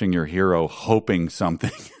thing, watching your hero hoping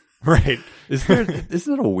something. Right. Isn't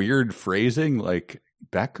it a weird phrasing? Like,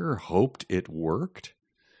 Becker hoped it worked?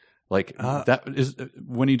 Like, that is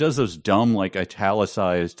when he does those dumb, like,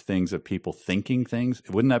 italicized things of people thinking things,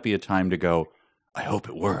 wouldn't that be a time to go, "I hope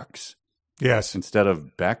it works"? Yes. Instead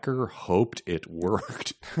of Becker hoped it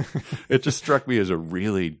worked. It just struck me as a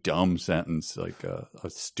really dumb sentence, like a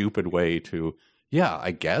stupid way to... Yeah,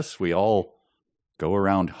 I guess we all go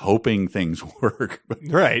around hoping things work.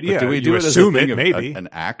 Right, yeah. Do we do you it as assume a thing it, maybe. An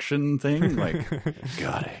action thing? Like,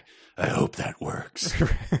 God, I hope that works.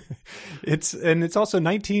 It's also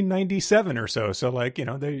 1997 or so. So like,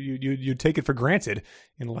 you take it for granted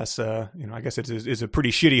unless, I guess it's a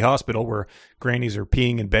pretty shitty hospital where grannies are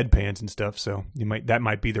peeing in bedpans and stuff. So that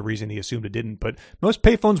might be the reason he assumed it didn't. But most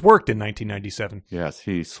payphones worked in 1997. Yes,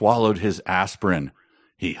 he swallowed his aspirin.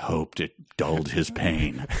 He hoped it dulled his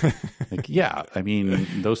pain. Like, yeah, I mean,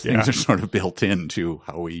 those things are sort of built into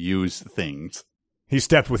how we use things. He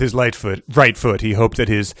stepped with his right foot. He hoped that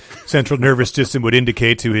his central nervous system would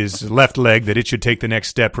indicate to his left leg that it should take the next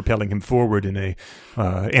step, propelling him forward in a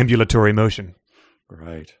ambulatory motion.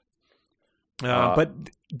 Right. But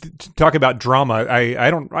to talk about drama,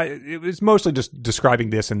 it was mostly just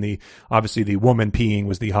describing this, and obviously the woman peeing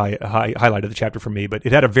was the highlight of the chapter for me, but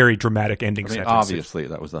it had a very dramatic ending. Obviously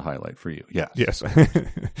that was the highlight for you. Yes.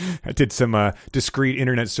 I did some discreet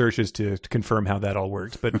internet searches to confirm how that all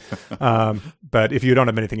worked, but if you don't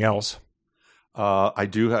have anything else. I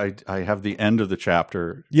do. I have the end of the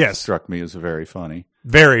chapter. Yes. Struck me as very funny.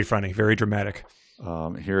 Very funny, very dramatic.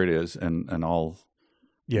 Here it is, and I'll.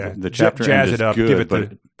 Yeah, the chapter jazz end is it up. good, Give it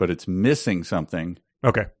but it's missing something.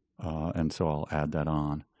 Okay. And so I'll add that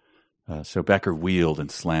on. So Becker wheeled and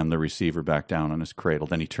slammed the receiver back down on his cradle.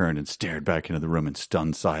 Then he turned and stared back into the room in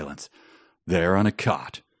stunned silence. There on a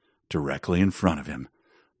cot, directly in front of him,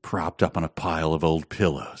 propped up on a pile of old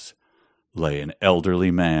pillows, lay an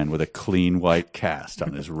elderly man with a clean white cast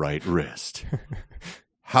on his right wrist.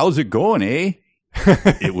 How's it going, eh?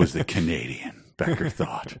 It was the Canadian, Becker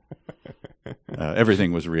thought.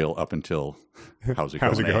 Everything was real up until how's it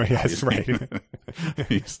going? Yes, right.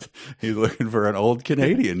 he's looking for an old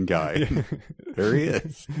Canadian guy. There he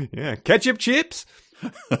is. Yeah, ketchup chips.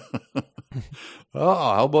 Oh,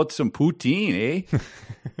 how about some poutine, eh?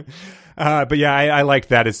 But yeah, I like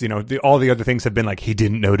that. It's all the other things have been like he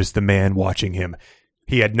didn't notice the man watching him.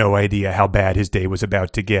 He had no idea how bad his day was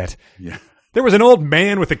about to get. Yeah, there was an old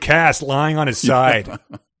man with a cast lying on his side. Yeah.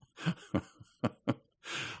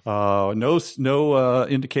 No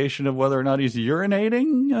indication of whether or not he's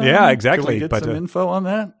urinating. Yeah, exactly. Can we get some info on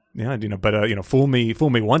that? Yeah, but fool me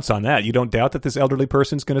once on that. You don't doubt that this elderly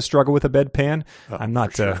person's going to struggle with a bedpan? I'm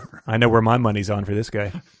not. Sure. I know where my money's on for this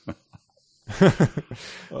guy.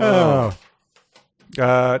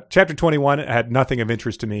 Chapter 21 had nothing of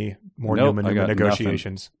interest to me. More Numa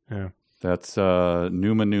negotiations. Yeah. That's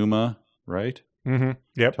Numa, right? Mm-hmm.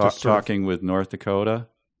 Yep. Talking with North Dakota.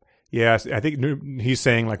 Yes, I think he's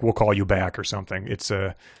saying like we'll call you back or something. It's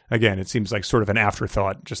again, it seems like sort of an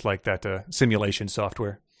afterthought, just like that simulation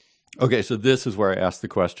software. Okay, so this is where I asked the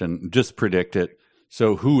question. Just predict it.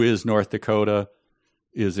 So, who is North Dakota?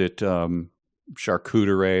 Is it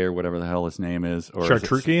Charcuterie or whatever the hell his name is, or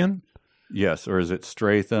Chartrukian? Yes, or is it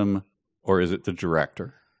Stratham, or is it the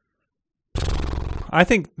director? I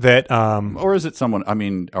think that, or is it someone? I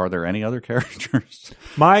mean, are there any other characters?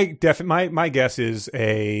 My guess is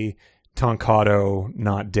a Tonkato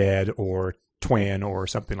not dead or Twan or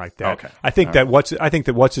something like that. Okay. I think that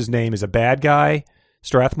what's his name is a bad guy,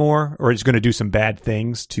 Strathmore, or is going to do some bad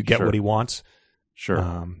things to get what he wants.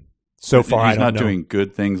 Sure. So far, he's not doing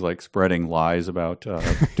good things like spreading lies about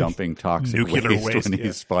dumping toxic nuclear waste when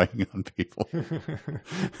he's spying on people.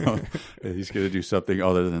 He's going to do something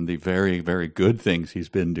other than the very, very good things he's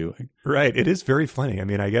been doing. Right. It is very funny. I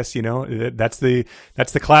mean, I guess that's the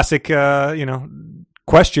classic.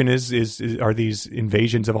 Question is are these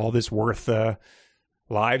invasions of all this worth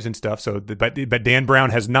lives and stuff? So, but Dan Brown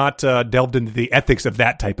has not delved into the ethics of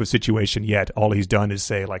that type of situation yet. All he's done is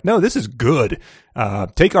say like, no, this is good.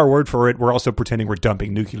 Take our word for it. We're also pretending we're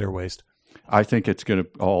dumping nuclear waste. I think it's going to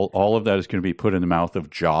all of that is going to be put in the mouth of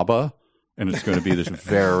Jabba, and it's going to be this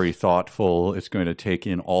very thoughtful. It's going to take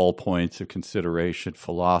in all points of consideration: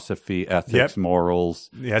 philosophy, ethics, morals.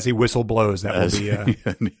 As he whistle blows, that will be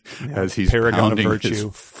as he's paragon pounding of virtue. his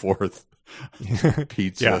fourth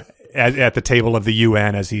pizza. Yeah. At the table of the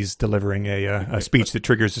UN as he's delivering a speech that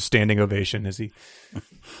triggers a standing ovation as he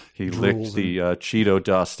licked the Cheeto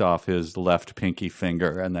dust off his left pinky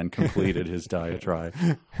finger and then completed his diatribe.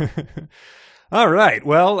 All right.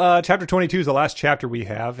 Well, chapter 22 is the last chapter we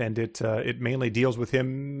have, and it mainly deals with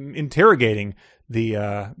him interrogating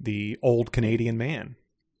the old Canadian man.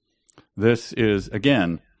 This is,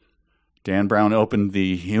 again, Dan Brown opened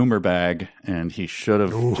the humor bag, and he should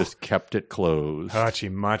have just kept it closed.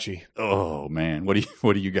 Hachi machi. Oh man, what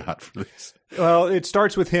do you got for this? Well, it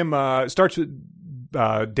starts with him. David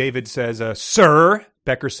says, "Sir,"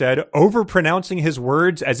 Becker said, overpronouncing his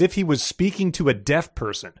words as if he was speaking to a deaf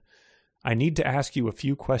person. "I need to ask you a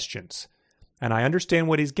few questions, and I understand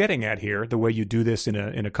what he's getting at here. The way you do this in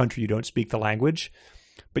a country you don't speak the language."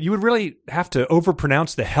 But you would really have to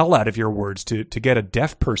overpronounce the hell out of your words to get a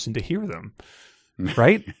deaf person to hear them,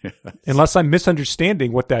 right? Yes. Unless I'm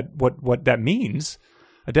misunderstanding what that means.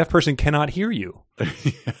 A deaf person cannot hear you.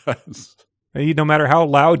 Yes. No matter how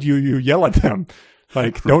loud you yell at them.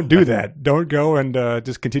 Like, don't do that. Don't go and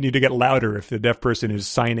just continue to get louder if the deaf person is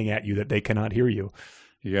signing at you that they cannot hear you.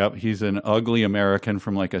 Yep, he's an ugly American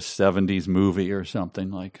from like a 70s movie or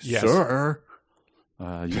something. Like, yes. Sir...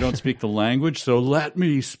 you don't speak the language, so let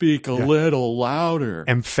me speak a little louder.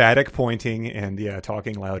 Emphatic pointing and,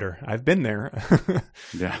 talking louder. I've been there.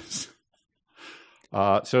 Yes.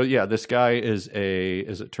 So, this guy is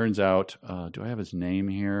as it turns out, do I have his name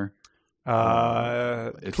here?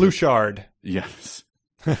 Clouchard. Yes.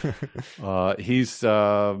 He's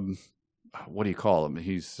what do you call him?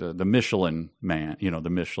 He's the Michelin man, the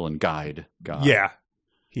Michelin guide guy. Yeah.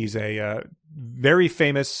 He's a very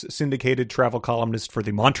famous syndicated travel columnist for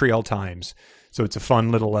the Montreal Times. So it's a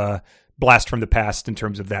fun little blast from the past in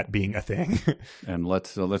terms of that being a thing. And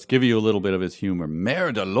let's give you a little bit of his humor.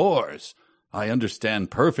 Mère Dolores, I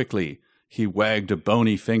understand perfectly. He wagged a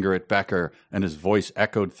bony finger at Becker, and his voice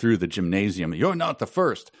echoed through the gymnasium. You're not the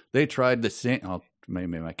first. They tried the same... Oh,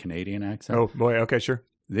 maybe my Canadian accent. Oh, boy. Okay, sure.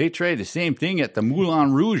 They tried the same thing at the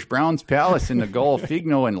Moulin Rouge, Brown's Palace in the Gulf,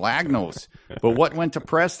 Figno and Lagnos. But what went to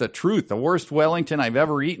press? The truth. The worst Wellington I've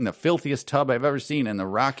ever eaten, the filthiest tub I've ever seen, and the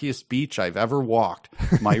rockiest beach I've ever walked.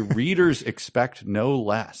 My readers expect no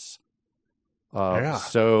less.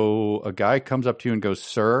 So a guy comes up to you and goes,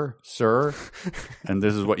 sir, and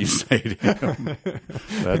this is what you say to him.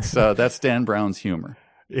 That's Dan Brown's humor.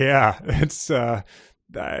 Yeah, it's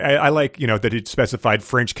I like that it specified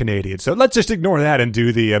French Canadian. So let's just ignore that and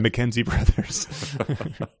do the Mackenzie brothers.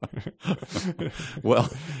 Well,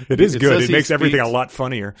 it is good. It makes everything a lot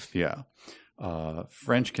funnier. Yeah,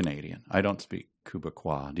 French Canadian. I don't speak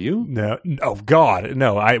Quebecois. Do you? No. Oh God,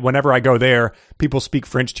 no. Whenever I go there, people speak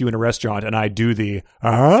French to you in a restaurant, and I do the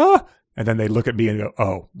and then they look at me and go,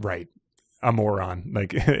 "Oh, right, a moron."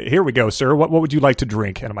 Like, here we go, sir. What would you like to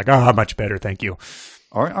drink? And I'm like, much better, thank you.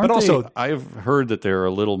 I've heard that there are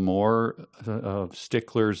a little more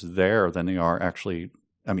sticklers there than they are actually.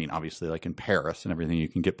 I mean, obviously, like in Paris and everything, you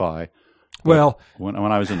can get by. Well, when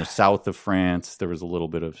I was in the south of France, there was a little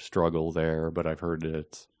bit of struggle there, but I've heard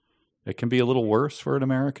that it can be a little worse for an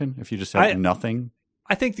American if you just have nothing.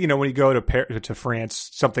 I think, when you go to France,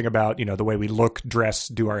 something about, the way we look, dress,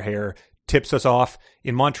 do our hair tips us off.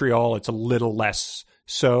 In Montreal, it's a little less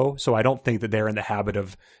so. So I don't think that they're in the habit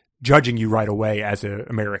of judging you right away as an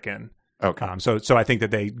American. Okay. So I think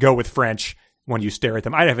that they go with French when you stare at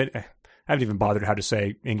them. I haven't even bothered how to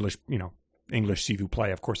say English, English s'il vous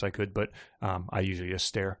plaît. Of course I could, but I usually just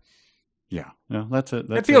stare. Yeah, no, that's it.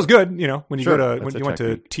 It feels good, when you when you went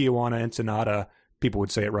to Tijuana, Ensenada, people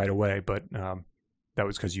would say it right away, but that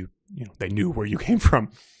was because they knew where you came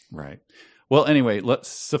from. Right. Well, anyway, let's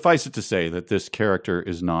suffice it to say that this character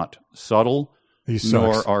is not subtle,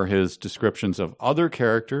 nor are his descriptions of other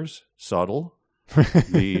characters subtle.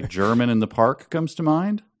 The German in the park comes to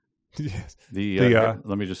mind. Yes.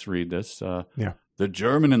 Let me just read this. The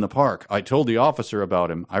German in the park. I told the officer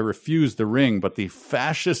about him. I refused the ring, but the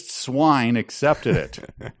fascist swine accepted it.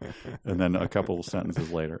 And then a couple of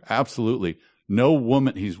sentences later. Absolutely. No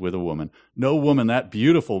woman, he's with a woman. No woman that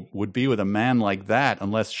beautiful would be with a man like that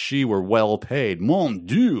unless she were well paid. Mon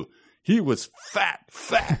Dieu. He was fat.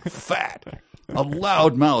 A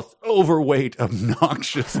loudmouth, overweight,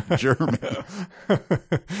 obnoxious German.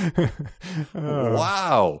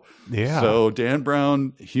 Wow. Yeah. So Dan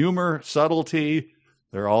Brown, humor, subtlety,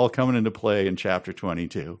 they're all coming into play in chapter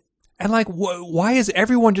 22. And why is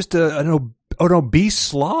everyone just an obese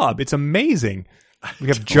slob? It's amazing. We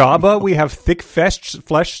have Jabba, we have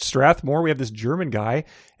thick-fleshed Strathmore, we have this German guy,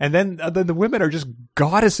 and then the women are just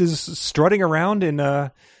goddesses strutting around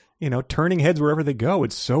and turning heads wherever they go.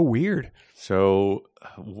 It's so weird. So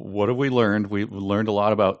what have we learned? We've learned a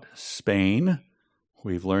lot about Spain.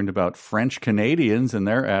 We've learned about French Canadians and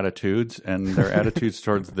their attitudes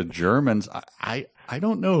towards the Germans. I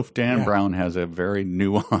don't know if Dan Brown has a very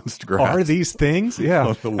nuanced grasp. Are these things? Yeah.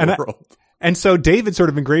 Of the world. And so David sort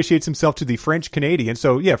of ingratiates himself to the French Canadian.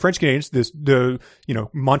 So yeah, French Canadians,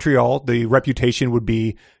 Montreal, the reputation would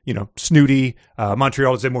be, snooty.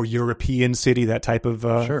 Montreal is a more European city, that type of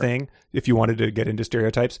thing, if you wanted to get into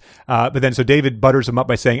stereotypes. But then so David butters him up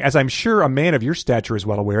by saying, as I'm sure a man of your stature is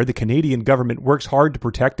well aware, the Canadian government works hard to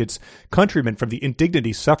protect its countrymen from the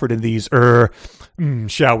indignities suffered in these,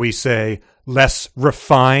 shall we say, less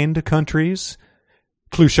refined countries.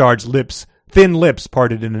 Clouchard's thin lips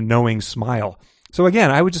parted in a knowing smile. So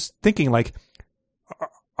again, I was just thinking,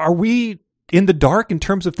 are we in the dark in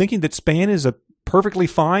terms of thinking that Spain is a perfectly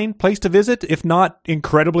fine place to visit, if not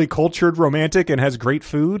incredibly cultured, romantic, and has great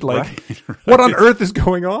food? Right. What on earth is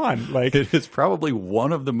going on? It's probably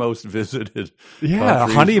one of the most visited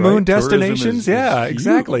honeymoon destinations.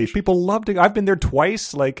 Exactly. Huge. People love to. I've been there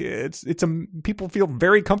twice. People feel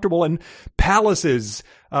very comfortable in palaces.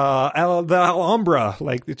 The Alhambra.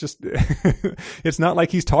 It's not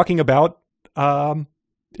like he's talking about,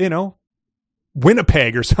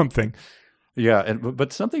 Winnipeg or something. Yeah,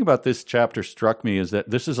 but something about this chapter struck me is that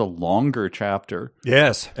this is a longer chapter.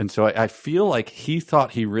 Yes. And so I feel like he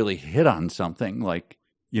thought he really hit on something. I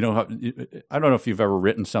don't know if you've ever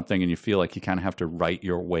written something and you feel like you kind of have to write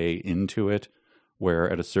your way into it, where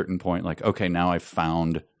at a certain point, like, okay, now I've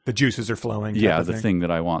found the juices are flowing. Yeah, the thing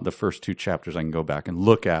that I want. The first 2 chapters I can go back and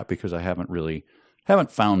look at because I haven't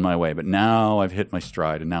found my way. But now I've hit my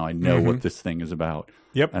stride, and now I know what this thing is about.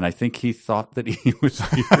 Yep. And I think he thought that he was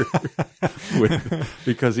here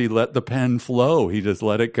because he let the pen flow. He just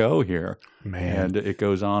let it go here. Man. And it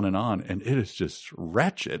goes on, and it is just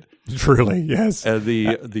wretched. Truly, yes. And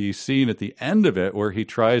the scene at the end of it where he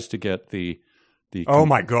tries to get the oh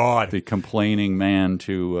my God, the complaining man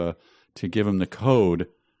to give him the code.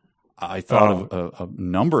 I thought of a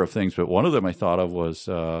number of things, but one of them I thought of was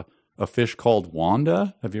A Fish Called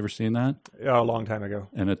Wanda. Have you ever seen that? A long time ago.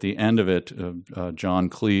 And at the end of it, John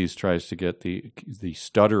Cleese tries to get the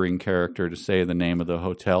stuttering character to say the name of the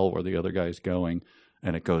hotel where the other guy's going,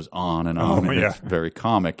 and it goes on and on. And it's very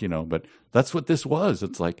comic, but that's what this was.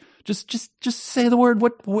 It's like, just say the word.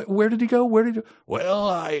 Where did he go? Where did he go?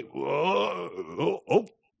 Well,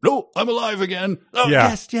 no, I'm alive again. Oh,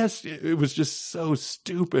 yes. It was just so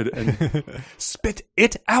stupid. And spit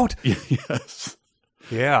it out. Yes.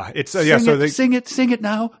 Yeah, it's sing it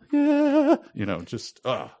now. Yeah,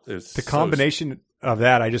 it's the combination of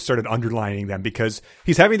that. I just started underlining them because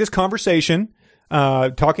he's having this conversation,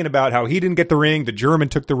 talking about how he didn't get the ring. The German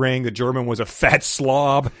took the ring. The German was a fat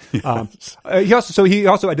slob. Yes. He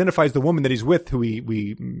also identifies the woman that he's with, who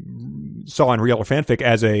we saw in real or fanfic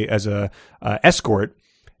as a escort.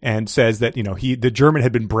 And says that, the German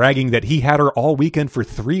had been bragging that he had her all weekend for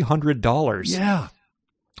 $300. Yeah.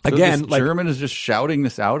 So Again, this German is just shouting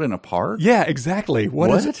this out in a park? Yeah, exactly. What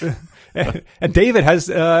is it? And David has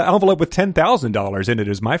an envelope with $10,000 in it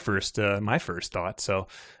is my first thought. So,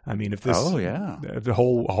 I mean, if this, the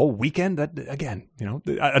whole weekend, that again,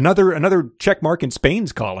 another check mark in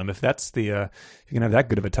Spain's column. If that's you can have that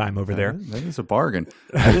good of a time over there. That is a bargain.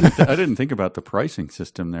 I didn't think about the pricing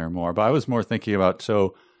system there more, but I was more thinking about,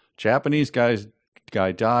 Japanese guy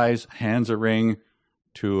dies, hands a ring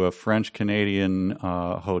to a French-Canadian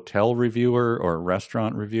hotel reviewer or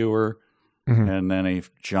restaurant reviewer, and then a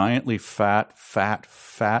giantly fat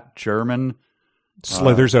German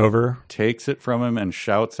slithers over, takes it from him, and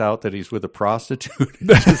shouts out that he's with a prostitute.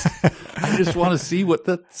 I just want to see what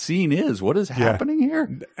the scene is. What is happening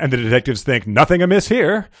here? And the detectives think, nothing amiss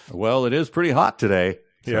here. Well, it is pretty hot today.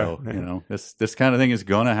 So, this kind of thing is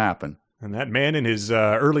going to happen. And that man in his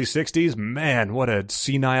early 60s, man, what a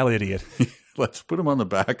senile idiot. Let's put him on the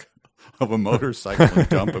back of a motorcycle and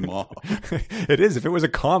dump him off. It is. If it was a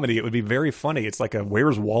comedy, it would be very funny. It's like a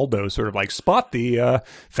Where's Waldo sort of like, spot the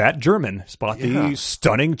fat German, spot the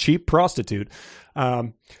stunning cheap prostitute.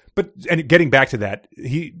 But getting back to that,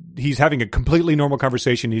 he's having a completely normal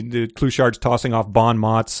conversation. Clouchard's tossing off bon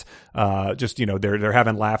mots. They're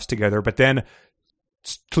having laughs together. But then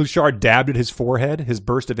Clouchard dabbed at his forehead. His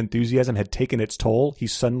burst of enthusiasm had taken its toll. He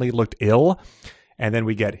suddenly looked ill. And then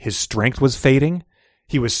we get his strength was fading.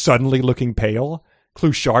 He was suddenly looking pale.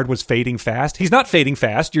 Clouchard was fading fast. He's not fading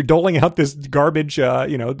fast. You're doling out this garbage,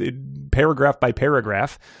 paragraph by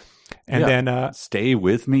paragraph. And then stay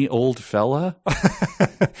with me, old fella.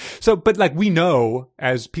 But we know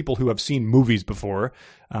as people who have seen movies before,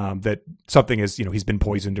 that something is, he's been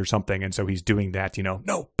poisoned or something. And so he's doing that,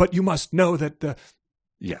 no, but you must know that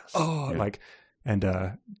yes. Oh, yeah. And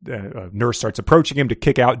a nurse starts approaching him to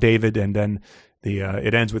kick out David. And then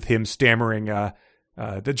it ends with him stammering,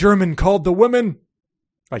 the German called the woman,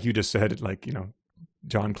 like you just said,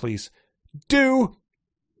 John Cleese, do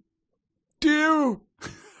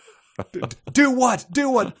what?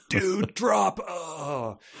 Do drop.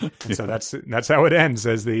 Oh. And so that's how it ends.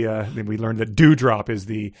 As we learned that Dewdrop is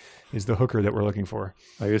the hooker that we're looking for.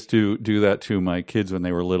 I used to do that to my kids when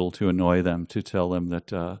they were little to annoy them, to tell them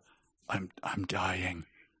that I'm dying.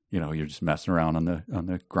 You're just messing around on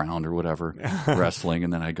the ground or whatever, wrestling,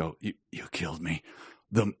 and then I go, you killed me.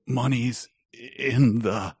 The money's in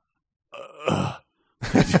the.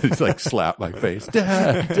 It's like slap my face.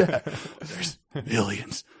 Dad, there's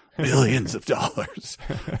billions of dollars.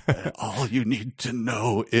 And all you need to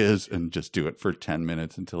know is, and just do it for 10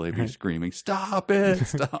 minutes until they be screaming, stop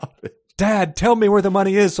it. Dad, tell me where the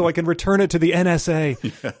money is so I can return it to the NSA.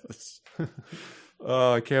 Yes.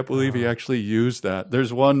 I can't believe he actually used that.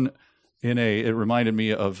 There's one it reminded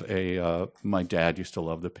me of my dad used to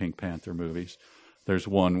love the Pink Panther movies. There's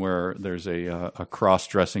one where there's a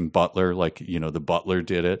cross-dressing butler, the butler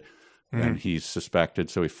did it, and he's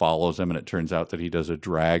suspected, so he follows him, and it turns out that he does a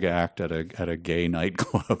drag act at a gay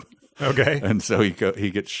nightclub. Okay. And so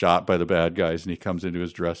he gets shot by the bad guys, and he comes into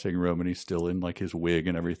his dressing room, and he's still in his wig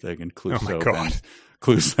and everything, and Clouseau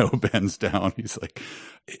bends down. He's like,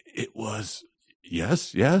 it was,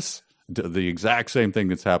 yes, the exact same thing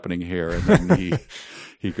that's happening here. And then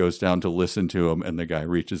he goes down to listen to him, and the guy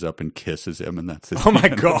reaches up and kisses him, and that's his Oh my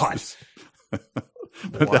God.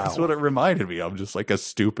 But that's what it reminded me of, just like a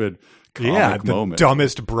stupid comic the moment.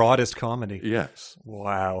 Dumbest, broadest comedy. Yes.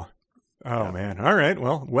 Wow. Oh man! All right.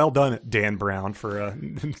 Well done, Dan Brown, for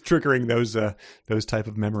triggering those type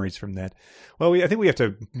of memories from that. Well, I think we have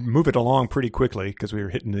to move it along pretty quickly because we were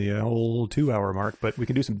hitting the old 2-hour mark. But we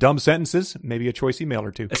can do some dumb sentences, maybe a choice email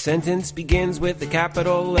or two. A sentence begins with a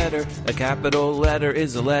capital letter. A capital letter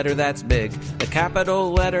is a letter that's big. A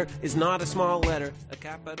capital letter is not a small letter. A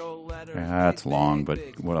capital letter. That's long,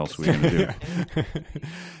 but what else are we going to do?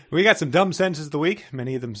 We got some dumb sentences of the week,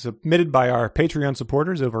 many of them submitted by our Patreon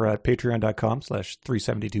supporters over at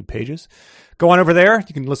patreon.com/372pages. Go on over there.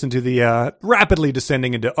 You can listen to the rapidly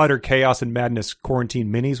descending into utter chaos and madness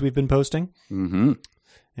quarantine minis we've been posting. Mm-hmm.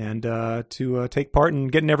 And to take part in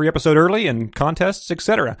getting every episode early and contests,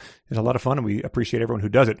 etc. It's a lot of fun, and we appreciate everyone who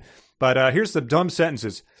does it. But here's the dumb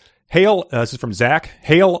sentences. Hail, this is from Zach.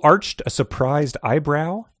 Hail arched a surprised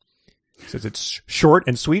eyebrow. Says it's short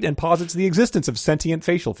and sweet and posits the existence of sentient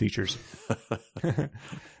facial features.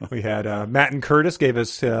 We had Matt and Curtis gave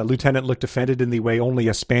us Lieutenant looked offended in the way only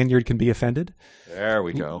a Spaniard can be offended. There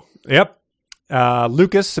we go. Yep.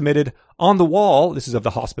 Lucas submitted on the wall, this is of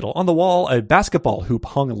the hospital, on the wall a basketball hoop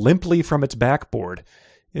hung limply from its backboard.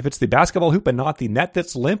 If it's the basketball hoop and not the net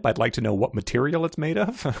that's limp, I'd like to know what material it's made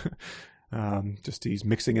of. Just he's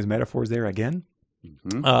mixing his metaphors there again.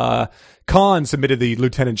 Mm-hmm. Khan submitted the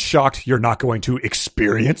lieutenant shocked you're not going to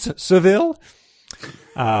experience Seville.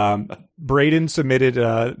 Braden submitted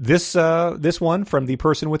this one from the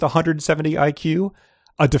person with 170 IQ.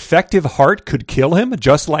 A defective heart could kill him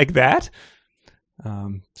just like that.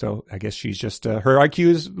 So I guess she's just her IQ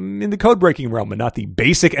is in the code breaking realm, but not the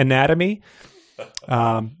basic anatomy.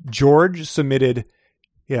 George submitted.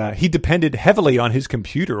 Yeah, he depended heavily on his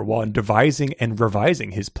computer while devising and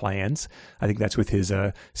revising his plans. I think that's with his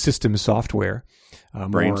system software.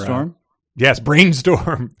 Brainstorm? Yes,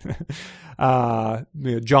 Brainstorm.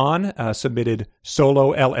 John submitted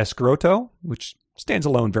Solo El Escroto, which stands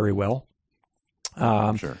alone very well.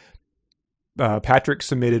 Sure. Patrick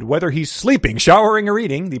submitted, whether he's sleeping, showering, or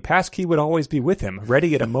eating, the passkey would always be with him,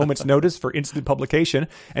 ready at a moment's notice for instant publication.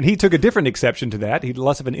 And he took a different exception to that. He'd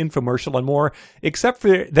less of an infomercial and more, except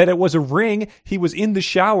for that it was a ring. He was in the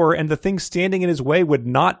shower, and the thing standing in his way would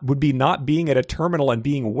be not being at a terminal and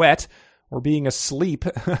being wet or being asleep.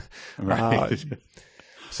 Right.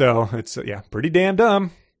 So it's, pretty damn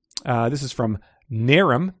dumb. This is from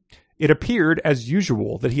Narum. It appeared, as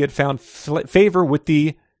usual, that he had found favor with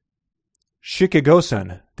the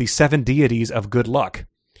Shikagosan, the 7 deities of good luck.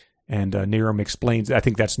 And Narum explains, I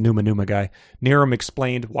think that's Numa Numa guy. Narum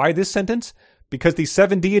explained why this sentence? Because the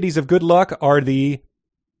 7 deities of good luck are the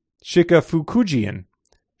Shikafukujian.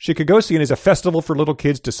 Shikagosian is a festival for little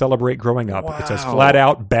kids to celebrate growing up. Wow. It's as flat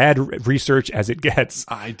out bad research as it gets.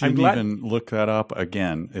 I didn't even look that up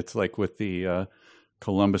again. It's like with the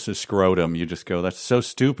Columbus's scrotum. You just go, that's so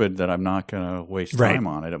stupid that I'm not going to waste time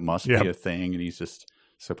on it. It must be a thing. And he's just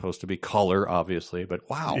supposed to be color, obviously, but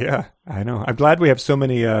wow. Yeah, I know. I'm glad we have so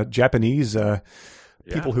many Japanese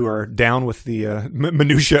people who are down with the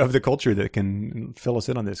minutia of the culture that can fill us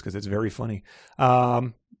in on this because it's very funny.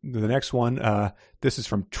 The next one, this is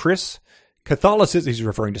from Tris. Catholicism, he's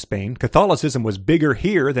referring to Spain. Catholicism was bigger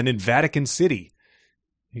here than in Vatican City.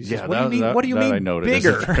 He says, what do you mean bigger? Is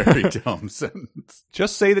a very dumb sentence.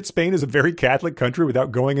 Just say that Spain is a very Catholic country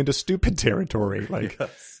without going into stupid territory. Like,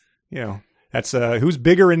 that's who's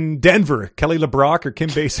bigger in Denver, Kelly LeBrock or Kim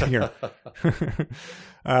Basinger?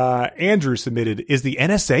 Andrew submitted, is the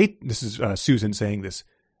NSA, this is Susan saying this,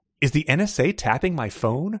 is the NSA tapping my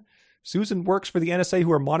phone? Susan works for the NSA,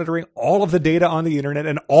 who are monitoring all of the data on the internet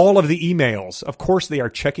and all of the emails. Of course they are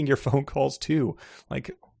checking your phone calls too. Like,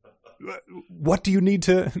 what do you need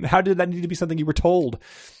to, how did that need to be something you were told?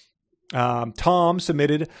 Tom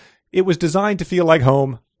submitted, it was designed to feel like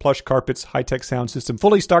home. Plush carpets, high-tech sound system,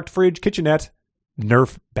 fully stocked fridge, kitchenette,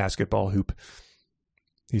 Nerf basketball hoop.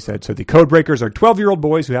 He said, so the code breakers are 12-year-old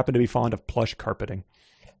boys who happen to be fond of plush carpeting.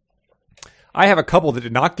 I have a couple that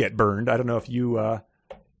did not get burned. I don't know if you...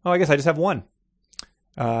 I guess I just have one.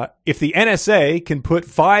 If the NSA can put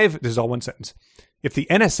 5... This is all one sentence. If the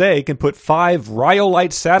NSA can put 5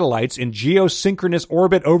 rhyolite satellites in geosynchronous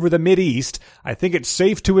orbit over the Mideast, I think it's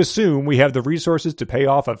safe to assume we have the resources to pay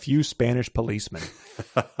off a few Spanish policemen.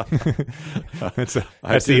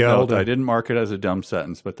 That's the old. I didn't mark it as a dumb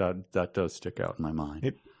sentence, but that does stick out in my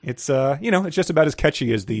mind. It's it's just about as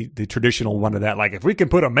catchy as the traditional one of that. Like, if we can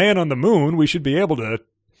put a man on the moon, we should be able to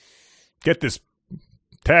get this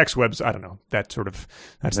tax website. I don't know. That's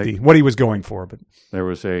what he was going for. But there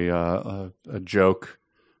was a joke.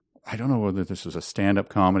 I don't know whether this was a stand-up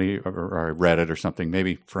comedy or I read it or something.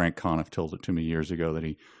 Maybe Frank Conniff told it to me years ago that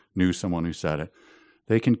he knew someone who said it.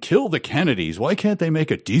 They can kill the Kennedys. Why can't they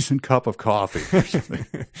make a decent cup of coffee? Or something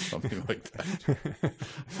like that.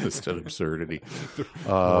 Just an absurdity.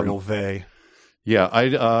 Royal they.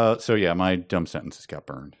 Yeah. So my dumb sentences got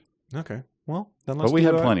burned. Okay. Well, then but we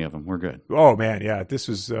had plenty of them. We're good. Oh man, yeah. This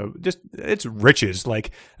was it's riches.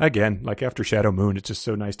 Like after Shadow Moon, it's just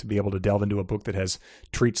so nice to be able to delve into a book that has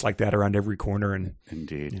treats like that around every corner. And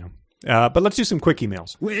indeed. But let's do some quick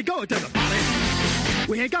emails. We're going to the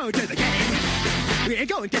party. We're going to the game. We're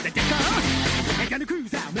going to the disco. We're going to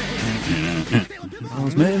cruise out,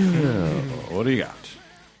 man. What do you got?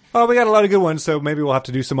 Oh, we got a lot of good ones, so maybe we'll have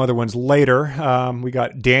to do some other ones later. We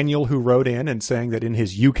got Daniel, who wrote in and saying that in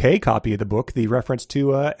his UK copy of the book, the reference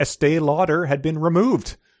to Estee Lauder had been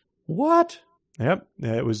removed. What? Yep.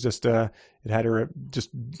 It was just, it had her just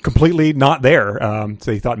completely not there.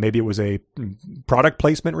 So he thought maybe it was a product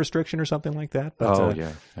placement restriction or something like that. But,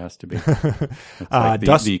 yeah, has to be. Like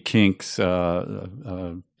the Kinks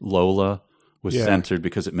Lola was censored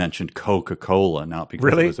because it mentioned Coca-Cola, not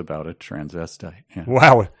because it was about a transvestite. Yeah.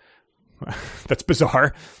 Wow. That's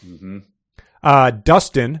bizarre. Mm-hmm.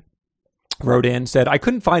 Dustin wrote in, said, I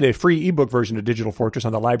couldn't find a free ebook version of Digital Fortress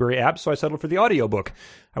on the library app, so I settled for the audiobook.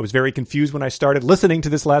 I was very confused when I started listening to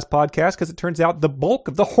this last podcast because it turns out the bulk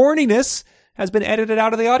of the horniness has been edited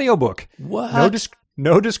out of the audiobook. What?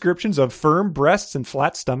 No descriptions of firm breasts and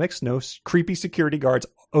flat stomachs, no creepy security guards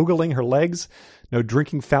ogling her legs, no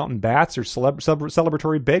drinking fountain baths or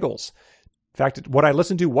celebratory bagels. In fact, what I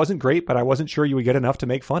listened to wasn't great, but I wasn't sure you would get enough to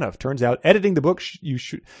make fun of. Turns out the editing the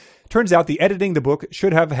book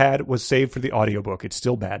should have had was saved for the audiobook. It's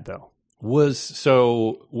still bad though. Was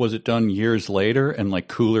it done years later and like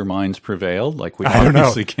cooler minds prevailed? Like we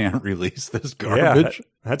obviously can't release this garbage. Yeah,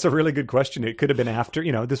 that's a really good question. It could have been after,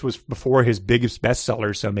 this was before his biggest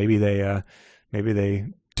bestseller. So maybe they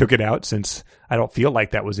took it out since I don't feel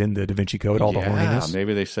like that was in the Da Vinci Code, all the horniness.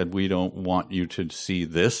 Maybe they said, we don't want you to see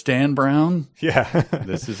this Dan Brown. Yeah.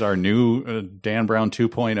 This is our new Dan Brown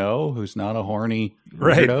 2.0, who's not a horny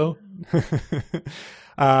weirdo.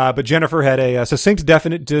 But Jennifer had a succinct,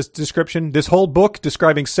 definite description. This whole book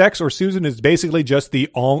describing sex or Susan is basically just the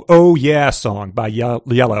Oh Yeah song by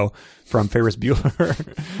Yellow from Ferris Bueller.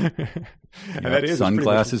 And that is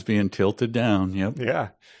sunglasses being tilted down. Yep. Yeah.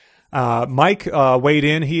 Mike weighed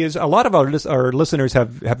in. A lot of our listeners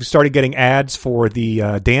have started getting ads for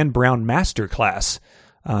the Dan Brown Masterclass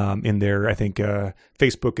in their, I think,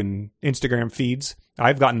 Facebook and Instagram feeds.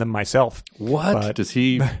 I've gotten them myself. What? Does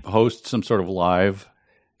he host some sort of live?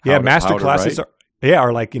 Masterclasses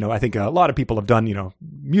are like, I think a lot of people have done,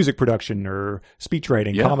 music production or speech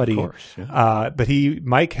writing, comedy. Of course, yeah. But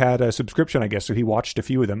Mike had a subscription, I guess, so he watched a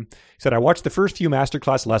few of them. He said, I watched the first few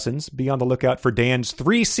masterclass lessons. Be on the lookout for Dan's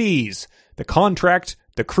 3 C's: the contract,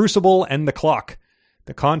 the crucible, and the clock.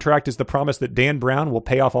 The contract is the promise that Dan Brown will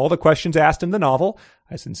pay off all the questions asked in the novel.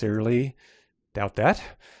 I sincerely doubt that.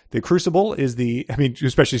 The crucible is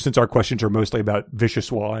especially since our questions are mostly about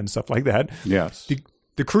Vichyssoise and stuff like that. Yes.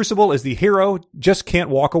 The crucible is the hero just can't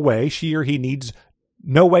walk away. She or he needs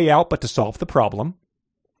no way out but to solve the problem.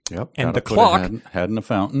 Yep. And the clock head in a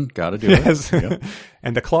fountain. Got to do it. Yep.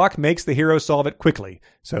 And the clock makes the hero solve it quickly.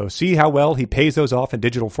 So see how well he pays those off in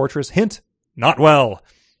Digital Fortress. Hint, not well.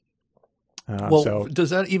 Does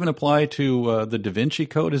that even apply to the Da Vinci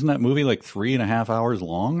Code? Isn't that movie like 3.5 hours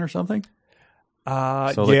long or something?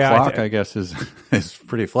 The clock, I guess, is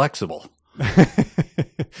pretty flexible.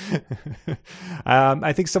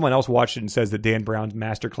 I think someone else watched it and says that Dan Brown's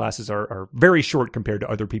master classes are very short compared to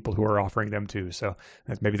other people who are offering them too. So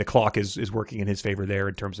maybe the clock is working in his favor there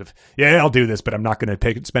in terms of, I'll do this, but I'm not going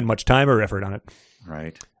to spend much time or effort on it.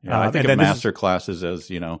 Right. Yeah, I think of master classes as,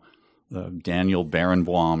 Daniel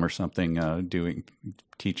Barenboim or something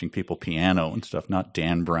teaching people piano and stuff, not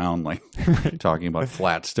Dan Brown talking about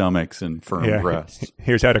flat stomachs and firm breasts.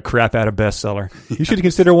 Here's how to crap out a bestseller. You should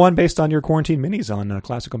consider one based on your quarantine minis on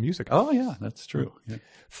classical music. Oh yeah, that's true. Yeah.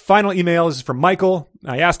 Final email is from Michael.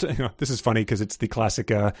 I asked, this is funny because it's the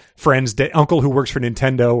classic friend's uncle who works for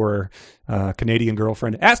Nintendo or Canadian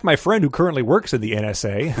girlfriend. Asked my friend who currently works in the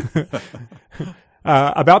NSA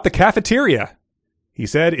about the cafeteria. He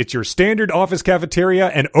said, it's your standard office cafeteria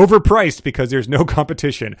and overpriced because there's no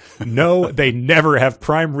competition. No, they never have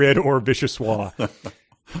prime rib or Vichyssoise.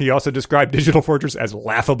 He also described Digital Fortress as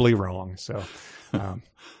laughably wrong. So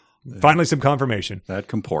finally some confirmation. That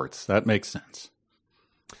comports. That makes sense.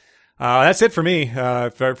 That's it for me for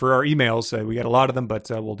our emails. We got a lot of them, but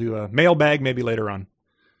we'll do a mailbag maybe later on.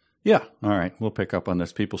 Yeah. All right. We'll pick up on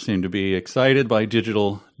this. People seem to be excited by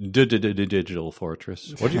digital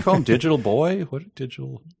fortress. What do you call him? Digital boy? What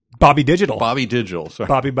digital? Bobby Digital. Bobby Digital. Sorry.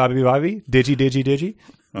 Bobby. Digi.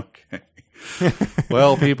 Okay.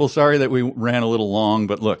 Well, people, sorry that we ran a little long,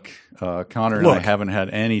 but look, Connor and I haven't had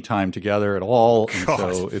any time together at all. And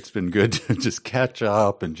so it's been good to just catch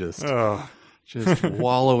up and just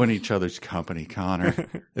wallow in each other's company, Connor.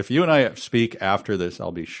 If you and I speak after this,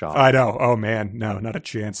 I'll be shocked. I know. Oh, man. No, not a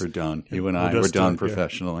chance. We're done. You and I, we're done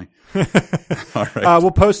professionally. All right.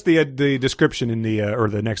 We'll post the description in the or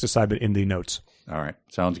the next assignment in the notes. All right.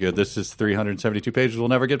 Sounds good. This is 372 pages. We'll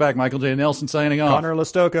never get back. Michael J. Nelson signing off. Connor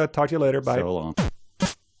Listoka. Talk to you later. Bye. So long.